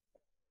next?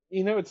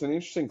 It's an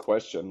interesting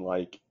question.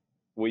 Like,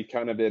 we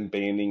kind of been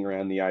banding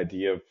around the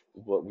idea of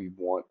what we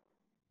want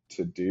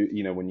to do.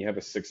 When you have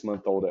a 6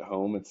 month old at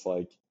home, it's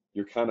like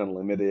you're kind of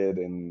limited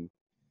in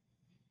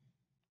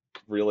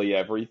really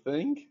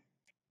everything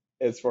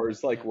as far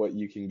as like Yeah, what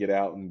you can get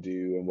out and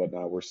do and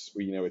whatnot.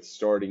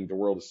 The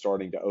world is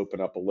starting to open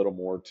up a little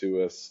more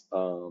to us.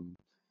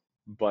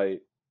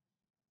 But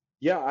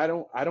yeah, I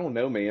don't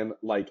know, man.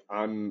 Like,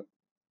 I'm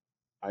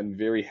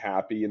very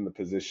happy in the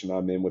position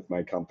I'm in with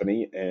my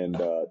company,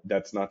 and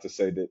that's not to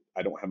say that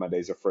I don't have my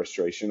days of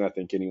frustration. I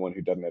think anyone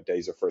who doesn't have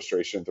days of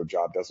frustration at their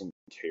job doesn't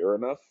care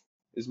enough,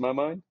 is my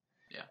mind.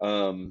 yeah,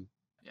 Um,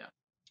 yeah,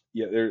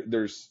 yeah,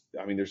 there's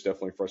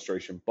definitely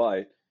frustration,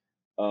 but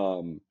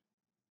um,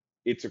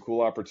 it's a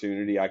cool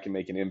opportunity. I can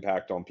make an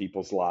impact on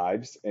people's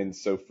lives, and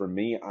so for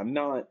me, I'm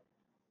not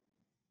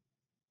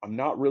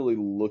really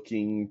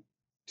looking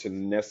to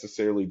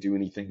necessarily do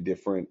anything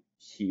different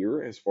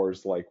here as far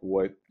as like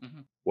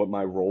hmm, what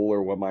my role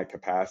or what my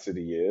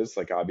capacity is.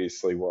 Like,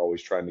 obviously we're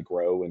always trying to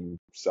grow and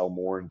sell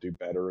more and do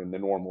better in the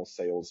normal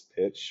sales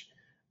pitch.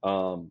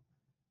 Um,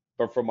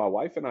 but for my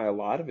wife and I, a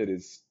lot of it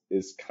is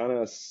kind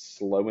of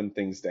slowing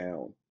things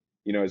down.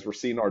 As we're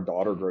seeing our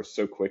daughter hmm, grow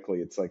so quickly,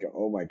 it's like,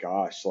 oh my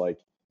gosh, like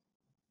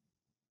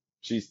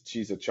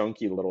she's a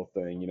chunky little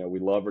thing. We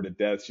love her to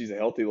death. She's a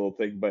healthy little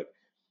thing, but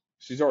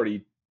she's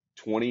already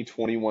 20,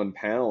 21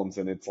 pounds.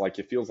 And it's like,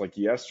 it feels like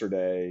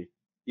yesterday,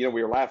 we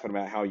were laughing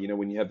about how,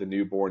 when you have the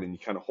newborn and you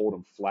kind of hold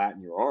them flat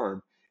in your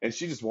arm, and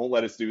she just won't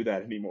let us do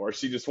that anymore.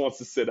 She just wants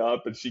to sit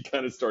up, and she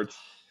kind of starts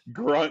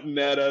grunting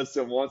at us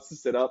and wants to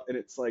sit up. And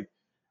it's like,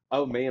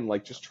 oh man,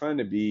 like yeah, just trying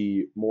to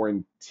be more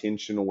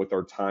intentional with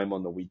our time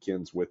on the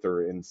weekends with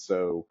her. And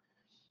so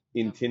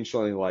yeah,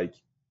 intentionally, like,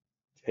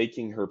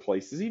 taking her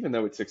places, even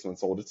though it's 6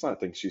 months old, it's not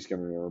things she's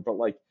going to remember, but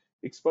like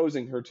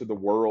exposing her to the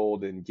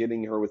world and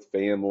getting her with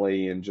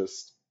family and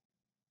just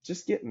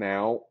getting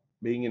out,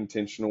 being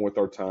intentional with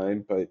our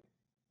time. But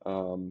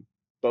um,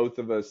 both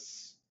of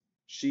us,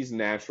 she's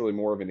naturally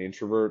more of an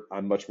introvert.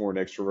 I'm much more an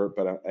extrovert,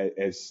 but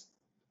as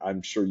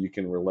I'm sure you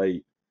can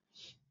relate,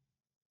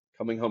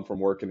 coming home from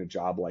work in a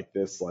job like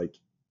this, like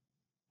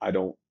I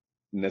don't.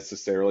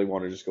 necessarily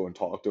want to just go and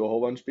talk to a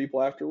whole bunch of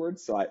people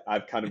afterwards. So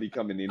I've kind of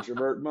become an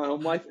introvert in my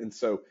home life. And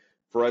so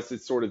for us,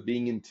 it's sort of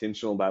being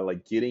intentional about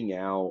like getting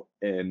out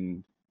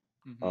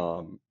Mm-hmm.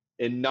 um,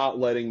 and not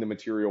letting the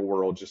material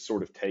world just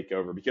sort of take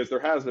over, because there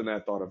has been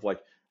that thought of like,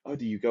 oh,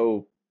 do you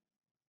go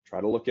try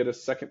to look at a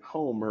second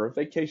home or a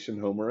vacation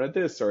home or a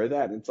this or a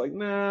that? And it's like,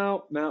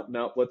 no, no,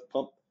 no, let's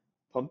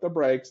pump the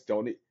brakes.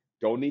 Don't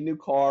need new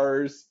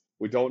cars.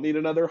 We don't need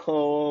another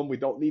home. We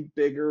don't need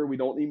bigger. We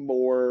don't need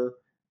more.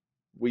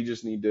 We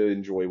just need to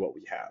enjoy what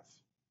we have.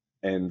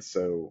 And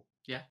so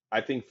Yeah.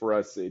 I think for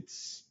us,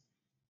 it's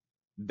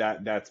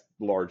that's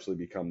largely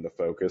become the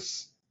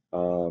focus.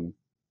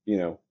 You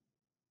know,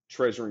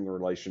 treasuring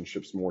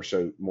relationships more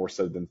so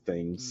than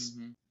things.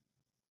 Mm-hmm.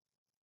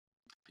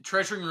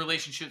 Treasuring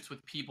relationships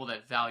with people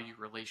that value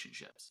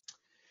relationships.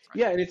 Right.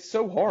 Yeah, and it's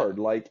so Yeah. hard.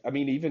 Like, I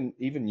mean,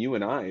 even you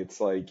and I,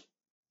 it's like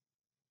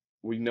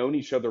we've known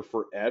each other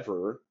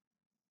forever.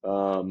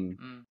 Um,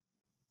 Mm.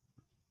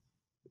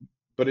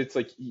 but it's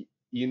like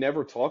you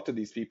never talk to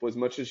these people as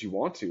much as you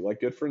want to. Like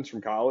good friends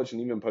from college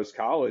and even post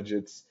college,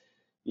 it's,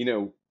 you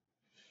know,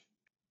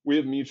 we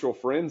have mutual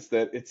friends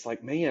that it's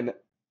like, man,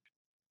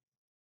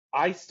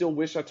 I still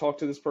wish I talked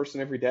to this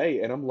person every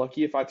day, and I'm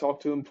lucky if I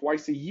talk to him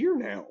twice a year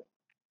now.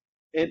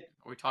 And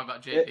Are we talking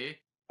about it,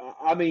 JP?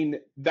 I mean,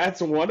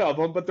 that's one of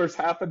them, but there's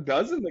half a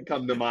dozen that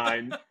come to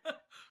mind,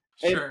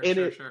 and Sure, and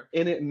sure, it sure.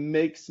 and it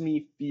makes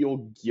me feel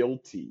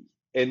guilty.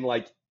 And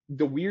like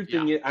the weird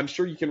Yeah. thing is, I'm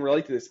sure you can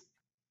relate to this.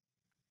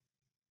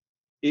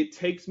 It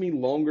takes me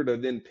longer to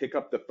then pick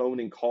up the phone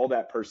and call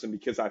that person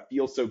because I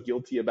feel so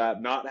guilty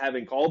about not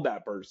having called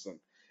that person.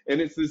 And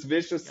it's this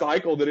vicious Yep.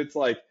 cycle that it's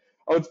like,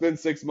 oh, it's been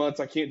 6 months.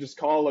 I can't just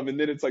call them. And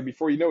then it's like,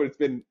 before you know it, it's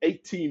been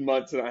 18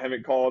 months and I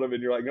haven't called them.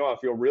 And you're like, no, I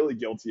feel really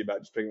guilty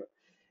about just picking up.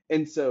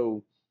 And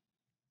so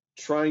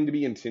trying to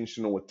be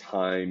intentional with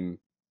time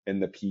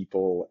and the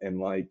people and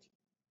like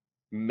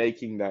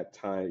making that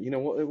time, you know,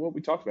 what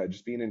we talked about,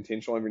 just being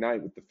intentional every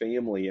night with the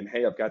family. And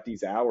hey, I've got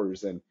these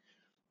hours, and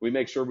we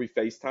make sure we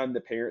FaceTime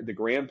the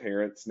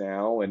grandparents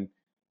now, and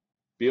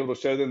be able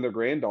to show them their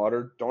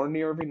granddaughter darn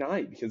near every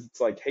night, because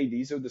it's like, hey,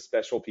 these are the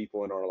special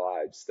people in our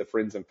lives, the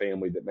friends and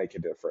family that make a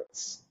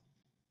difference.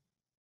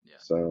 Yeah.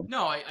 So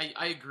No,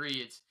 I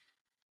agree.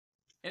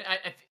 And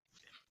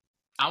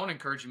I want to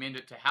encourage you, man,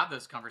 to have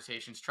those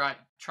conversations. Try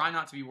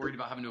not to be worried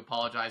about having to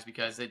apologize,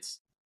 because it's,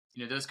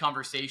 those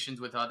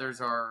conversations with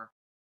others are,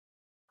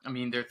 I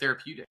mean, they're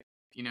therapeutic.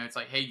 It's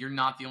like, hey, you're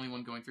not the only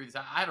one going through this.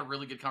 I had a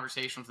really good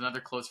conversation with another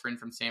close friend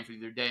from Stanford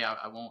the other day.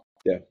 I won't,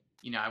 yeah,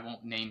 I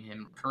won't name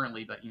him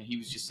currently, but he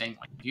was just saying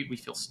like, dude, we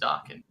feel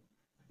stuck, and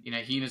he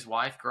and his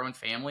wife, growing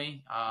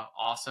family,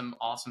 awesome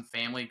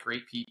family,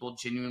 great people,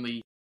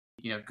 genuinely,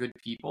 good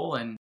people,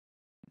 and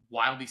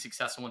wildly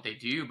successful in what they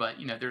do. But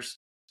there's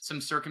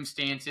some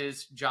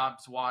circumstances,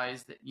 jobs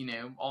wise, that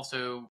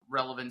also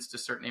relevance to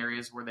certain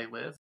areas where they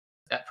live,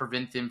 that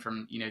prevent them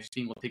from just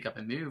being able to pick up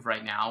and move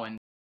right now. And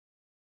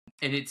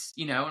it's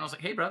and I was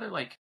like, hey brother,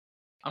 like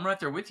I'm right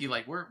there with you.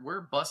 Like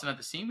we're busting at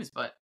the seams,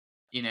 but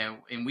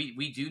and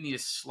we do need a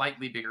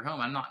slightly bigger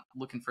home. I'm not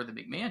looking for the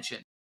big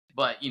mansion,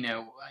 but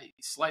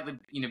slightly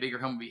bigger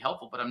home would be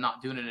helpful. But I'm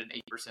not doing it at an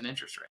 8%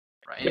 interest rate,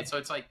 right? yeah, And so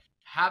it's like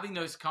having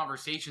those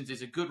conversations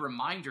is a good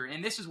reminder.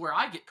 And this is where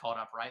I get caught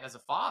up, right? As a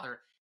father,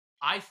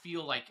 I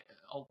feel like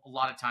a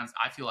lot of times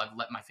I feel I've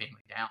let my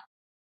family down,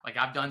 like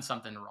I've done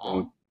something mm.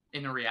 wrong.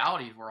 In the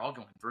reality, we're all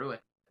going through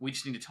it. We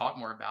just need to talk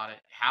more about it.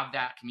 Have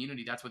that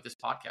community. That's what this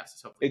podcast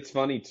is hopefully It's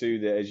funny too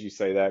that as you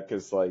say that,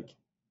 because like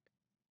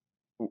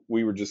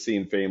we were just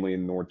seeing family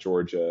in North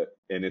Georgia,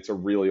 and it's a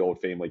really old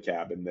family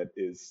cabin that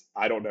is,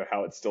 I don't know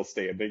how it's still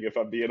standing, if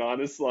I'm being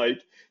honest. Like,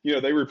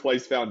 they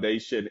replaced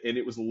foundation, and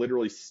it was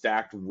literally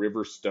stacked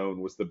river stone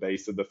was the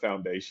base of the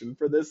foundation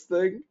for this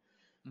thing.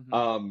 doing.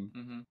 Um,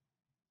 Mm-hmm.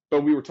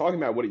 but we were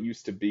talking about what it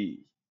used to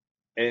be,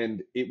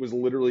 and it was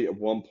literally at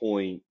one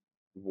point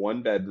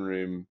one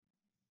bedroom,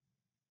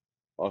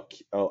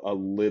 a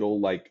little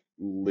like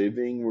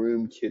living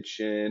room,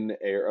 kitchen,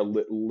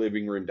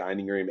 living room,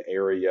 dining room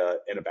area,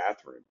 and a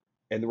bathroom.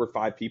 And there were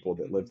 5 people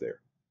that Mm-hmm. lived there.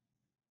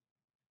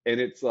 And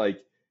it's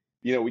like,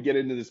 we get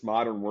into this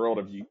modern world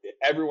of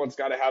everyone's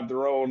got to have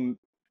their own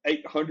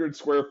 800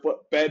 square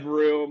foot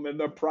bedroom and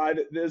the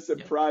private this and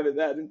Yep. private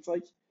that. And it's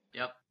like,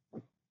 Yep.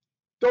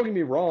 don't get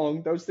me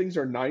wrong, those things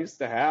are nice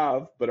to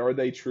have, but are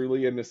they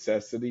truly a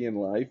necessity in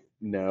life?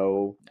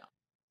 No. No.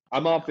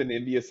 I'm No. often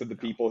envious of the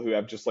No. people who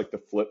have just like the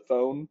flip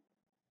phone.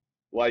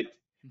 Like,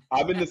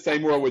 I'm in the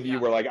same world with you Yeah.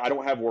 where like I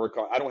don't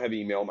have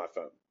email on my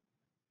phone.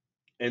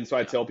 And so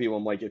I Yeah. tell people,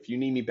 I'm like, if you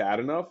need me bad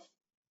enough,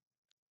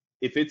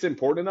 if it's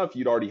important enough,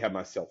 you'd already have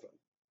my cell phone,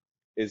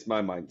 is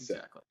my mindset.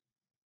 Exactly.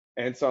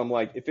 And so I'm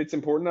like, if it's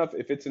important enough,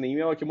 if it's an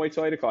email, it can wait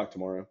till 8 o'clock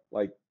tomorrow.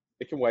 Like,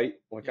 it can wait.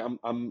 Like, Yeah.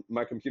 I'm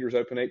my computer's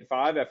open 8 to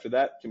 5. After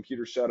that,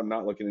 computer's shut. I'm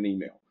not looking at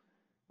email.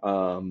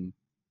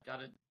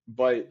 Got it.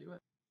 But Do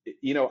it.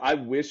 I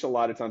wish a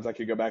lot of times I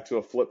could go back to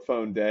a flip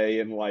phone day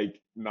and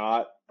like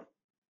not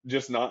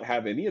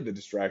have any of the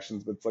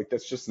distractions. But it's like,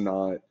 that's just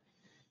not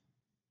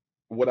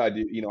what I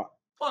do.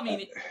 Well, I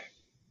mean,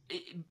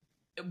 it,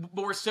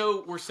 but we're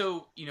so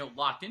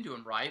locked into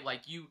them, right?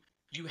 Like you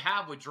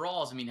have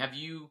withdrawals. I mean, have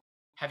you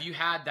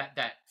had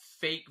that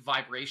fake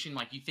vibration?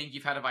 Like you think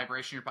you've had a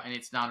vibration and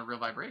it's not a real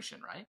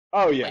vibration, right?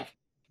 Oh yeah. Like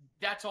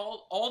that's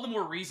all the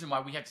more reason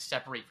why we have to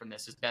separate from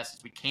this as best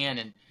as we can.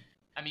 And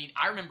I mean,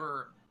 I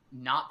remember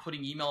not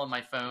putting email on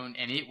my phone,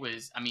 and it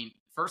was, I mean,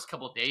 first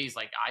couple of days,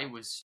 like I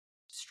was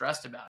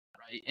stressed about it,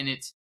 right?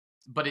 And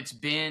but it's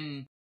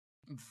been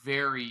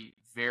very,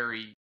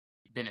 very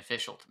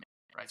beneficial to me,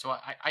 right? So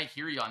I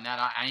hear you on that.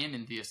 I am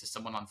envious of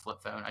someone on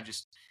flip phone.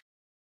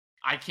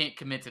 I can't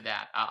commit to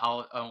that.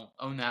 I'll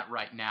own that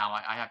right now.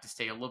 I have to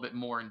stay a little bit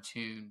more in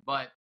tune,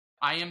 but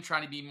I am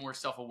trying to be more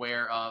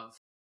self-aware of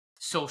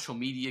social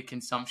media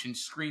consumption,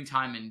 screen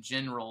time in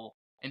general,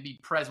 and be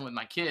present with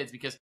my kids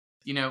because,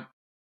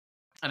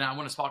 and I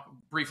want to talk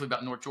briefly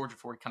about North Georgia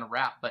before we kind of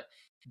wrap, but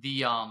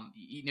you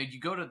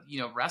go to,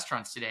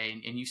 restaurants today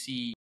and you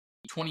see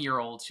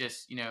 20-year-olds,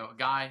 just, a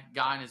guy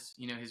and his,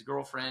 his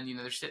girlfriend,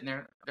 they're sitting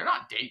there, they're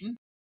not dating.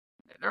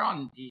 They're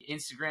on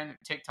Instagram,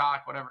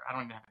 TikTok, whatever. I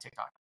don't even have a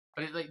TikTok,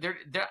 but they're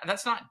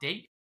that's not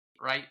dating,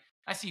 right?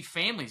 I see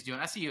families doing.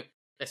 I see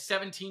a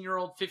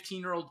 17-year-old,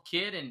 15-year-old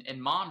kid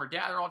and mom or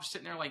dad. They're all just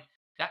sitting there like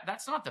that.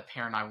 That's not the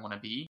parent I want to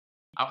be.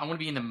 I want to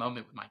be in the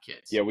moment with my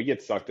kids. Yeah, we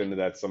get sucked into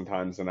that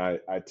sometimes, and I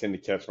tend to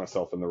catch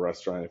myself in the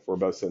restaurant if we're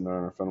both sitting there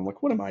on our phone. I'm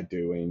like, what am I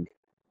doing?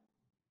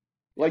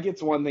 Like,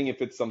 it's one thing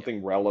if it's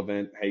something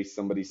relevant. Hey,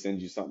 somebody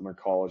sends you something or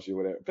calls you,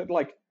 whatever. But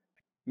like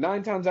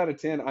 9 times out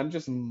of 10, I'm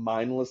just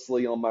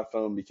mindlessly on my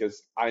phone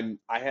because I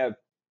have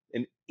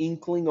an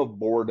inkling of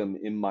boredom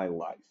in my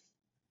life.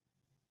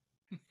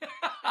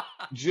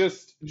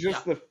 Just Yeah.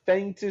 the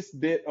faintest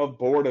bit of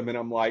boredom, and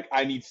I'm like,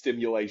 I need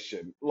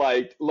stimulation.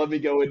 Like, let me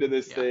go into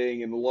this Yeah.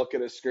 thing and look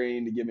at a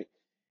screen to give me.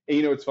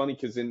 And it's funny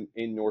because in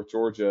North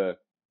Georgia,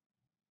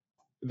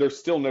 there's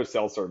still no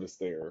cell service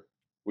there.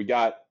 We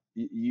got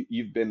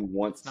you've been That's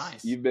once,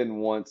 nice.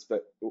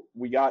 but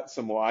we got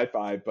some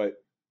Wi-Fi. But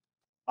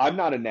I'm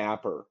not a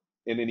napper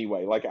in any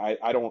way. Like I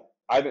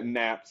haven't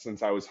napped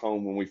since I was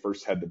home when we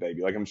first had the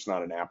baby. Like I'm just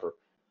not a napper.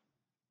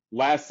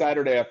 Last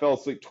Saturday, I fell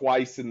asleep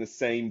twice in the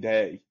same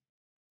day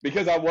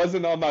because I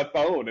wasn't on my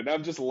phone and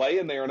I'm just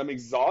laying there and I'm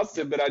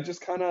exhausted, Yep.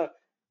 but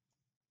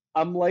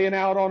I'm laying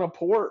out on a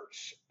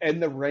porch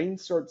and the rain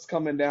starts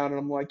coming down and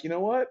I'm like, you know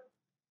what?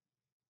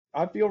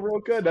 I feel real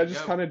Just good. let I it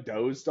just go. kind of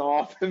dozed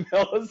off and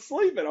fell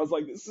asleep and I was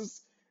like,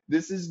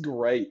 this is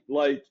great.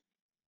 Like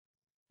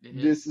It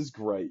this is. is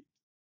great.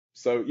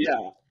 So yeah,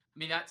 I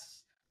mean,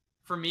 that's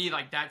for me.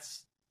 Like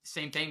that's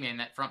same thing, man.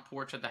 That front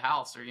porch at the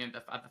house or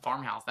at the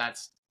farmhouse.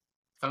 That's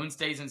phone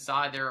stays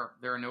inside. There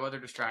are no other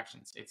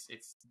distractions.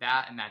 It's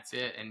that and that's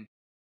it. And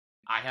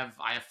I have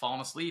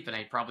fallen asleep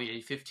in probably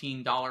a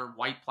 $15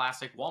 white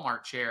plastic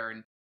Walmart chair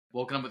and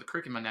woken up with a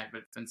crick in my neck. But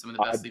it's been some of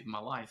the I best sleep of my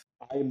life.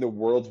 I am the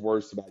world's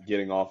worst about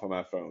getting off of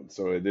my phone.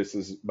 So this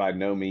is by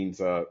no means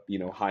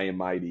high and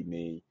mighty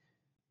me.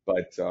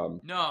 But No,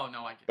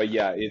 I get but that.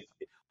 yeah, if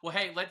Well,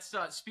 hey, let's.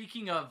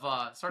 Speaking of,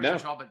 sorry to cut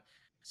no. you off, but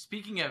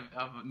speaking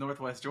of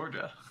Northwest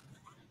Georgia,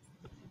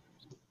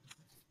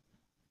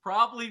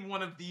 probably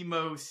one of the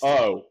most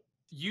Oh,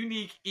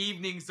 unique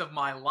evenings of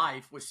my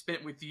life was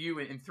spent with you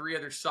and three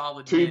other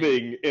solid men.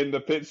 tubing in the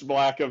pitch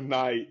black of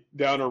night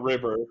down a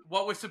river.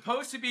 What was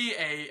supposed to be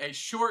a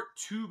short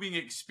tubing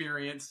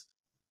experience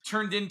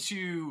turned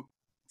into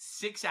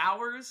 6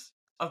 hours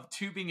of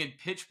tubing in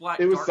pitch It black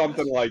was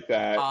something darkness. like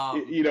that.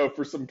 Um,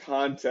 For some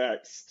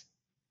context,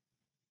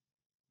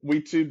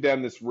 we tubed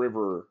down this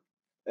river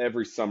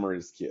every summer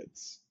as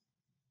kids.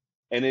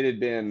 And it had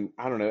been,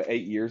 I don't know,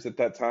 8 years at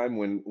that time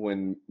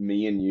when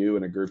me and you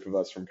and a group of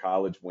us from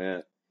college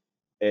went.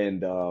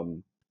 And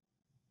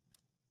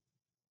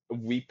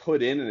we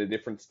put in a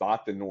different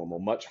spot than normal,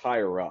 much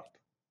higher up.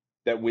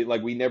 That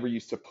we never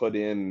used to put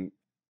in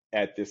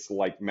at this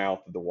like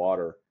mouth of the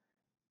water.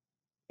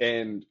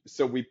 And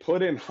so we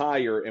put in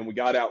higher and we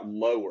got out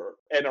lower.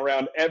 And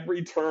around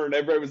every turn,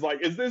 everybody was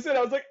like, "Is this it?"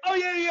 I was like, "Oh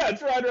yeah,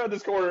 it's right around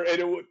this corner."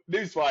 And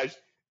newsflash,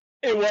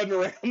 it wasn't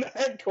around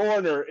that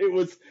corner. It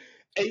was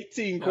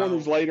 18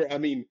 corners no. later. I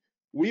mean,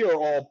 we are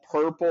all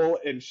purple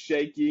and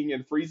shaking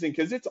and freezing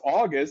because it's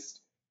August.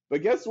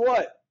 But guess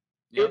what?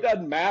 It Yep.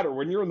 doesn't matter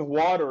when you're in the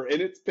water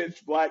and it's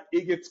pitch black.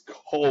 It gets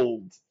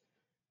cold.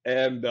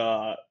 And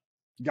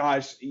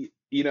gosh,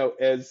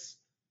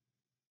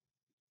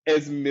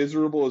 as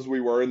miserable as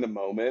we were in the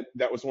moment,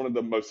 that was one of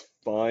the most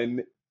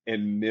fun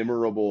and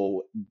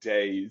memorable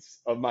days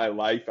of my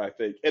life, I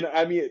think. And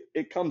I mean,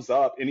 it comes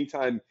up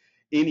anytime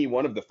any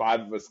one of the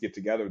five of us get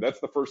together. That's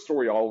the first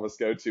story all of us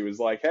go to is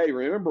like, hey,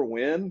 remember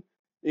when,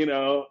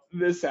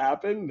 this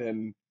happened?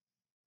 And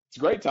it's a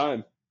great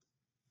time.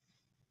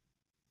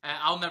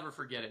 I'll never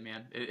forget it,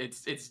 man.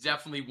 It's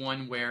definitely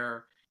one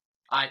where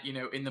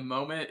in the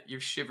moment you're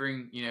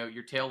shivering,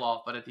 your tail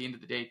off, but at the end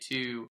of the day,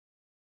 too,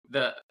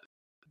 the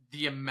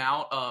the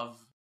amount of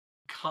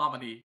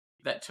comedy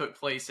that took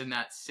place in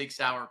that 6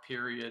 hour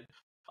period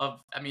I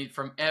mean,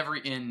 from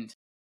every end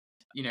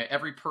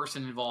every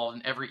person involved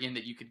and every end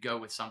that you could go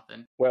with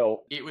something.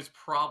 Well, It was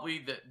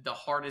probably the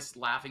hardest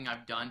laughing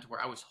I've done, to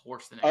where I was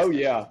hoarse the next oh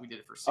day yeah. because we did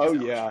it for Oh 6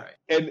 hours yeah.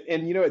 straight.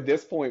 And at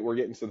this point we're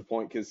getting to the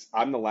point because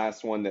I'm the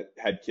last one that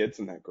had kids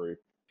in that group.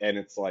 And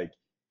it's like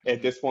at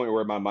Mm-hmm. this point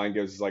where my mind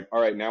goes is like, all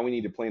right, now we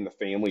need to plan the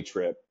family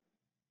trip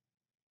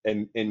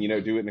and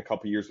Mm-hmm. do it in a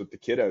couple years with the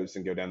kiddos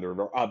and go down the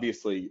river.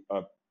 Obviously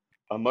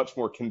a much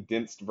more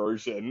condensed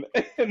version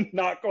and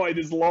not quite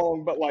as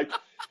long, but like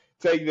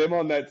take them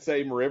on that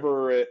same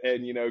river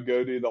and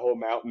go do the whole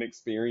mountain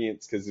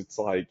experience because it's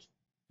like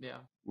Yeah.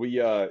 we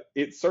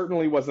it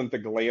certainly wasn't the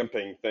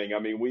glamping thing. I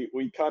mean,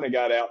 we kind of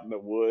got out in the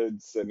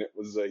woods and it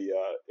was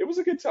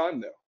a good time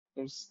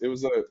though. It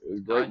was a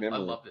great I memory.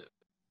 loved it.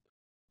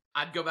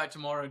 I'd go back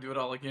tomorrow and do it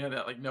all again,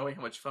 like knowing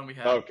how much fun we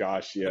Oh had.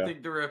 gosh, I yeah.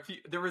 think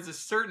there was a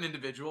certain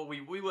individual,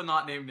 we will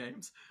not name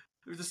names.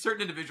 There was a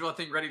certain individual, I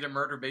think, ready to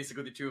murder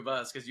basically the two of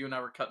us because you and I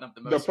were cutting up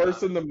the The most about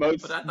person it. the But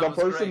most I thought the it was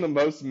person great. the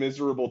most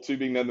miserable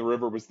tubing down the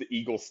river was the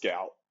Eagle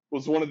Scout.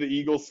 Was one of the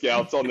Eagle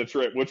Scouts on the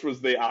trip, which was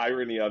the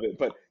irony of it.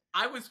 But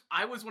I was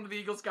one of the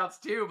Eagle Scouts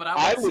too, but I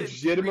I wasn't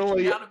freaking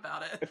legitimately, out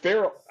about it.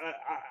 Farrell,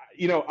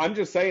 I'm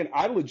just saying,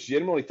 I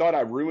legitimately thought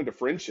I ruined a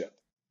friendship.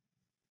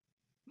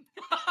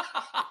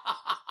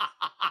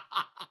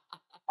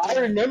 I You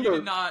did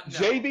remember not know.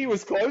 JB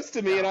was close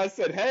to me, and No. I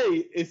said,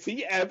 "Hey, is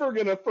he ever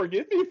gonna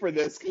forgive me for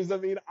this?" Because I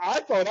mean, I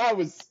thought I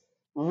was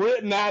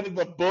written out of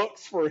the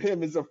books for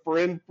him as a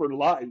friend for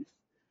life. Uh,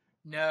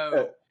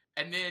 No.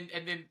 And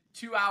then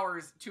 2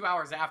 hours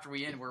after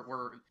we end,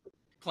 we're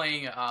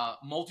playing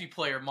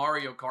multiplayer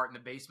Mario Kart in the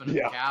basement of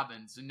the yeah,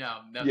 cabin. So no,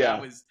 that yeah,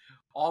 was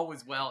all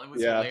was well. It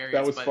was yeah. That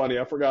hilarious. was But funny.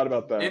 I forgot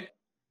about in that.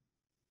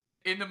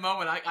 in the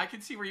moment, I can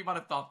see where you might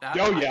have thought that.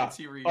 Oh I can yeah,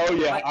 see where you oh thought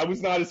yeah. that. I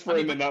was not his I mean,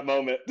 friend in that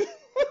moment.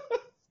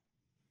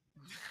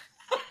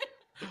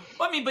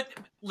 but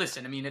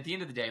listen, I mean, at the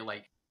end of the day,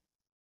 like,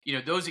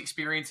 those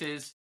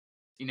experiences,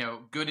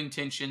 good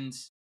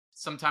intentions,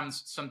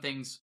 sometimes some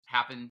things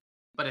happen,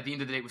 but at the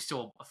end of the day, it was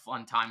still a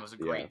fun time. It was a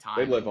Yeah, great they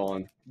time. live And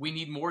on. we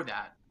need more of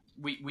that.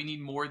 We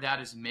need more of that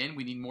as men.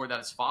 We need more of that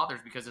as fathers,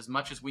 because as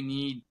much as we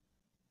need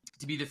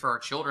to be there for our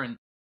children,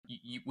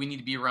 we need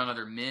to be around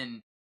other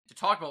men to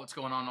talk about what's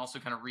going on and also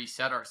kind of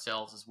reset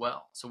ourselves as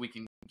well so we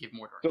can give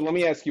more to our So let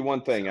me kids. ask you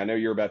one thing. So, I know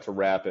you're about to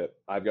wrap it.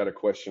 I've got a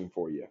question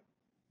for you.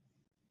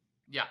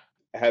 yeah.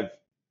 Have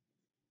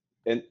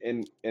and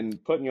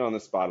putting you on the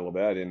spot a little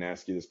bit. I didn't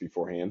ask you this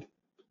beforehand.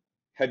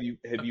 Have you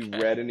Okay.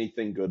 read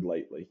anything good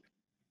lately?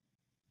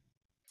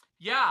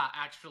 Yeah,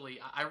 actually,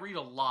 I read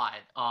a lot.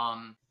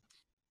 You're a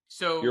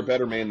So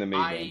better man than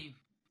me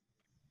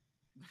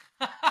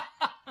then.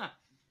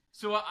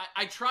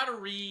 I try to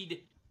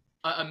read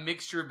a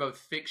mixture of both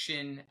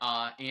fiction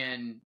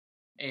and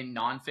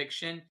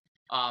nonfiction.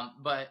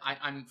 But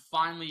I'm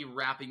finally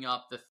wrapping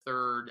up the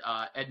third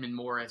Edmund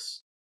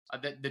Morris,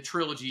 the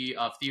trilogy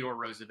of Theodore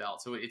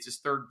Roosevelt. So it's his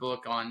third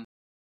book on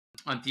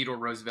Theodore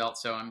Roosevelt.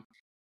 So I'm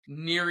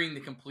nearing the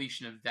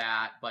completion of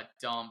that. But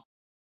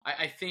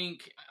I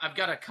think I've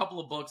got a couple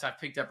of books I've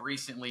picked up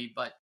recently,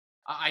 but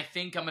I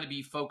think I'm going to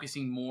be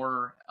focusing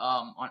more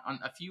on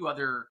a few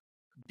other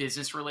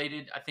business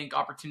related, I think,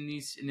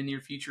 opportunities in the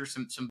near future.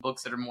 Some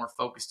books that are more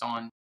focused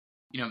on,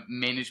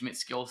 management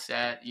skill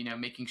set,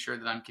 making sure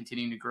that I'm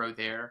continuing to grow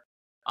there.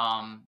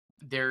 Um,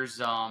 there's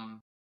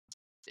um,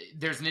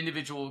 there's an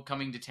individual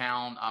coming to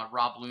town,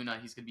 Rob Luna.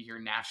 He's going to be here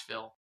in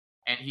Nashville,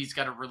 and he's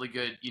got a really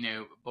good,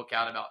 book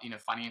out about,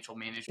 financial Hmm.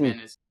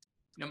 management.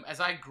 As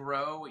I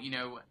grow,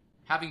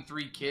 having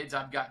 3 kids,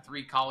 I've got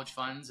 3 college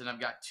funds, and I've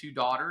got 2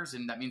 daughters,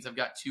 and that means I've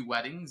got 2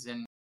 weddings.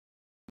 And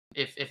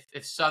if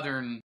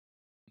Southern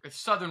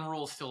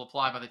rules still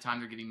apply by the time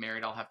they're getting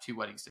married, I'll have 2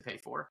 weddings to pay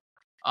for.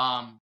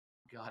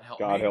 God help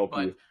God me, help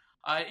but you.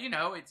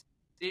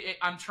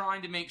 I'm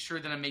trying to make sure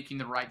that I'm making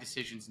the right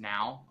decisions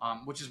now,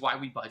 which is why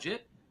we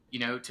budget.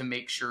 To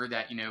make sure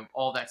that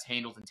all that's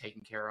handled and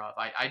taken care of.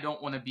 I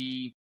don't want to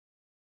be,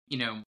 you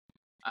know,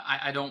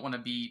 I don't want to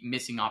be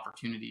missing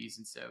opportunities,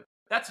 and so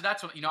that's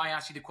what I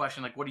asked you the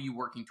question, like, what are you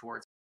working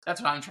towards?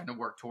 That's what I'm trying to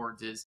work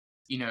towards is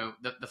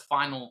the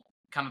final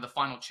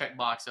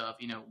checkbox of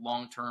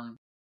long term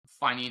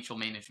financial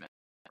management,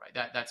 right?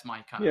 That's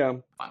my kind of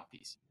Yeah. final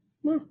piece.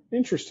 Well,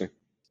 interesting.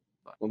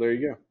 But Well, there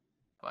you go.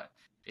 but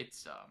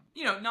it's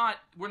not,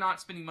 we're not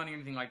spending money or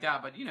anything like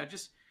that, but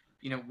just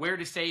where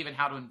to save and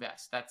how to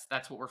invest.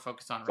 That's what we're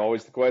focused on It's right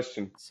always now. the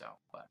question. So,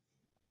 but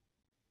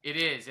it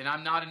is, and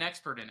I'm not an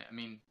expert in it. I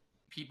mean,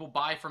 people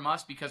buy from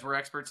us because we're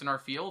experts in our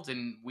fields,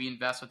 and we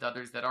invest with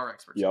others that are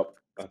experts in Yep. their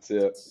fields. That's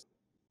it. That's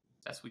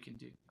best we can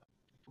do.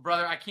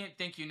 Brother, I can't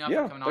thank you enough for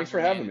Yeah. coming on Thanks here,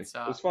 for man. having me. It's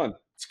It was fun.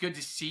 good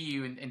to see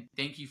you, and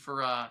thank you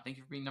for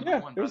being number Yeah.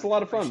 one, It was a brother.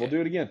 lot of fun. We'll Appreciate do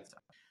it. it again. So,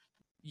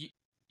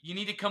 you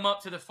need to come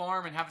up to the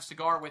farm and have a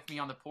cigar with me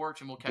on the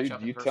porch, and we'll catch Dude,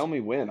 up in you person. tell me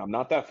when. I'm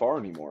not that far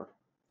anymore.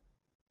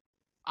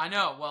 I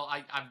know. Well,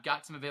 I've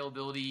got some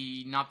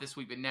availability, not this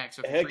week, but next.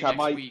 So if you're Heck, free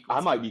next week, I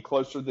let's might do be it.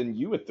 closer than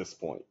you at this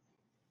point.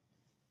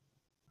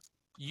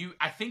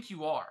 I think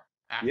you are,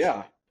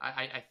 Yeah. actually.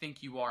 I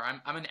think you are.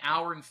 I'm an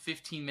hour and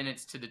 15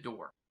 minutes to the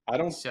door. I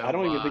don't So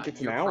even think it's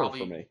an you're hour for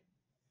probably, me.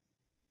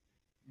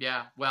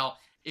 Yeah. Well,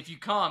 if you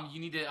come, you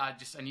need to I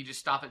need to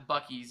stop at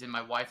Bucky's, and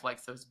my wife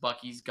likes those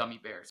Bucky's gummy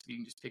bears. If you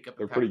can just pick up a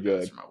They're pack pretty of those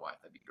good. for my wife,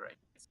 that'd be great.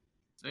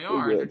 They Pretty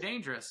are. They're good.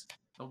 dangerous.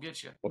 They'll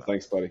get you. Well,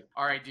 thanks, buddy.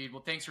 All right, dude.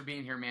 Well, thanks for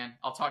being here, man.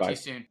 I'll talk to you Bye.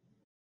 soon.